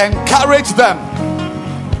encourage them.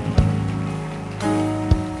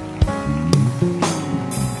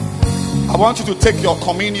 I want you to take your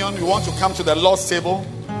communion. You want to come to the Lord's table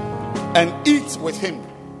and eat with Him.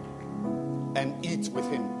 And eat with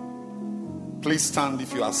Him. Please stand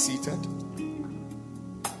if you are seated.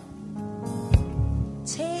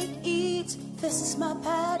 Take, eat, this is my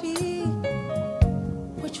body,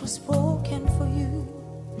 which was broken for you.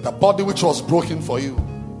 The body which was broken for you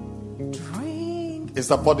Drink is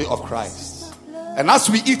the body of Christ. And as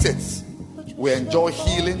we eat it, we enjoy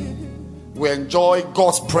healing, we enjoy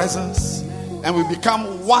God's presence, and we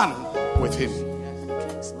become one with Him.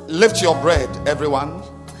 Lift your bread, everyone.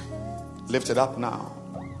 Lift it up now.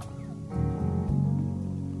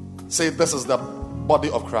 Say, this is the body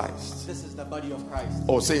of Christ. This is the body of Christ.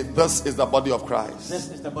 Or say, this is the body of Christ. This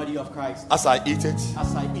is the body of Christ. As I eat it,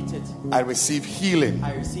 As I eat it, I receive healing.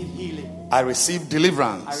 I receive healing. I receive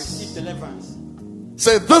deliverance. I receive deliverance.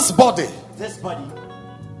 Say, this body This body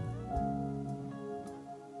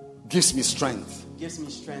gives me strength. gives me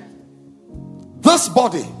strength. This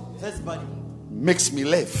body This body makes me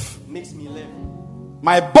live. makes me live.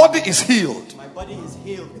 My body is healed My body is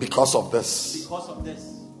healed because of this. because of this.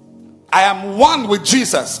 I am one with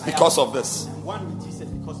Jesus because of this. I'm one with Jesus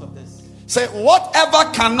because of this. Say, whatever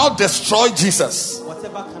cannot destroy Jesus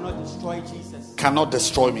Whatever cannot destroy Jesus cannot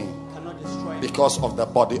destroy me cannot destroy me because of the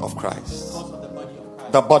body of Christ. because of the body of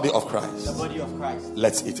Christ. The body of The Christ. body of Christ.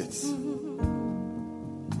 Let's eat it.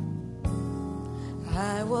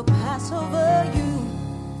 I will pass over you.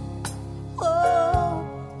 Oh,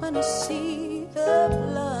 when you see the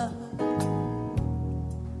blood.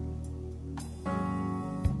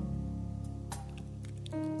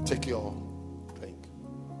 Take your drink.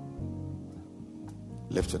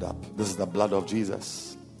 Lift it up. This is the blood of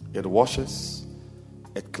Jesus. It washes,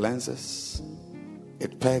 it cleanses,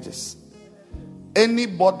 it purges.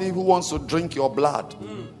 Anybody who wants to drink your blood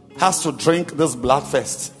has to drink this blood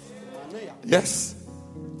first. Yes.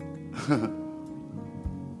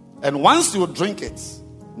 And once you drink it,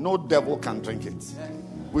 no devil can drink it.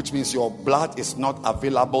 Which means your blood is not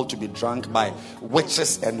available to be drunk by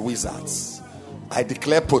witches and wizards. I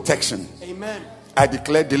declare protection. Amen. I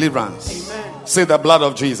declare deliverance. Amen. Say the blood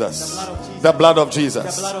of Jesus. The blood of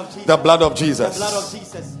Jesus. The blood of Jesus. The blood of Jesus. The blood of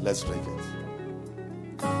Jesus. Let's drink it.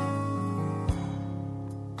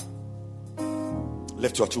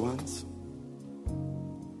 Lift your two hands.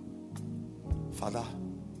 Father,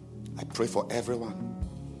 I pray for everyone.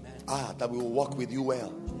 That we will walk with you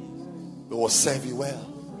well. We will serve you well.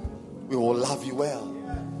 We will love you well.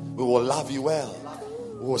 We will love you well.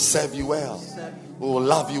 We will serve you well. We will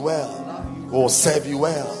love you well. We will serve you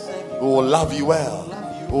well. We will love you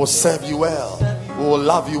well. We will serve you well. We will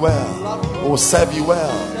love you well. We will serve you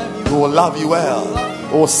well. We will love you well.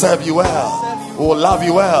 We will serve you well. We will love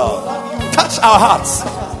you well. Touch our hearts.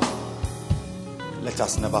 Let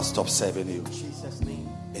us never stop serving you.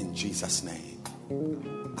 In Jesus' name.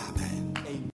 Amen.